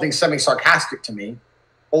says something semi-sarcastic to me,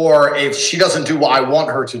 or if she doesn't do what I want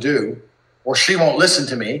her to do, or she won't listen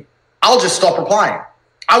to me, I'll just stop replying.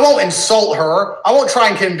 I won't insult her. I won't try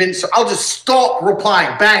and convince her. I'll just stop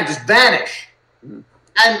replying. Bang, just vanish.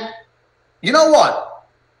 And you know what?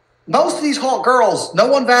 Most of these hot girls, no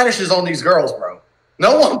one vanishes on these girls, bro.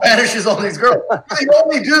 No one vanishes on these girls. The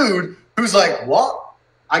only dude who's like, what?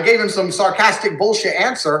 I gave him some sarcastic bullshit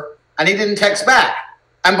answer and he didn't text back.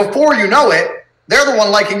 And before you know it, they're the one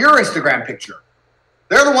liking your Instagram picture.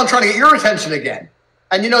 They're the one trying to get your attention again.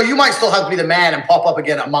 And you might still have to be the man and pop up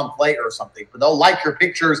again a month later or something, but they'll like your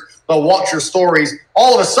pictures, they'll watch your stories.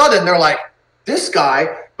 All of a sudden they're like, this guy,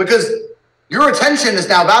 because your attention is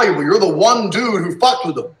now valuable. You're the one dude who fucked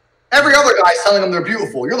with them. Every other guy's telling them they're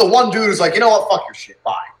beautiful. You're the one dude who's like, you know what, fuck your shit,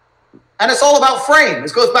 bye. And it's all about frame.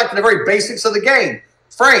 This goes back to the very basics of the game.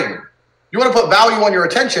 Frame. You want to put value on your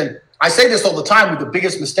attention. I say this all the time, with the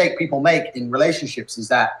biggest mistake people make in relationships is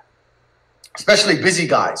that, especially busy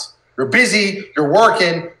guys, you're busy, you're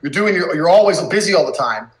working, you're always busy all the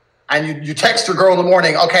time. And you text your girl in the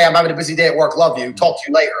morning, okay, I'm having a busy day at work, love you, talk to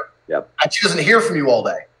you later. Yep. And she doesn't hear from you all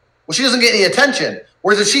day. Well, she doesn't get any attention.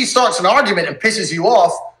 Whereas if she starts an argument and pisses you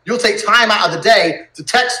off, you'll take time out of the day to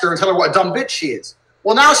text her and tell her what a dumb bitch she is.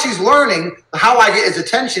 Well, now she's learning how I get his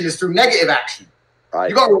attention is through negative action. Right.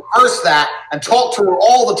 You got to reverse that and talk to her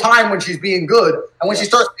all the time when she's being good. And when she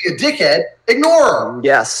starts to be a dickhead, ignore her.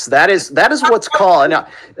 Yes, that is what's called. Now,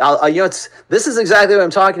 this is exactly what I'm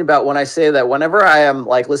talking about when I say that whenever I am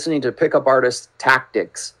like listening to pickup artist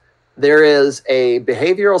tactics, there is a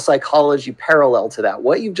behavioral psychology parallel to that.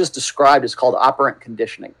 What you've just described is called operant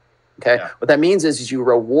conditioning. Okay, yeah. What that means is you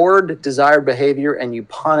reward desired behavior and you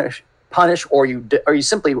punish, or you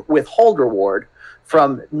simply withhold reward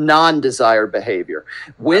from non-desired behavior.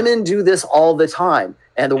 Women do this all the time,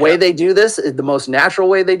 and the way they do this, the most natural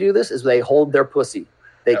way they do this, is they hold their pussy.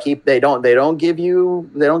 They don't give you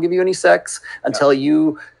any sex until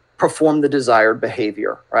you perform the desired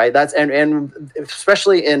behavior. Right? That's and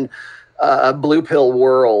especially in a blue pill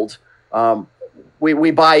world.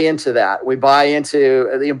 We buy into that. We buy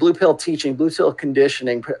into the blue pill teaching, blue pill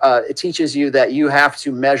conditioning. It teaches you that you have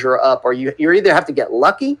to measure up, or you either have to get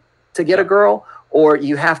lucky to get a girl, or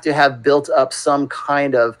you have to have built up some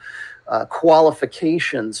kind of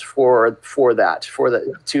qualifications for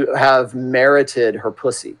to have merited her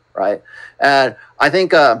pussy, right? And I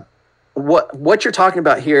think what you're talking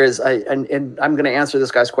about here is, and I'm going to answer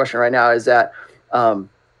this guy's question right now, is that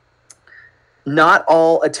not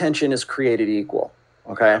all attention is created equal.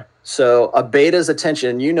 Okay, So a beta's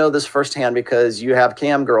attention, you know this firsthand because you have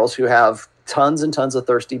cam girls who have tons and tons of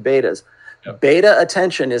thirsty betas. Yep. Beta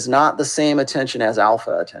attention is not the same attention as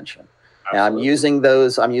alpha attention. And I'm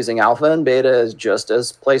using alpha and beta as just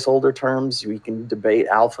as placeholder terms. We can debate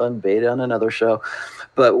alpha and beta on another show.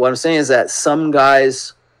 But what I'm saying is that some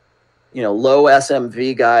guys, you know, low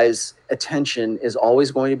SMV guys, attention is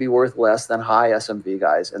always going to be worth less than high SMV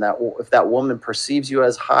guys. And that if that woman perceives you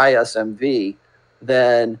as high SMV,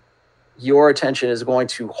 then your attention is going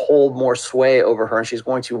to hold more sway over her, and she's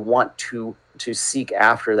going to want to seek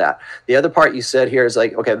after that. The other part you said here is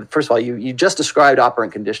like, okay, first of all, you just described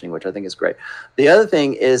operant conditioning, which I think is great. The other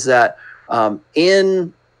thing is that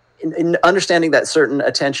in understanding that certain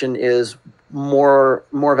attention is more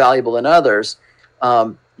valuable than others,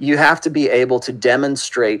 you have to be able to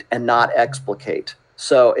demonstrate and not explicate.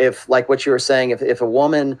 So if, like what you were saying, if a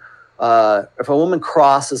woman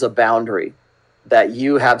crosses a boundary that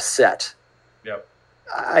you have set, yep.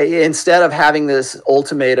 Instead of having this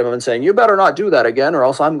ultimatum and saying you better not do that again, or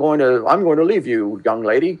else I'm going to leave you, young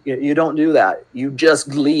lady. You don't do that. You just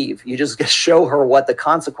leave. You just show her what the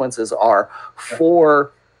consequences are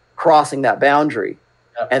for crossing that boundary.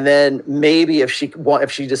 Yep. And then maybe if she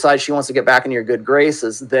decides she wants to get back in your good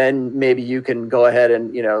graces, then maybe you can go ahead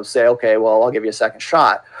and, you know, say, okay, well, I'll give you a second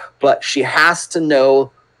shot. But she has to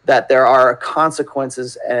know that there are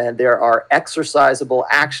consequences and there are exercisable,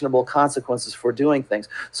 actionable consequences for doing things.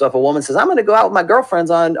 So if a woman says, I'm going to go out with my girlfriends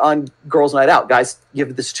on girls' night out, guys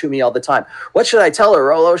give this to me all the time. What should I tell her,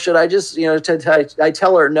 Rollo? Should I just, you know, I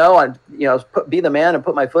tell her no and, you know, be the man and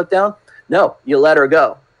put my foot down? No, you let her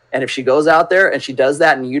go. And if she goes out there and she does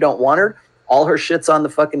that and you don't want her, all her shit's on the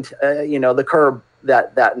fucking, you know, the curb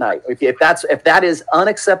that night. If that is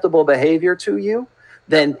unacceptable behavior to you,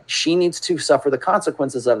 then she needs to suffer the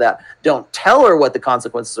consequences of that. Don't tell her what the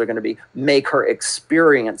consequences are going to be. Make her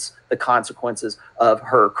experience the consequences of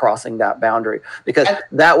her crossing that boundary. Because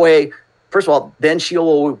that way, first of all, then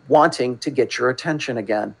she'll be wanting to get your attention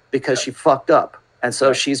again because she fucked up. And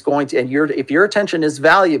so she's going to, and if your attention is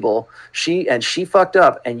valuable, she fucked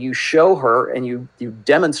up, and you show her and you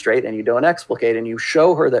demonstrate and you don't explicate and you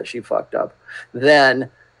show her that she fucked up, then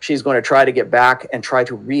she's going to try to get back and try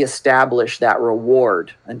to reestablish that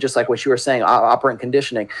reward. And just like what you were saying, operant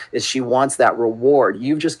conditioning is she wants that reward.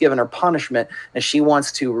 You've just given her punishment, and she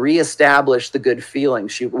wants to reestablish the good feeling,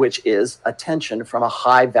 which is attention from a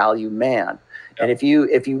high value man. Yep. And if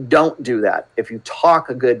you don't do that,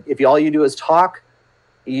 if all you do is talk,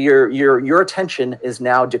 your attention is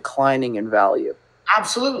now declining in value.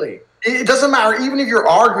 Absolutely. It doesn't matter. Even if you're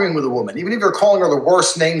arguing with a woman, even if you're calling her the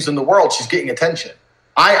worst names in the world, she's getting attention.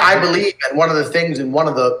 I believe that one of the things in one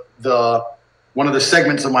of the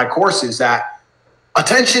segments of my course is that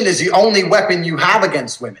attention is the only weapon you have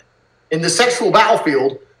against women. In the sexual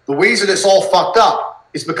battlefield, the reason it's all fucked up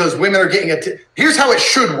is because women are getting here's how it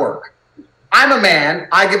should work. I'm a man,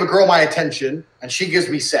 I give a girl my attention, and she gives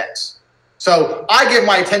me sex. So I give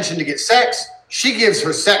my attention to get sex, she gives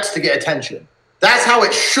her sex to get attention. That's how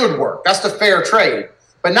it should work. That's the fair trade.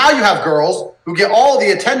 But now you have girls who get all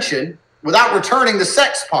the attention without returning the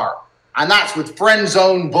sex part. And that's with friend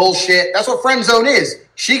zone bullshit. That's what friend zone is.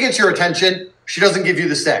 She gets your attention, she doesn't give you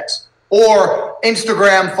the sex. Or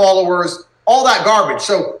Instagram followers, all that garbage.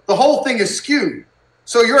 So the whole thing is skewed.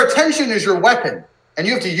 So your attention is your weapon, and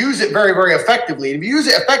you have to use it very, very effectively. And if you use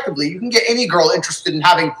it effectively, you can get any girl interested in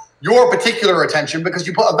having your particular attention because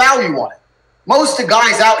you put a value on it. Most of the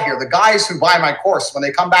guys out here, the guys who buy my course, when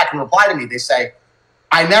they come back and reply to me, they say,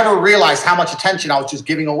 I never realized how much attention I was just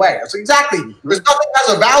giving away. I said, exactly. There's nothing that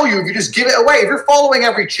has a value if you just give it away. If you're following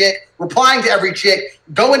every chick, replying to every chick,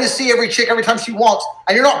 going to see every chick every time she wants,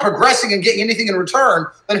 and you're not progressing and getting anything in return,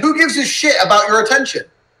 then who gives a shit about your attention?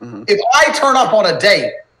 Mm-hmm. If I turn up on a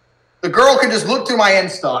date, the girl can just look through my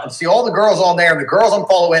Insta and see all the girls on there and the girls I'm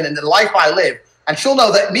following and the life I live, and she'll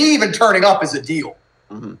know that me even turning up is a deal.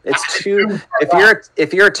 Mm-hmm. It's too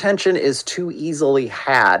if your attention is too easily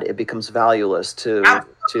had, it becomes valueless to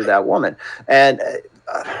that woman. And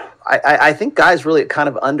I think guys really kind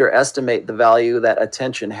of underestimate the value that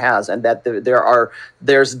attention has, and that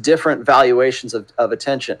there's different valuations of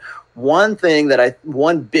attention. One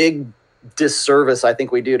big disservice I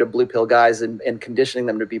think we do to blue pill guys and conditioning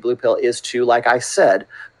them to be blue pill is to, like I said,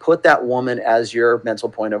 put that woman as your mental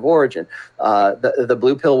point of origin. The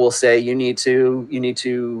blue pill will say you need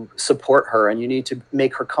to support her and you need to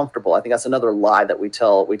make her comfortable. I think that's another lie that we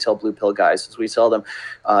tell blue pill guys, is we tell them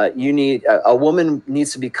a woman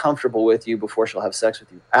needs to be comfortable with you before she'll have sex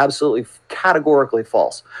with you. Absolutely, categorically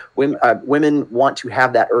false. Women want to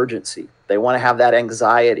have that urgency. They want to have that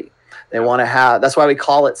anxiety. They want to have, that's why we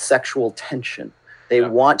call it sexual tension. They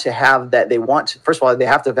want to have that. They want to, first of all, they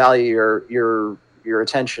have to value your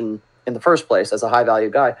attention in the first place as a high value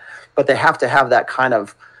guy, but they have to have that kind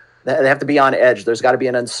of, they have to be on edge. There's got to be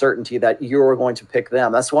an uncertainty that you're going to pick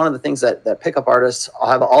them. That's one of the things that pickup artists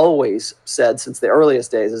have always said since the earliest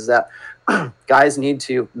days, is that guys need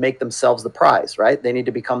to make themselves the prize, right? They need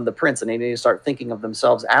to become the prince, and they need to start thinking of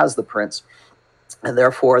themselves as the prince. And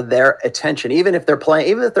therefore their attention, even if they're playing,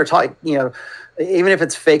 even if they're talking, you know, even if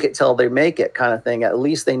it's fake it till they make it kind of thing, at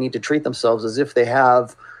least they need to treat themselves as if they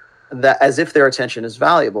have that, as if their attention is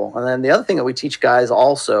valuable. And then the other thing that we teach guys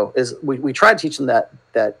also is we try to teach them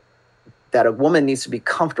that a woman needs to be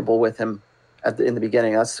comfortable with him in the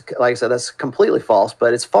beginning. That's, like I said, that's completely false,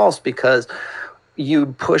 but it's false because you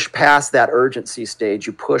push past that urgency stage.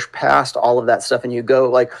 You push past all of that stuff and you go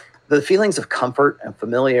like the feelings of comfort and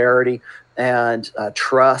familiarity and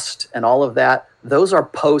trust and all of that. Those are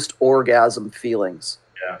post-orgasm feelings.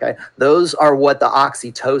 Yeah. Okay, those are what the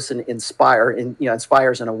oxytocin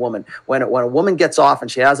inspires in a woman. When a woman gets off and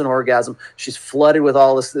she has an orgasm, she's flooded with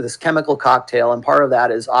all this chemical cocktail, and part of that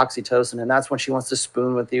is oxytocin, and that's when she wants to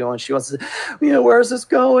spoon with you, and she wants to, where's this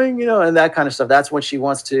going, and that kind of stuff. That's when she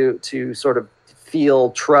wants to sort of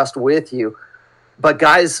feel trust with you. But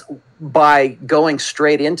guys, by going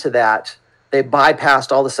straight into that, they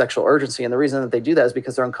bypassed all the sexual urgency. And the reason that they do that is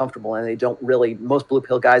because they're uncomfortable and they don't really, most blue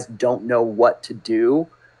pill guys don't know what to do.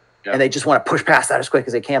 Yeah. And they just want to push past that as quick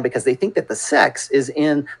as they can because they think that the sex is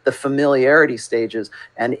in the familiarity stages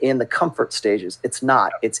and in the comfort stages. It's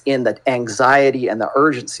not. It's in the anxiety and the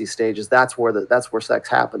urgency stages. That's where sex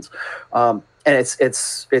happens. And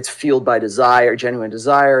it's fueled by desire, genuine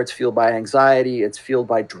desire. It's fueled by anxiety. It's fueled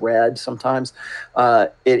by dread sometimes.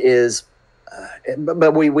 It is.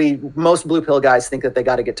 But we most blue pill guys think that they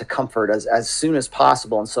got to get to comfort as soon as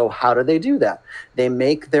possible. And so how do they do that? They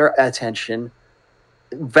make their attention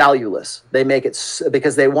valueless. They make it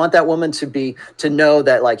because they want that woman to know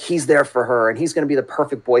that like he's there for her and he's going to be the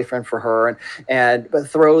perfect boyfriend for her, and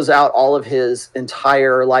throws out all of his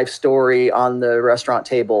entire life story on the restaurant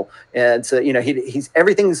table. And so he's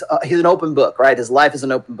an open book, right? His life is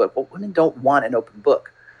an open book. But women don't want an open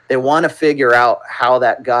book. They want to figure out how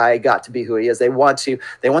that guy got to be who he is. They want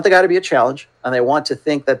the guy to be a challenge, and they want to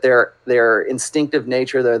think that their instinctive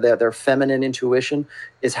nature, their feminine intuition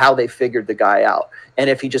is how they figured the guy out. And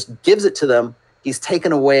if he just gives it to them, he's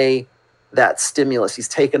taken away that stimulus. He's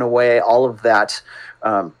taken away all of that,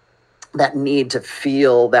 that need to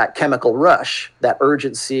feel that chemical rush, that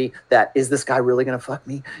urgency, that is this guy really going to fuck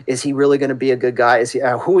me? Is he really going to be a good guy?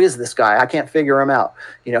 Who is this guy? I can't figure him out.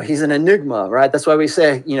 He's an enigma, right? That's why we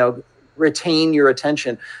say, retain your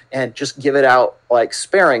attention and just give it out like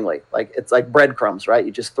sparingly. Like it's like breadcrumbs, right?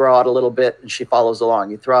 You just throw out a little bit and she follows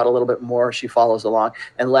along. You throw out a little bit more, she follows along,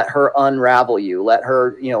 and let her unravel you. Let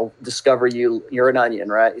her, discover you're an onion,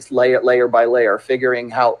 right? It's layer by layer,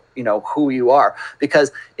 figuring out, who you are.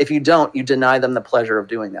 Because if you don't, you deny them the pleasure of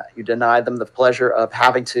doing that. You deny them the pleasure of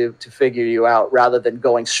having to figure you out, rather than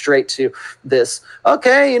going straight to this,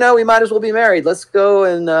 okay, we might as well be married. Let's go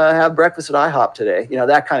and have breakfast at IHOP today.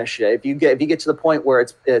 That kind of shit. If you get to the point where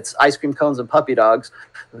it's ice cream cones and puppy dogs,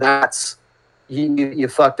 that's you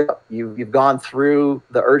fucked up. You've gone through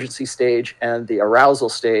the urgency stage and the arousal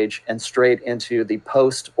stage and straight into the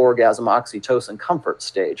post-orgasm oxytocin comfort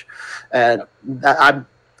stage. And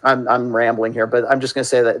I'm rambling here, but I'm just going to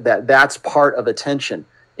say that's part of attention.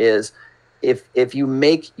 Is if you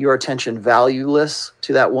make your attention valueless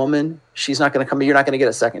to that woman, she's not going to come. You're not going to get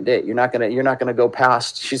a second date. You're not going to go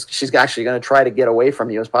past. She's actually going to try to get away from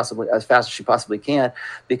you as fast as she possibly can,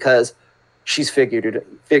 because she's figured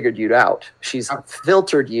you out. She's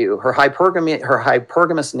filtered you. Her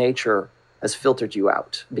hypergamous nature has filtered you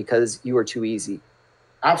out because you are too easy.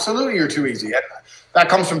 Absolutely, you're too easy. That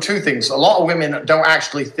comes from two things. A lot of women don't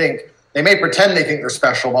actually think. They may pretend they think they're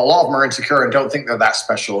special, but a lot of them are insecure and don't think they're that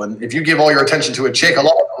special. And if you give all your attention to a chick, a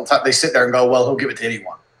lot of them, they sit there and go, well, he'll give it to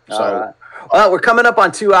anyone. So, well, we're coming up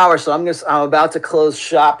on 2 hours, so I'm about to close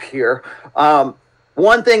shop here.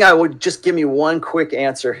 One thing I would just give me one quick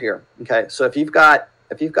answer here. Okay, so if you've got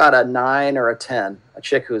a 9 or a 10, a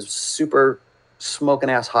chick who's super smoking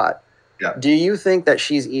ass hot, yeah. Do you think that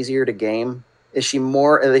she's easier to game? Is she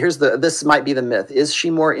more? This might be the myth. Is she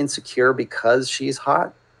more insecure because she's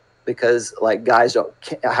hot? Because like guys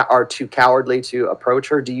are too cowardly to approach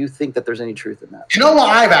her? Do you think that there's any truth in that? You know what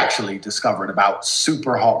I've actually discovered about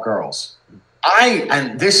super hot girls?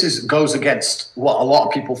 And this goes against what a lot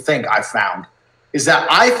of people think, I've found, is that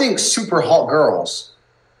I think super hot girls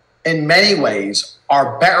in many ways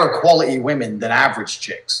are better quality women than average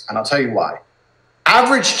chicks. And I'll tell you why.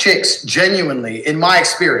 Average chicks genuinely, in my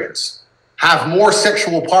experience, have more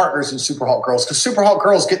sexual partners than super hot girls, because super hot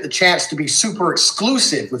girls get the chance to be super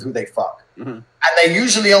exclusive with who they fuck. And they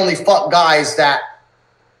usually only fuck guys that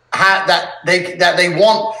they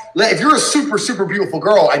want. If you're a super beautiful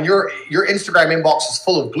girl and your Instagram inbox is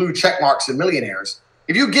full of blue check marks and millionaires,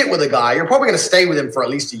 if you get with a guy, you're probably going to stay with him for at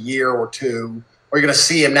least a year or two, or you're going to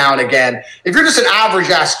see him now and again. If you're just an average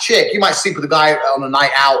ass chick, you might sleep with a guy on a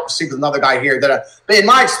night out, sleep with another guy here. But in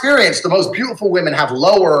my experience, the most beautiful women have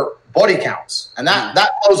lower body counts, and that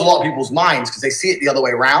blows a lot of people's minds because they see it the other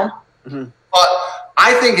way around. But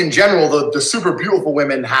I think in general, the super beautiful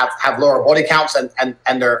women have lower body counts, and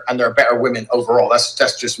they're better women overall. That's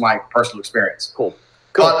just my personal experience. Cool.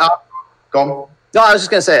 But, go on. No, I was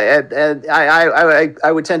just gonna say,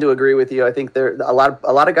 I would tend to agree with you. I think there a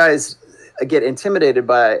lot of guys get intimidated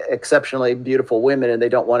by exceptionally beautiful women, and they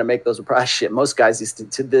don't want to make those approaches. Shit, most guys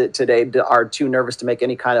today are too nervous to make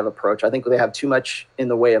any kind of approach. I think they have too much in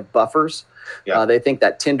the way of buffers. Yeah. They think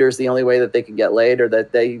that Tinder's the only way that they can get laid, or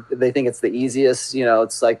that they think it's the easiest. You know,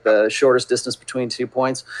 it's like the shortest distance between 2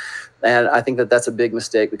 points. And I think that that's a big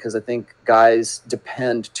mistake, because I think guys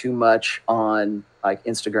depend too much on like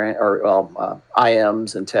Instagram or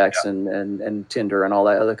IMs and texts and Tinder and all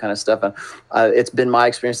that other kind of stuff. And it's been my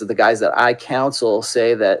experience that the guys that I counsel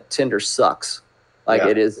say that Tinder sucks. Like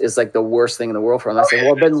it's like the worst thing in the world for them. I say,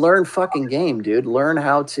 well, then learn fucking game, dude. Learn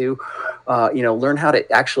how to, learn how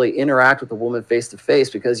to actually interact with a woman face to face,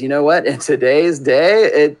 because you know what? In today's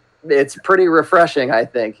day, it's pretty refreshing, I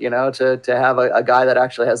think, to have a guy that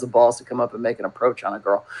actually has the balls to come up and make an approach on a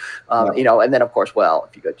girl, and then of course, well,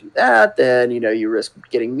 if you go do that, then, you risk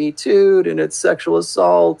getting Me Too'd and it's sexual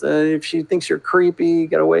assault. And if she thinks you're creepy,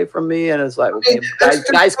 get away from me. And it's like, okay,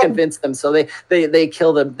 guys convince them. So they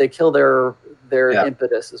kill them. They kill their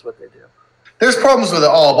impetus is what they do. There's problems with it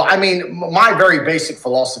all, but I mean, my very basic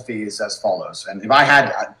philosophy is as follows. And if I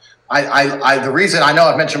had, the reason I know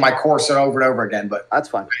I've mentioned my course over and over again, but that's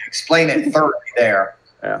fine. I explain it thoroughly there.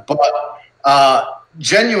 Yeah. But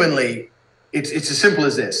genuinely, it's as simple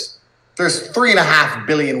as this. There's 3.5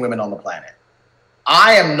 billion women on the planet.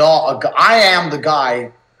 I am the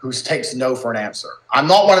guy who takes no for an answer. I'm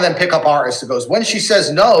not one of them pickup artists who goes, when she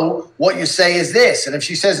says no, what you say is this. And if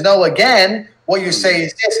she says no again, what you say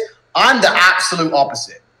is this. I'm the absolute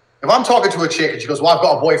opposite. If I'm talking to a chick and she goes, well, I've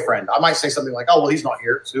got a boyfriend, I might say something like, oh, well, he's not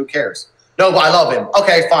here, so who cares? No, but I love him.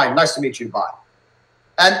 Okay, fine. Nice to meet you. Bye.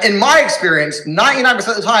 And in my experience, 99%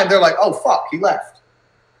 of the time, they're like, oh, fuck, he left.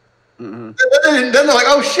 Then they're like,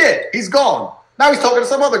 oh, shit, he's gone. Now he's talking to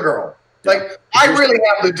some other girl. Like, I really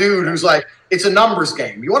am the dude who's like, it's a numbers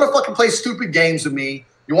game. You want to fucking play stupid games with me?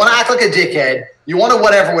 You want to act like a dickhead? You want to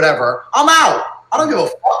whatever? I'm out. I don't give a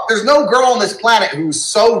fuck. There's no girl on this planet who's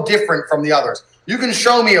so different from the others. You can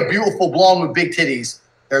show me a beautiful blonde with big titties.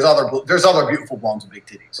 There's other beautiful blondes with big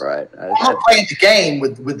titties. Right. I'm not playing the game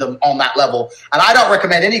with them on that level, and I don't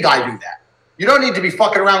recommend any guy do that. You don't need to be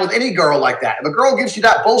fucking around with any girl like that. If a girl gives you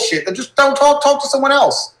that bullshit, then just don't talk to someone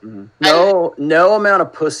else. No amount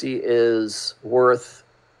of pussy is worth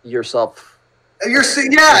yourself. No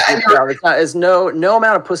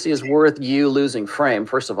amount of pussy is worth you losing frame,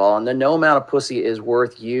 first of all, and then no amount of pussy is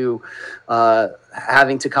worth you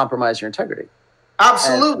having to compromise your integrity.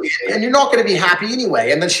 Absolutely. And you're not going to be happy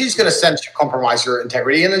anyway. And then she's going to sense you compromise your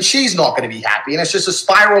integrity, and then she's not going to be happy. And it's just a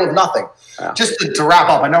spiral of nothing. Yeah. Just to wrap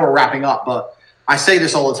up, I know we're wrapping up, but I say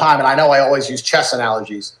this all the time, and I know I always use chess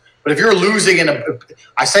analogies. But if you're losing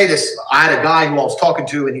I say this, I had a guy who I was talking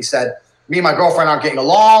to, and he said, me and my girlfriend aren't getting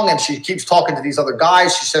along, and she keeps talking to these other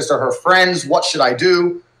guys. She says to her friends, what should I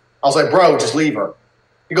do? I was like, bro, just leave her.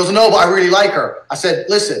 He goes, no, but I really like her. I said,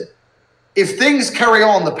 listen, if things carry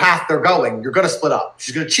on the path they're going, you're going to split up.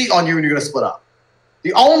 She's going to cheat on you, and you're going to split up.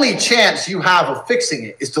 The only chance you have of fixing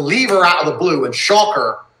it is to leave her out of the blue and shock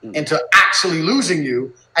her into actually losing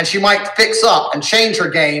you, and she might fix up and change her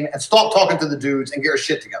game and stop talking to the dudes and get her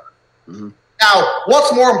shit together. Now,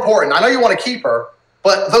 what's more important? I know you want to keep her,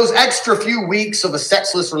 but those extra few weeks of a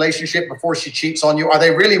sexless relationship before she cheats on you, are they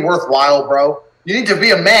really worthwhile, bro? You need to be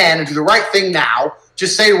a man and do the right thing now.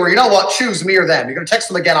 Just say to her, you know what, choose me or them. You're going to text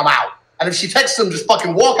them again, I'm out. And if she texts them, just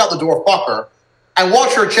fucking walk out the door, fuck her, and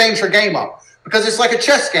watch her change her game up. Because it's like a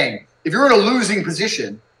chess game. If you're in a losing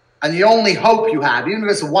position and the only hope you have, even if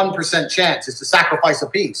it's a 1% chance, is to sacrifice a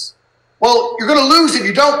piece, well, you're going to lose if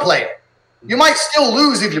you don't play it. You might still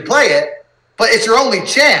lose if you play it, but it's your only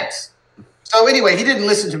chance. So anyway, he didn't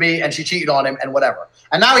listen to me, and she cheated on him, and whatever.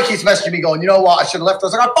 And now he keeps messaging me going, you know what, I should have left her. I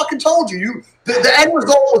was like, I fucking told you. The end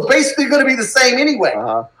result was basically going to be the same anyway.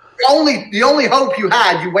 The only hope you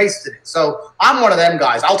had, you wasted it. So I'm one of them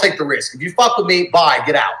guys. I'll take the risk. If you fuck with me, bye,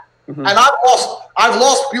 get out. And I've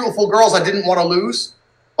lost beautiful girls I didn't want to lose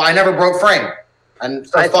but I never broke frame. And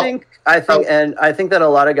so I think that a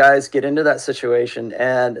lot of guys get into that situation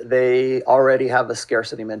and they already have a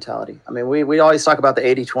scarcity mentality. I mean, we always talk about the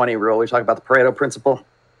 80-20 rule. We talk about the Pareto principle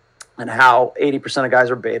and how 80% of guys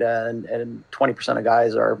are beta and 20% of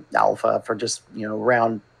guys are alpha, for just,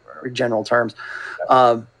 round general terms.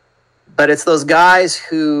 But it's those guys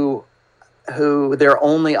who their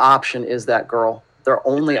only option is that girl. Their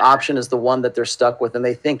only option is the one that they're stuck with, and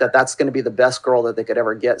they think that that's going to be the best girl that they could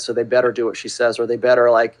ever get. So they better do what she says, or they better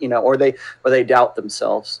or they doubt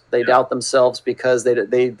themselves. They doubt themselves because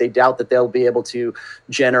they doubt that they'll be able to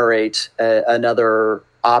generate another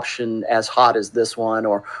option as hot as this one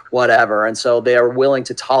or whatever. And so they are willing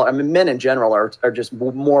to tolerate. I mean, men in general are just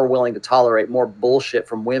more willing to tolerate more bullshit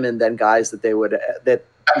from women than guys that they would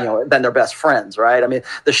than their best friends, right? I mean,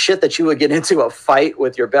 the shit that you would get into a fight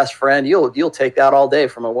with your best friend, you'll take that all day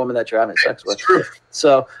from a woman that you're having sex with. True.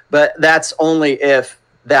 So, but that's only if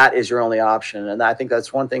that is your only option. And I think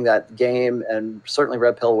that's one thing that game and certainly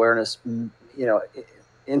red pill awareness,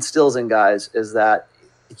 instills in guys, is that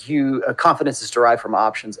confidence is derived from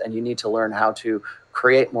options, and you need to learn how to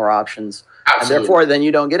create more options. Absolutely. And therefore, then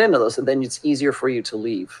you don't get into those, and then it's easier for you to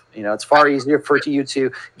leave. It's far easier for you to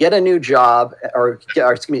get a new job, or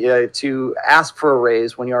to ask for a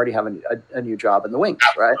raise when you already have a new job in the wings,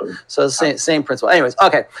 right? So same principle. Anyways,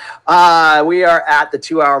 okay, we are at the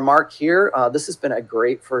 2-hour mark here. This has been a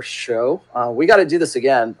great first show. We got to do this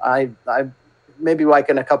again. I maybe like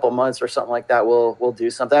in a couple of months or something like that, we'll do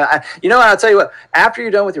something. I'll tell you what. After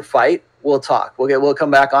you're done with your fight, we'll talk. We'll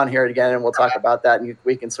come back on here again and we'll talk about that, and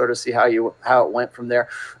we can sort of see how it went from there.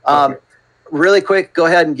 Really quick, go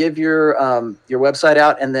ahead and give your website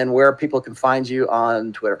out, and then where people can find you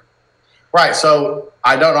on Twitter. Right. So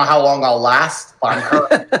I don't know how long I'll last, but I'm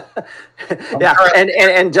currently.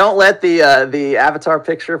 And don't let the avatar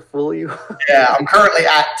picture fool you. Yeah, I'm currently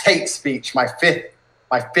at Tate Speech, my fifth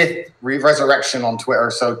resurrection on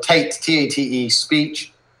Twitter. So Tate, Tate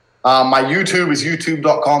Speech. My YouTube is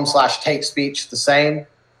youtube.com/Tate Speech, the same.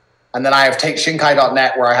 And then I have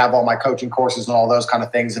TateShinkai.net, where I have all my coaching courses and all those kind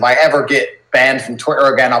of things. If I ever get banned from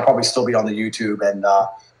Twitter again, I'll probably still be on the YouTube. And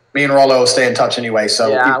me and Rollo will stay in touch anyway.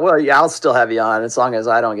 So I'll still have you on as long as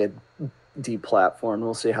I don't get deplatformed.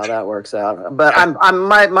 We'll see how that works out. But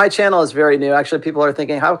my channel is very new. Actually, people are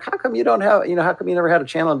thinking, how come you don't have, how come you never had a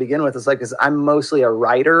channel to begin with? It's like, because I'm mostly a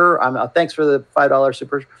writer. Thanks for the $5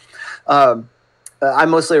 super.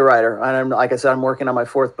 I'm mostly a writer, and like I said, I'm working on my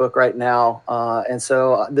 4th book right now, and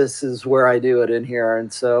so this is where I do it in here.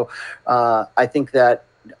 And so I think that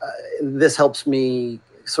this helps me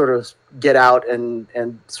sort of get out and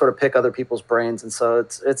sort of pick other people's brains, and so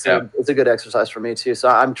it's a good exercise for me too. So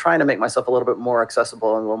I'm trying to make myself a little bit more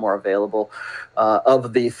accessible and a little more available.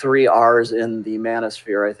 Of the 3 R's in the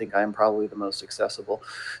manosphere, I think I'm probably the most accessible.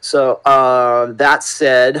 So that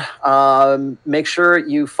said, make sure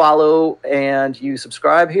you follow and you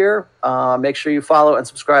subscribe here. Make sure you follow and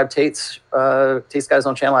subscribe Tate's Guys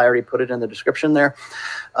on channel. I already put it in the description there.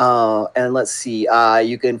 And let's see,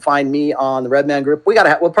 you can find me on the Redman group.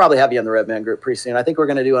 We'll probably have you on the Redman group pretty soon. I think we're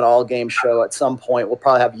going to do an all game show at some point. We'll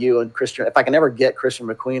probably have you and Christian. If I can ever get Christian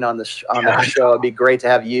McQueen on the show, it'd be great to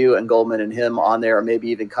have you and Goldman and him on there, or maybe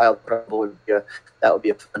even Kyle. That would be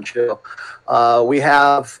a fun show. We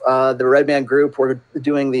have the Redman group. We're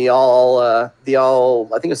doing the all. I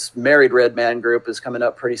think it's Married Redman group is coming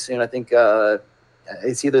up pretty soon. I think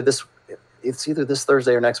it's either this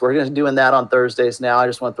Thursday or next. We're going to be doing that on Thursdays now. I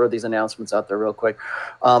just want to throw these announcements out there real quick.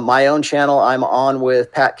 My own channel, I'm on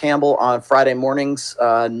with Pat Campbell on Friday mornings,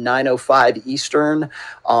 9:05 Eastern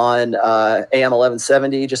on AM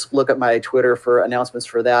 1170. Just look at my Twitter for announcements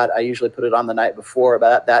for that. I usually put it on the night before,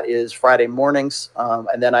 but that is Friday mornings.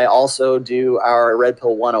 And then I also do our Red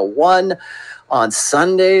Pill 101 on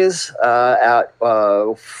Sundays at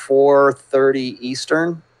 4:30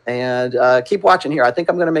 Eastern. And keep watching here. I think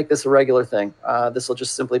I'm going to make this a regular thing. This will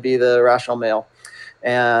just simply be the Rational Male.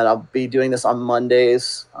 And I'll be doing this on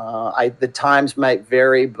Mondays. The times might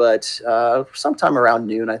vary, but sometime around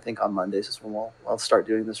noon, I think on Mondays is when I'll start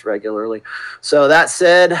doing this regularly. So that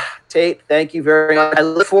said, Tate, thank you very much. I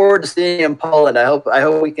look forward to seeing you in Poland. I hope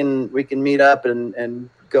we can meet up and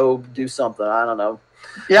go do something. I don't know.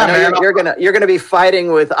 Yeah, man. You're gonna be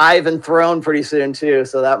fighting with Ivan Throne pretty soon too,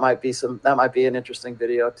 so that might be an interesting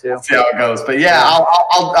video too. We'll see how it goes, but yeah,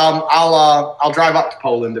 I'll drive up to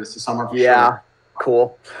Poland this summer. Sure.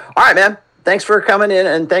 Cool. All right, man. Thanks for coming in,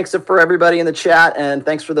 and thanks for everybody in the chat, and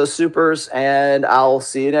thanks for those supers. And I'll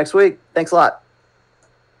see you next week. Thanks a lot.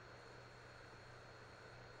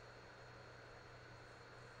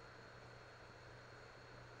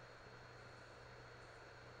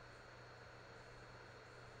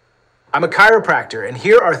 I'm a chiropractor, and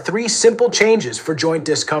here are 3 simple changes for joint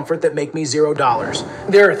discomfort that make me $0.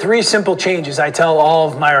 There are 3 simple changes I tell all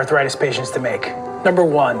of my arthritis patients to make. Number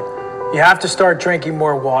 1, you have to start drinking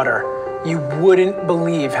more water. You wouldn't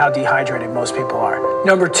believe how dehydrated most people are.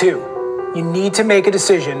 Number 2, you need to make a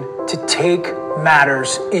decision to take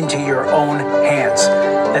matters into your own hands.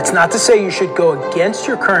 That's not to say you should go against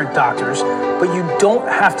your current doctors, but you don't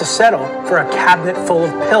have to settle for a cabinet full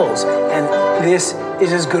of pills, and this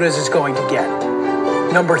is as good as it's going to get.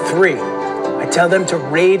 Number 3, I tell them to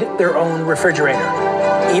raid their own refrigerator.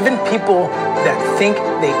 Even people that think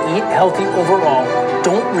they eat healthy overall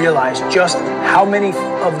don't realize just how many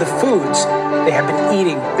of the foods they have been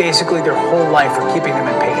eating basically their whole life are keeping them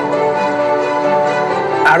in pain.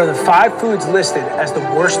 Out of the 5 foods listed as the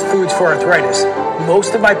worst foods for arthritis,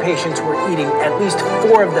 most of my patients were eating at least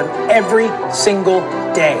 4 of them every single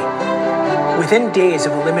day. Within days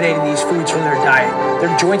of eliminating these foods from their diet,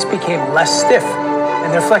 their joints became less stiff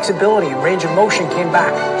and their flexibility and range of motion came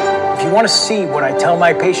back. If you want to see what I tell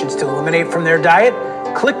my patients to eliminate from their diet,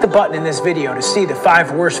 click the button in this video to see the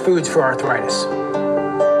 5 worst foods for arthritis.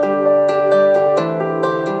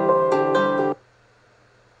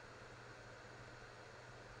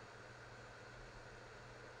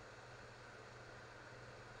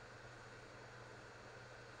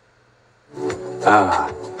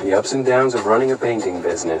 The ups and downs of running a painting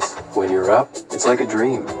business. When you're up, it's like a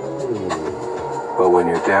dream. But when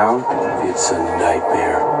you're down, it's a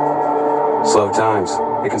nightmare. Slow times,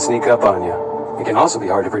 it can sneak up on you. It can also be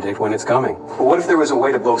hard to predict when it's coming. But what if there was a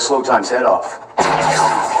way to blow slow time's head off?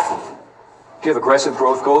 Do you have aggressive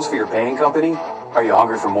growth goals for your painting company? Are you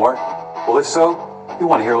hungry for more? Well, if so, you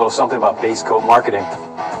want to hear a little something about Base Coat Marketing.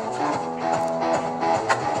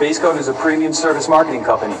 Base Coat is a premium service marketing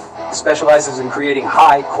company. It specializes in creating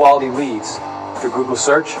high-quality leads through Google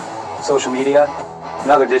search, social media, and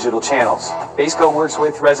other digital channels. Base Coat works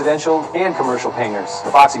with residential and commercial painters,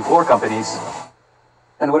 epoxy floor companies,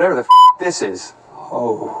 and whatever the this is.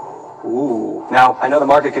 Oh, ooh. Now, I know the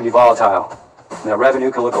market can be volatile. Now, revenue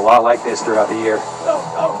can look a lot like this throughout the year.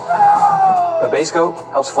 But Base Coat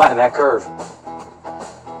helps flatten that curve.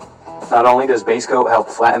 Not only does Base Coat help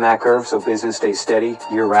flatten that curve so business stays steady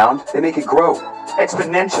year-round, they make it grow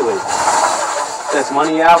exponentially. That's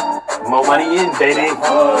money out, more money in, baby.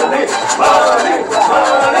 Money, money,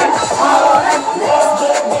 money, money.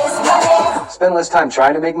 Spend less time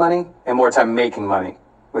trying to make money and more time making money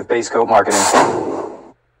with Base Coat Marketing.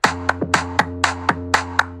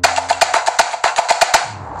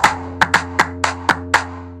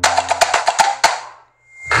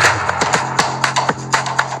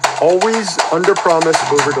 Always under-promise,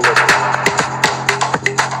 over-deliver.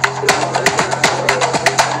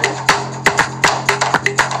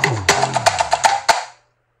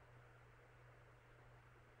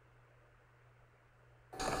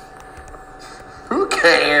 Who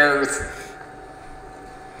cares?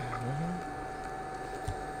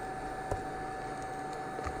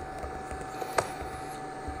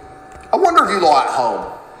 I wonder if you all at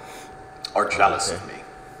home are jealous of me.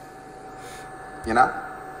 You know?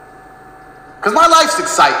 Because my life's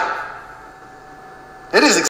exciting. It is exciting.